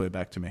find its way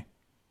back to me.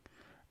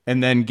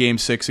 And then game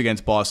 6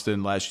 against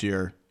Boston last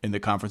year in the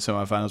conference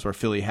semifinals, where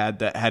Philly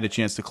had a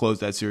chance to close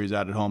that series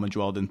out at home, and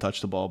Joel didn't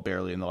touch the ball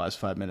barely in the last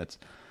 5 minutes.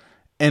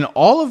 And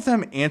all of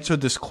them answered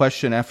this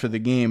question after the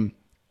game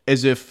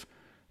as if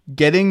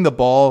getting the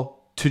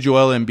ball to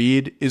Joel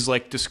Embiid is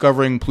like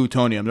discovering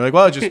plutonium. They're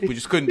like, we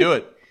just couldn't do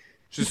it.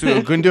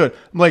 Couldn't do it.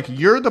 I'm like,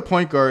 you're the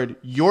point guard,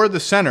 you're the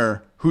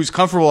center who's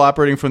comfortable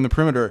operating from the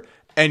perimeter,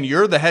 and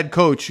you're the head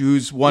coach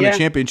who's won a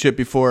championship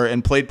before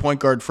and played point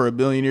guard for a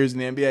billion years in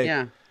the NBA.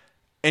 Yeah.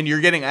 And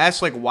you're getting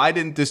asked, why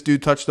didn't this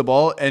dude touch the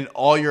ball? And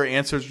all your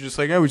answers are just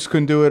we just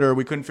couldn't do it, or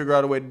we couldn't figure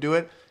out a way to do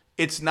it.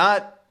 It's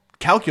not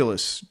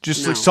calculus.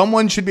 Just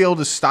someone should be able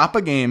to stop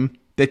a game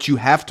that you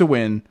have to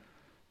win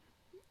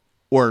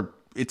or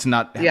it's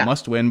not a Yeah.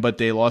 must win, but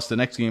they lost the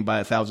next game by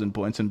 1,000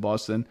 points in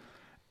Boston,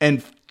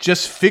 and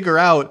just figure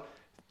out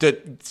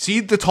that, see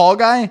the tall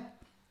guy,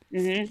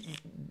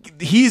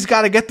 he's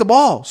got to get the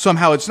ball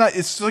somehow.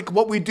 It's like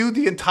what we do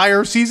the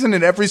entire season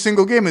in every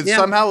single game. It's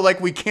somehow like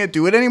we can't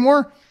do it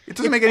anymore. It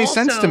doesn't make any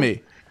sense to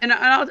me. And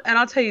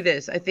I'll tell you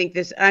this. I think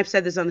this. I've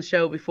said this on the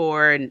show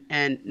before,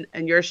 and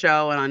your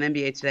show and on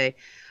NBA Today.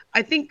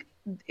 I think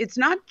it's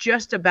not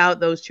just about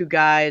those two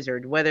guys or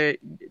whether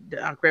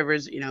Doc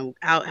Rivers,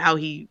 how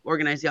he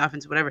organized the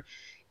offense, whatever.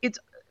 It's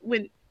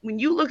when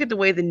you look at the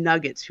way the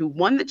Nuggets, who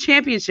won the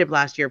championship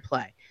last year,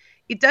 play.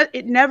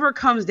 It never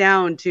comes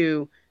down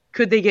to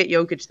could they get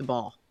Jokic the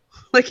ball.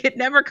 Like it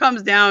never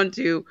comes down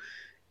to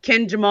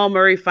can Jamal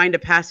Murray find a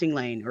passing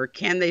lane, or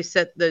can they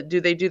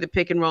do they do the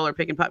pick and roll or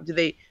pick and pop? Do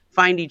they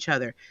find each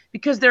other?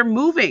 Because they're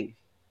moving,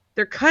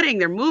 they're cutting,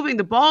 they're moving.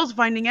 The ball's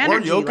finding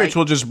energy. Or Jokic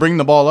will just bring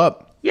the ball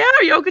up. Yeah,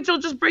 or Jokic will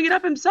just bring it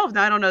up himself.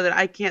 Now I don't know that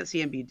I can't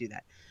see Embiid do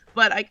that,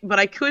 but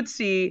I could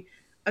see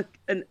a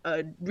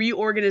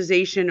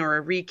reorganization or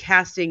a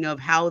recasting of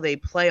how they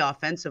play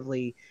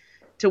offensively,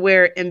 to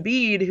where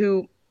Embiid,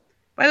 who,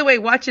 by the way,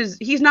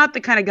 he's not the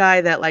kind of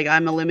guy that like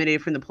I'm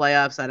eliminated from the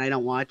playoffs and I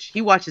don't watch.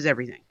 He watches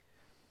everything.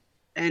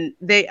 And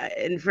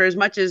for as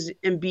much as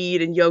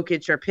Embiid and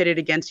Jokic are pitted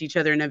against each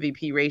other in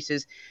MVP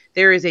races,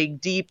 there is a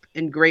deep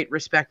and great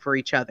respect for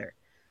each other.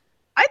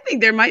 I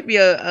think there might be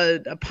a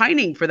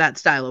pining for that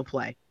style of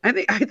play. I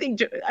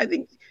think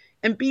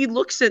Embiid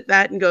looks at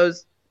that and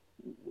goes,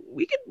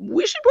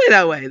 we should play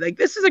that way. Like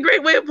this is a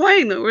great way of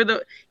playing.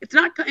 It's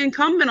not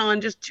incumbent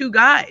on just two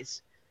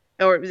guys,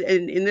 or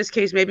in this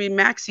case maybe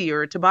Maxey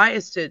or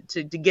Tobias to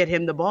get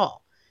him the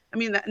ball. I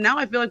mean now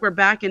I feel like we're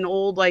back in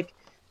old like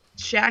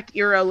Shaq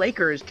era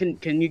Lakers.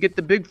 Can you get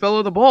the big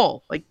fellow the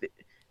ball? Like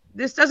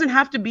this doesn't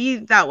have to be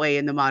that way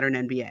in the modern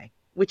NBA,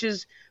 which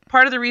is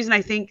part of the reason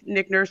I think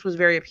Nick Nurse was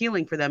very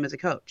appealing for them as a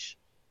coach.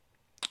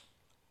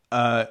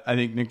 I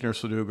think Nick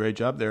Nurse will do a great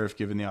job there if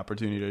given the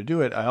opportunity to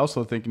do it. I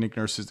also think Nick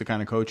Nurse is the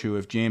kind of coach who,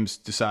 if James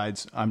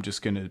decides I'm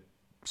just going to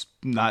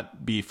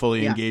not be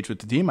fully engaged with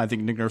the team, I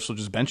think Nick Nurse will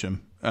just bench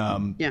him.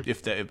 I'm going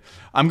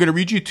to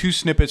read you two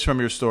snippets from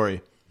your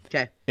story.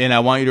 Okay. And I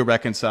want you to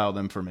reconcile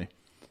them for me.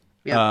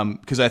 Yeah.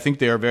 Because I think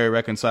they are very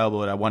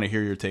reconcilable, and I want to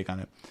hear your take on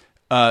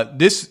it.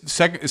 This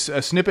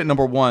snippet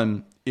number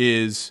one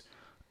is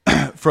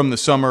from the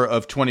summer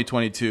of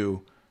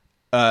 2022,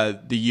 the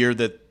year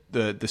that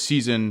the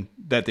season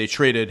that they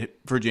traded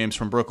for James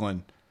from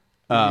Brooklyn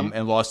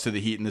and lost to the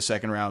Heat in the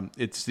second round.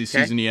 It's the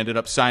season he ended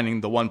up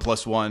signing the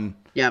 1+1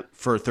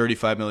 for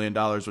 $35 million,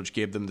 which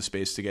gave them the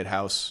space to get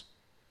House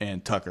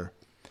and Tucker.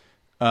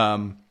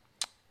 And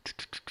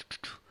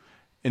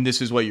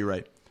this is what you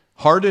write.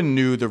 Harden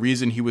knew the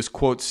reason he was,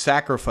 quote,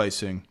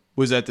 sacrificing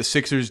was that the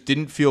Sixers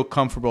didn't feel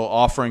comfortable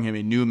offering him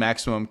a new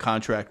maximum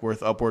contract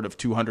worth upward of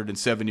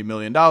 $270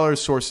 million,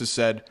 sources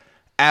said,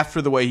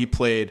 after the way he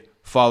played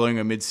following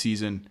a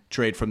midseason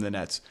trade from the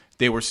Nets.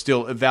 They were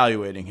still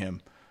evaluating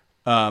him.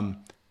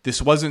 This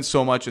wasn't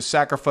so much a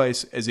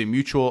sacrifice as a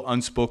mutual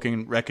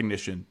unspoken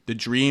recognition. The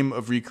dream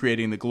of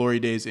recreating the glory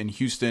days in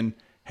Houston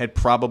had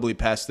probably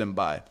passed them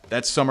by.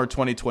 That's summer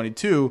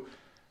 2022,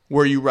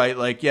 where you write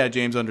like, yeah,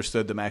 James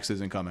understood the max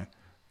isn't coming.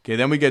 Okay,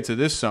 then we get to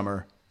this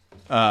summer,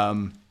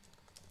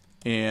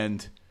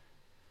 and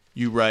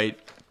you write,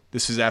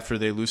 this is after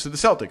they lose to the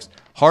Celtics.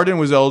 Harden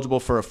was eligible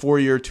for a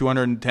 4-year,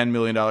 $210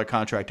 million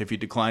contract if he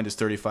declined his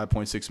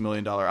 $35.6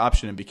 million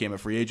option and became a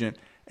free agent.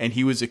 And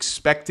he was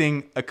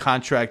expecting a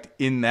contract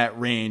in that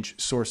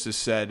range, sources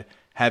said,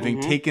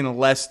 having taken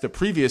less the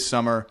previous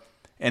summer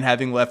and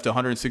having left a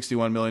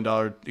 $161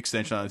 million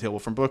extension on the table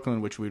from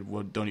Brooklyn, which we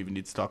don't even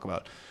need to talk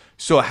about.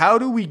 So how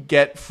do we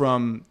get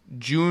from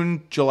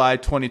June, July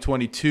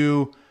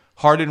 2022,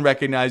 Harden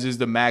recognizes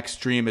the max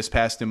dream has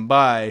passed him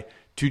by,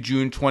 to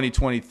June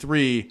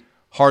 2023,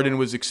 Harden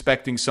was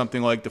expecting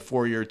something like the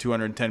 4-year,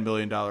 $210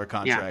 million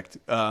contract?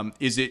 Yeah.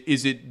 Is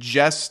it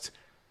just,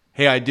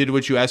 hey, I did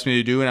what you asked me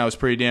to do and I was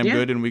pretty damn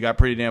good and we got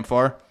pretty damn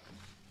far?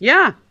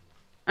 Yeah.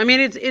 I mean,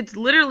 it's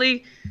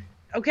literally,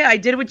 okay, I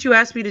did what you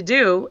asked me to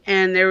do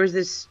and there was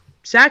this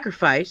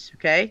sacrifice,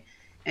 okay?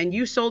 And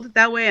you sold it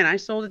that way and I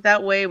sold it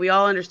that way. We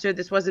all understood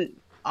this wasn't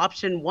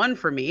option one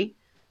for me.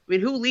 I mean,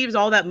 who leaves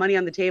all that money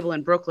on the table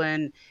in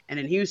Brooklyn and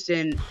in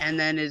Houston and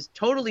then is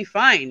totally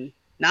fine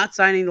not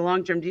signing the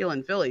long-term deal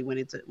in Philly when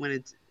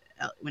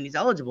he's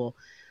eligible?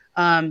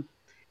 And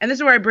this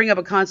is where I bring up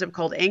a concept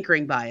called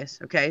anchoring bias.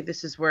 Okay,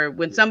 this is where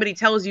when somebody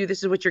tells you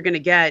this is what you're going to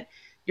get,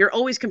 you're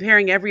always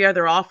comparing every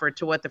other offer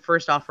to what the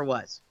first offer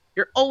was.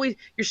 You're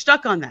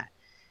stuck on that.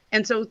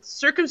 And so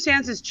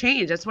circumstances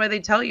change. That's why they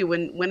tell you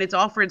when it's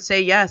offered,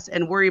 say yes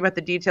and worry about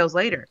the details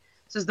later.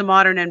 This is the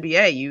modern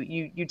NBA.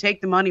 You take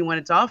the money when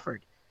it's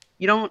offered.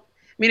 You don't.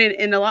 I mean,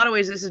 in a lot of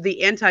ways, this is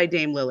the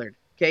anti-Dame Lillard.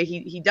 Okay,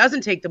 he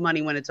doesn't take the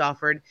money when it's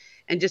offered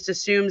and just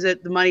assumes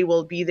that the money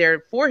will be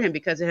there for him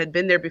because it had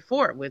been there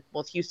before with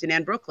both Houston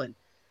and Brooklyn.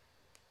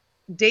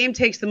 Dame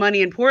takes the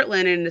money in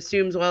Portland and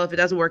assumes, well, if it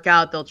doesn't work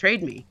out, they'll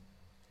trade me.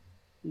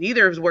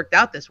 Neither has worked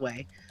out this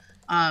way.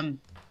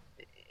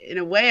 in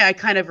a way, I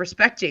kind of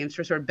respect James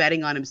for sort of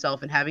betting on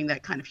himself and having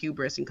that kind of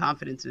hubris and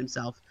confidence in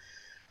himself.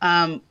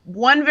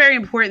 One very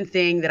important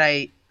thing that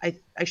I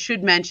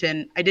should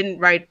mention, I didn't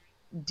write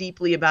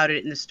deeply about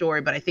it in the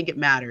story, but I think it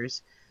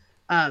matters.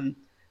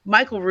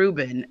 Michael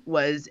Rubin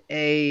was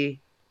a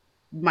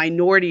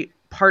minority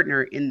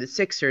partner in the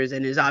Sixers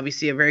and is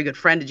obviously a very good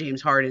friend of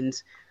James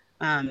Harden's.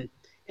 And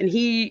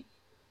he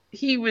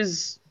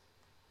was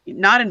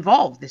not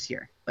involved this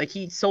year. Like,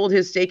 he sold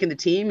his stake in the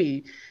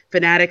team.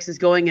 Fanatics is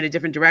going in a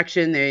different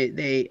direction.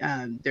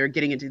 They're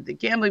getting into the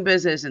gambling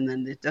business, and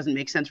then it doesn't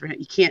make sense for him.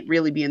 He can't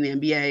really be in the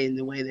NBA in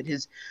the way that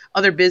his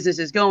other business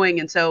is going.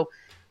 And so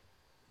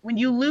when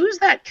you lose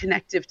that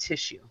connective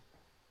tissue,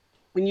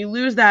 when you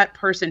lose that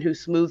person who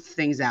smooths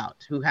things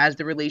out, who has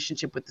the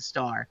relationship with the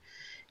star,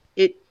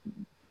 it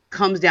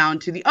comes down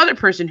to the other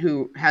person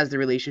who has the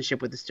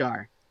relationship with the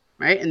star,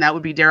 right? And that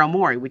would be Daryl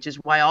Morey, which is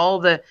why all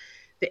the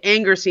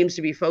anger seems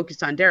to be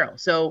focused on Daryl.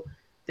 So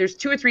there's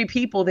 2 or 3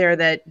 people there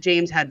that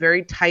James had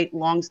very tight,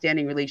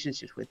 long-standing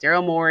relationships with.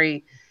 Daryl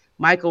Morey,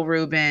 Michael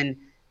Rubin,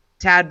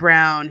 Tad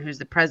Brown, who's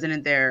the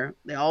president there.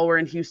 They all were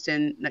in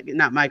Houston,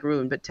 not Mike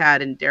Rubin, but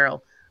Tad and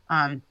Daryl.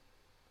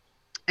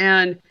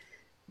 And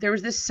there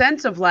was this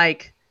sense of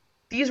like,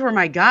 these were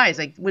my guys.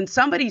 Like, when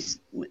somebody's,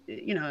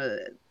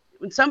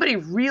 when somebody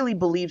really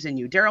believes in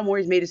you, Daryl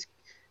Morey's made his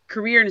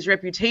career and his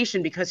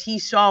reputation because he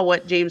saw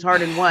what James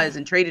Harden was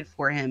and traded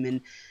for him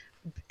and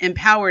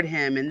empowered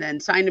him and then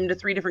signed him to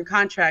 3 different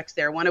contracts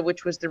there, one of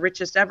which was the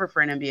richest ever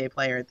for an NBA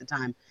player at the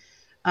time.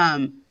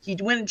 He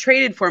went and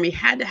traded for him. He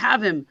had to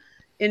have him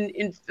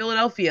in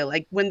Philadelphia.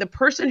 Like, when the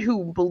person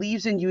who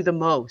believes in you the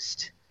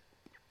most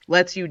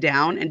lets you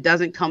down and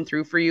doesn't come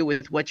through for you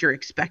with what you're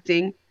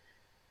expecting,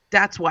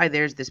 that's why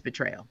there's this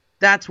betrayal.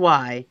 That's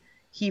why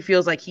he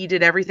feels like he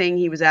did everything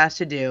he was asked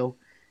to do,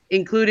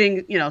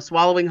 including,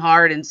 swallowing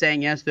hard and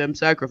saying, yes, I'm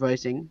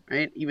sacrificing,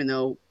 right? Even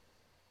though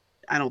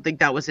I don't think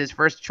that was his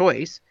first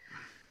choice.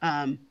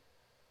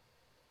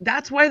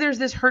 That's why there's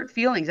this hurt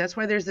feelings. That's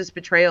why there's this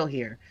betrayal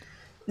here.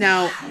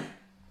 Now,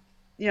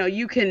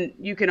 you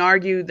can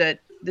argue that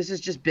this is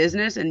just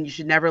business and you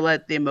should never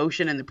let the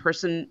emotion and the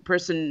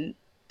person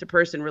to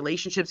person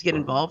relationships get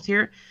involved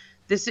here.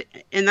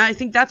 And I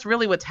think that's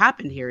really what's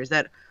happened here, is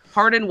that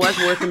Harden was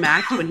worth a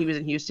max when he was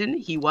in Houston.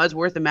 He was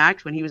worth a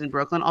max when he was in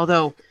Brooklyn,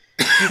 although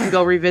you can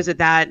go revisit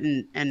that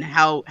and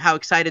how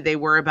excited they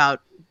were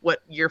about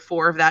what year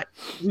 4 of that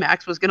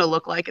max was going to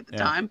look like at the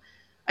time.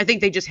 I think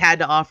they just had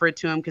to offer it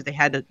to him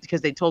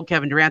because they told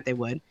Kevin Durant they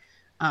would.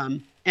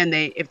 And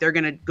if they're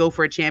going to go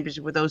for a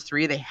championship with those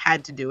 3, they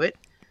had to do it.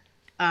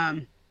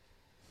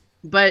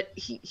 But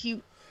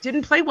he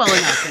didn't play well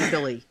enough in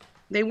Philly.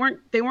 They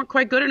weren't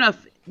quite good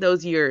enough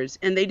those years,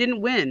 and they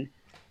didn't win.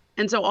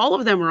 And so all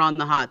of them are on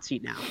the hot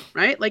seat now,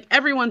 right? Like,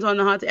 everyone's on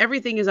the hot seat.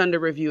 Everything is under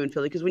review in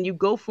Philly, because when you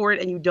go for it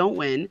and you don't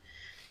win,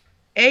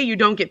 A, you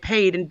don't get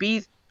paid, and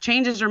B,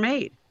 changes are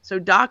made. So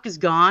Doc is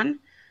gone.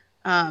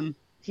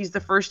 He's the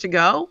first to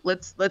go.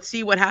 Let's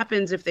see what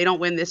happens if they don't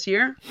win this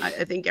year. I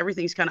think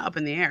everything's kind of up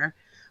in the air.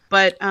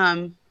 But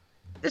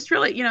this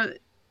really,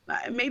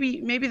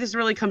 maybe this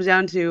really comes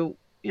down to,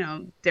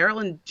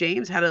 Daryl and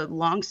James had a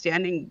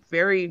long-standing,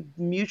 very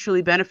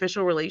mutually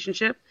beneficial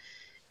relationship,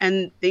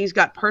 and things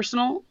got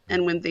personal.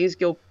 And when things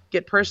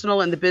get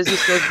personal and the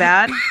business goes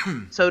bad,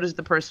 so does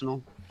the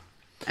personal.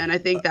 And I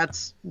think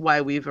that's why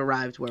we've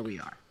arrived where we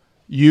are.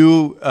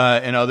 You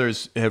and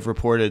others have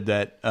reported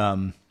that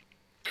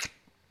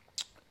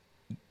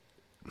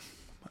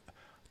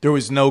there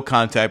was no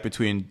contact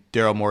between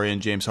Daryl Morey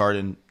and James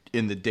Harden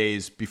in the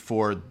days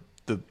before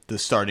the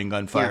starting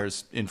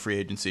gunfires in free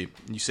agency.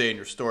 You say in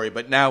your story,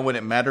 but now when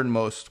it mattered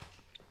most,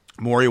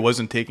 Morey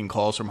wasn't taking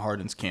calls from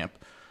Harden's camp.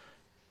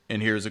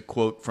 And here's a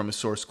quote from a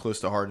source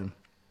close to Harden.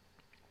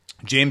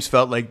 James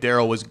felt like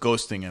Daryl was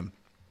ghosting him.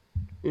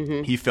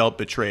 Mm-hmm. He felt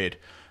betrayed.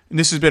 And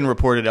this has been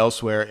reported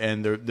elsewhere,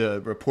 and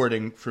the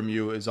reporting from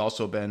you has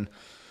also been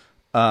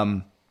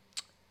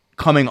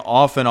coming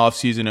off an off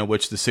season in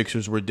which the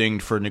Sixers were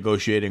dinged for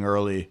negotiating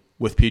early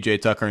with P.J.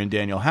 Tucker and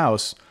Daniel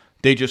House.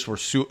 They just were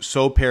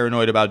so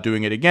paranoid about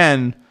doing it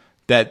again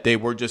that they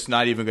were just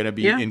not even going to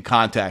be in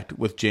contact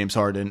with James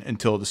Harden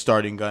until the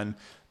starting gun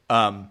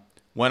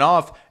went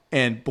off.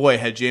 And boy,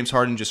 had James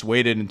Harden just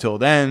waited until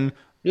then,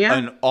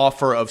 an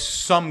offer of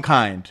some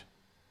kind,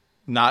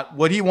 not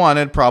what he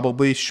wanted,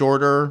 probably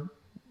shorter,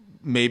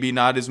 maybe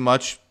not as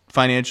much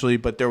financially,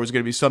 but there was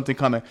going to be something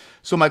coming.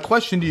 So my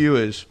question to you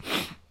is,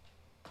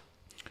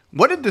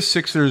 what did the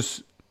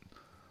Sixers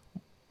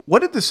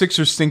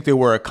think they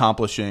were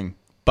accomplishing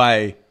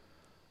by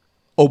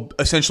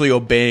essentially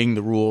obeying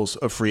the rules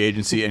of free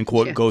agency and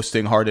quote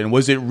ghosting Harden?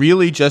 Was it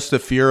really just the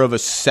fear of a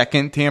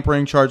second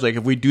tampering charge? Like,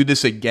 if we do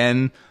this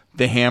again,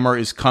 the hammer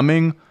is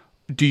coming.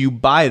 Do you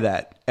buy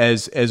that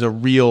as the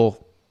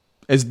real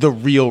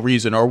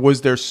reason, or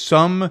was there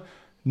some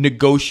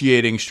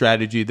negotiating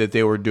strategy that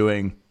they were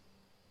doing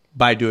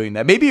by doing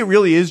that? Maybe it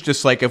really is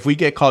just like, if we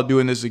get caught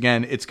doing this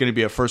again, it's going to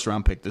be a first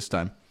round pick this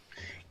time.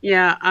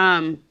 Yeah,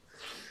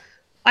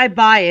 I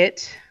buy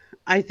it.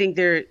 I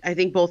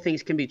think both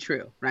things can be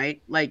true,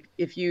 right? Like,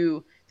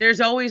 there's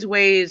always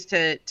ways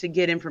to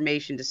get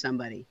information to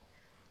somebody.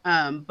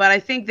 But I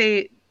think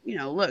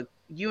look,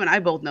 you and I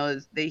both know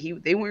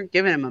they weren't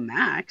giving him a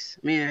max.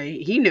 I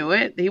mean, he knew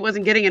it. He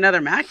wasn't getting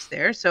another max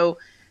there. So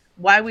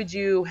why would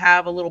you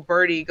have a little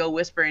birdie go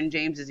whisper in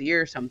James's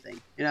ear or something?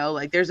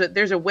 Like there's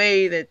a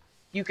way that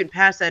you can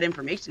pass that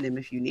information to him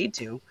if you need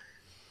to.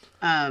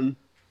 And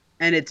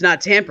it's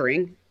not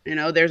tampering.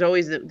 There's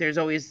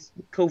always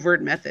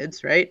covert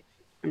methods, right?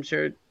 I'm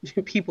sure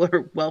people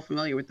are well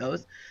familiar with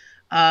those.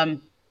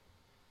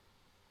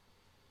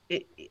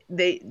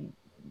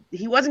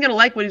 He wasn't going to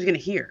like what he was going to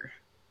hear,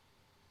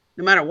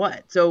 no matter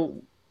what.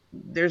 So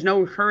there's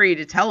no hurry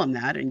to tell him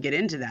that and get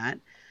into that.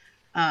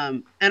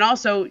 And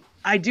also,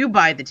 I do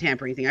buy the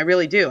tampering thing. I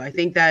really do. I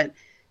think that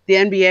the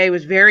NBA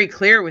was very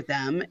clear with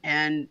them.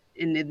 And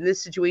in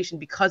this situation,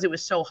 because it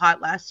was so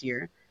hot last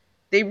year,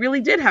 they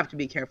really did have to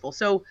be careful.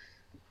 So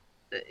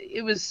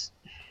this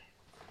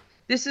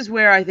is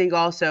where I think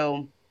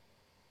also,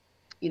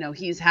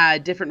 he's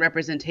had different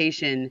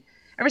representation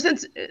ever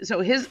since.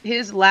 So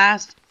his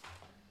last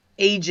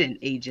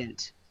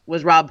agent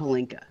was Rob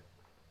Pelinka.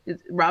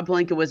 Rob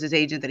Pelinka was his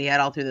agent that he had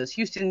all through those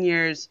Houston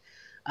years.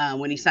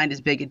 When he signed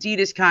his big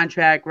Adidas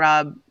contract,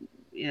 Rob,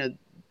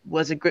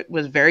 was a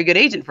very good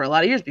agent for a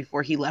lot of years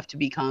before he left to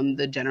become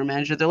the general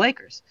manager of the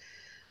Lakers.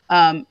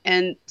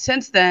 And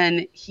since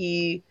then,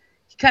 he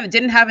kind of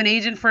didn't have an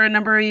agent for a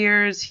number of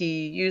years.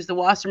 He used the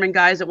Wasserman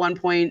guys at one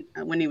point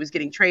when he was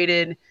getting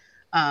traded,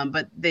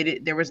 but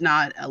there was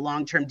not a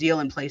long-term deal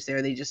in place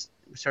there. They just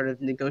sort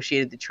of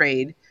negotiated the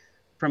trade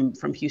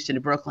from Houston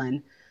to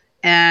Brooklyn,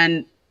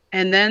 and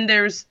then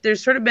there's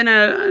sort of been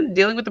a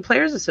dealing with the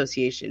Players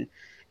Association.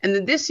 And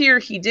then this year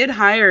he did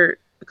hire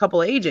a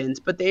couple of agents,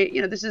 but these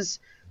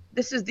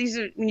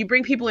are when you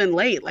bring people in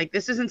late, like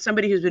this isn't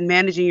somebody who's been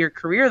managing your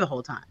career the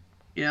whole time.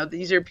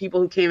 These are people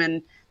who came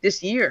in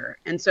this year.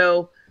 And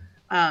so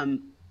I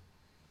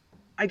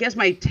guess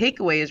my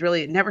takeaway is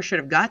really it never should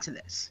have got to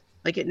this.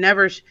 Like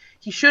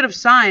he should have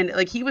signed,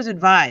 like he was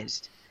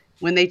advised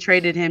when they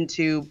traded him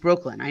to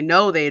Brooklyn. I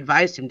know they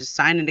advised him to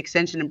sign an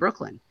extension in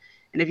Brooklyn.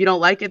 And if you don't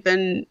like it,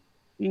 then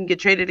you can get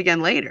traded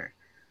again later.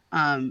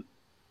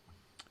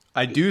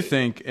 I do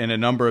think, and a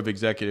number of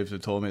executives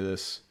have told me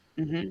this,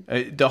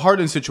 the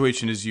Harden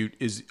situation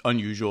is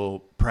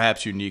unusual,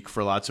 perhaps unique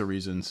for lots of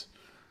reasons.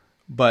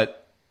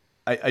 But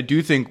I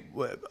do think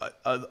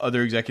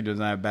other executives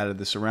and I have batted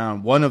this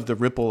around. One of the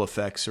ripple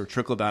effects or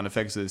trickle-down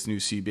effects of this new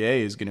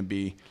CBA is going to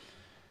be,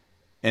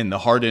 and the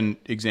Harden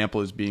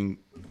example is being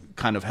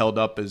kind of held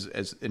up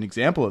as an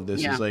example of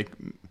this, is like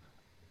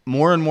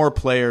more and more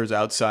players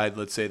outside,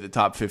 let's say, the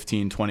top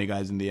 15, 20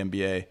 guys in the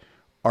NBA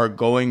are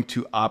going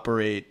to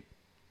operate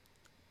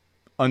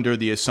under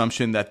the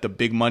assumption that the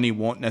big money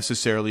won't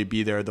necessarily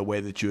be there the way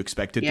that you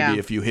expect it to be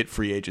if you hit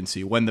free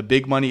agency. When the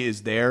big money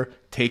is there,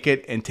 take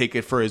it and take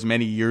it for as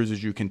many years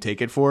as you can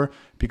take it for,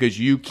 because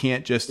you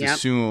can't just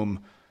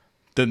assume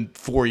the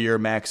 4-year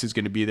max is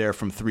going to be there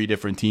from 3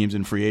 different teams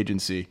in free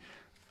agency.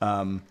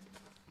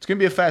 It's going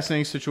to be a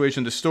fascinating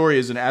situation. The story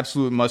is an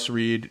absolute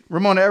must-read.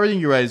 Ramona, everything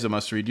you write is a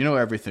must-read. You know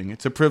everything.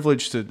 It's a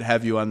privilege to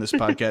have you on this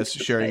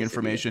podcast sharing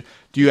information.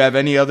 Do you have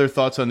any other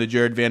thoughts on the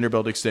Jared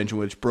Vanderbilt extension,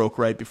 which broke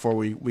right before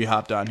we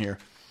hopped on here?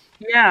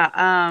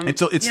 Yeah.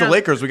 It's the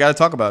Lakers. We got to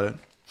talk about it.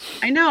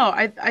 I know.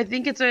 I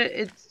think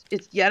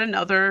it's yet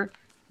another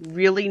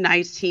really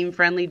nice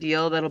team-friendly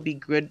deal that'll be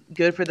good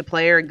for the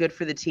player and good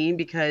for the team,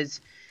 because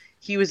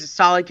he was a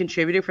solid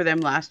contributor for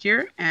them last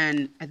year,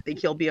 and I think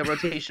he'll be a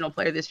rotational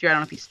player this year. I don't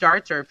know if he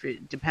starts or if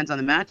it depends on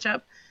the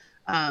matchup.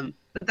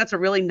 But that's a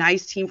really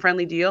nice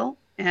team-friendly deal.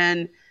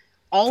 And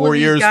all 4 of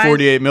these years, guys,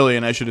 $48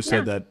 million. I should have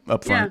said that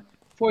up front.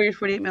 Yeah, 4 years,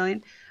 $48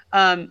 million.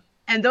 And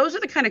those are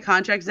the kind of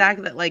contracts, Zach,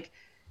 that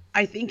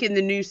I think in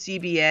the new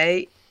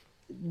CBA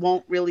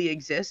won't really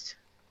exist,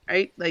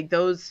 right? Like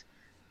those,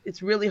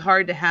 it's really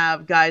hard to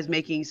have guys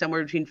making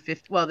somewhere between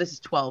 50. Well, this is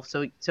 12,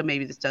 so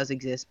maybe this does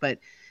exist, but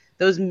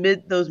those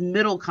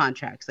middle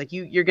contracts, like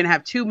you're going to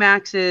have 2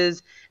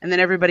 maxes, and then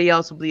everybody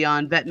else will be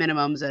on vet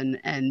minimums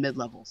and mid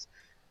levels.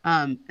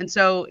 And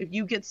so if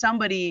you get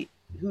somebody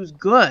who's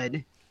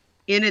good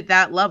in at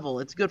that level,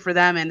 it's good for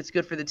them and it's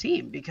good for the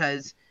team,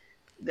 because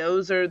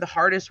those are the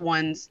hardest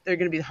ones. They're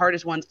going to be the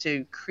hardest ones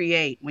to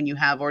create when you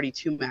have already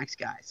 2 max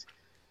guys.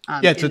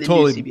 It's a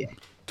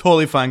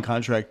totally fine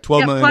contract.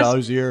 $12 million a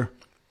year.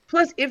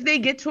 Plus, if they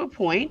get to a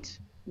point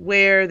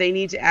where they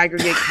need to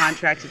aggregate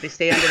contracts, if they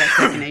stay under that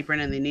second apron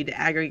and they need to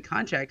aggregate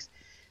contracts,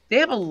 they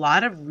have a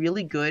lot of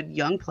really good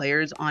young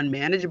players on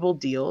manageable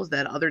deals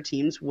that other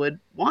teams would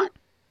want.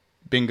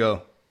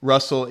 Bingo.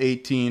 Russell,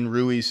 18,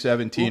 Rui,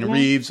 17,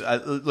 Reeves.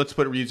 Let's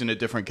put Reeves in a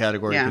different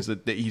category because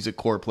he's a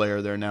core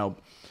player there now.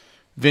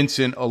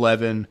 Vincent,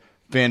 11,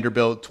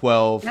 Vanderbilt,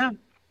 12.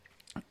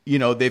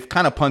 Yeah. They've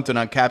kind of punted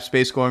on cap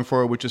space going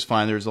forward, which is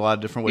fine. There's a lot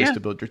of different ways to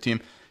build your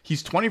team.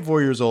 He's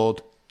 24 years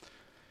old.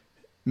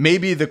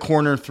 Maybe the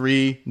corner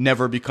 3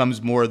 never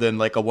becomes more than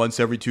like a once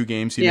every 2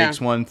 games he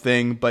makes one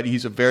thing, but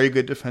he's a very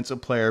good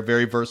defensive player,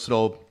 very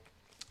versatile.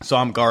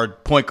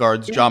 Point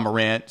guards, John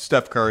Morant,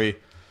 Steph Curry.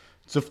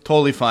 It's a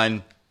totally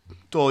fine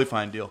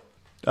deal.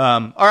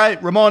 All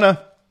right,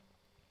 Ramona,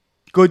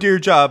 go do your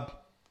job.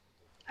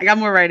 I got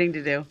more writing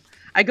to do.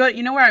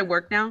 You know where I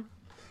work now?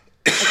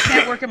 I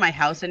can't work at my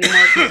house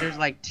anymore because there's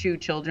like 2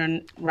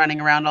 children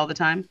running around all the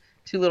time.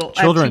 2 little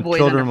Children, I have 2 boys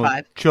children, under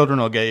 5. Children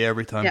will get you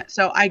every time. Yeah,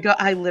 so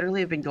I literally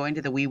have been going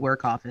to the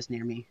WeWork office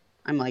near me.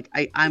 I'm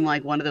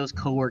like one of those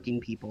co-working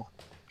people.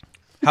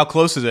 How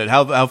close is it?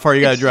 How far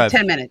you got to drive?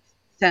 10 minutes.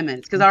 10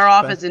 minutes because our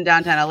office in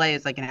downtown LA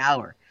is like an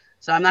hour.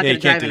 So I'm not going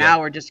to drive an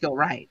hour just to go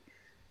right.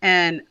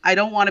 And I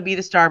don't want to be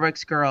the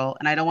Starbucks girl,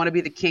 and I don't want to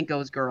be the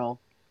Kinko's girl,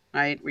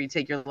 right? Where you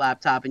take your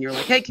laptop and you're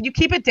like, hey, can you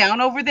keep it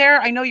down over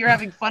there? I know you're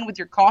having fun with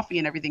your coffee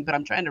and everything, but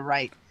I'm trying to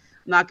write.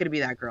 I'm not going to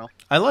be that girl.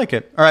 I like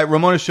it. All right,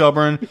 Ramona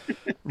Shelburne,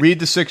 read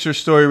the Sixers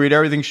story, read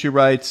everything she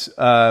writes.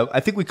 I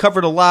think we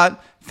covered a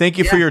lot. Thank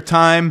you for your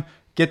time.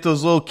 Get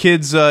those little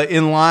kids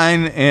in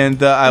line,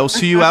 and I will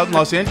see you out in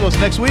Los Angeles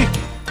next week.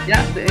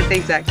 Yeah,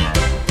 thanks, Zach.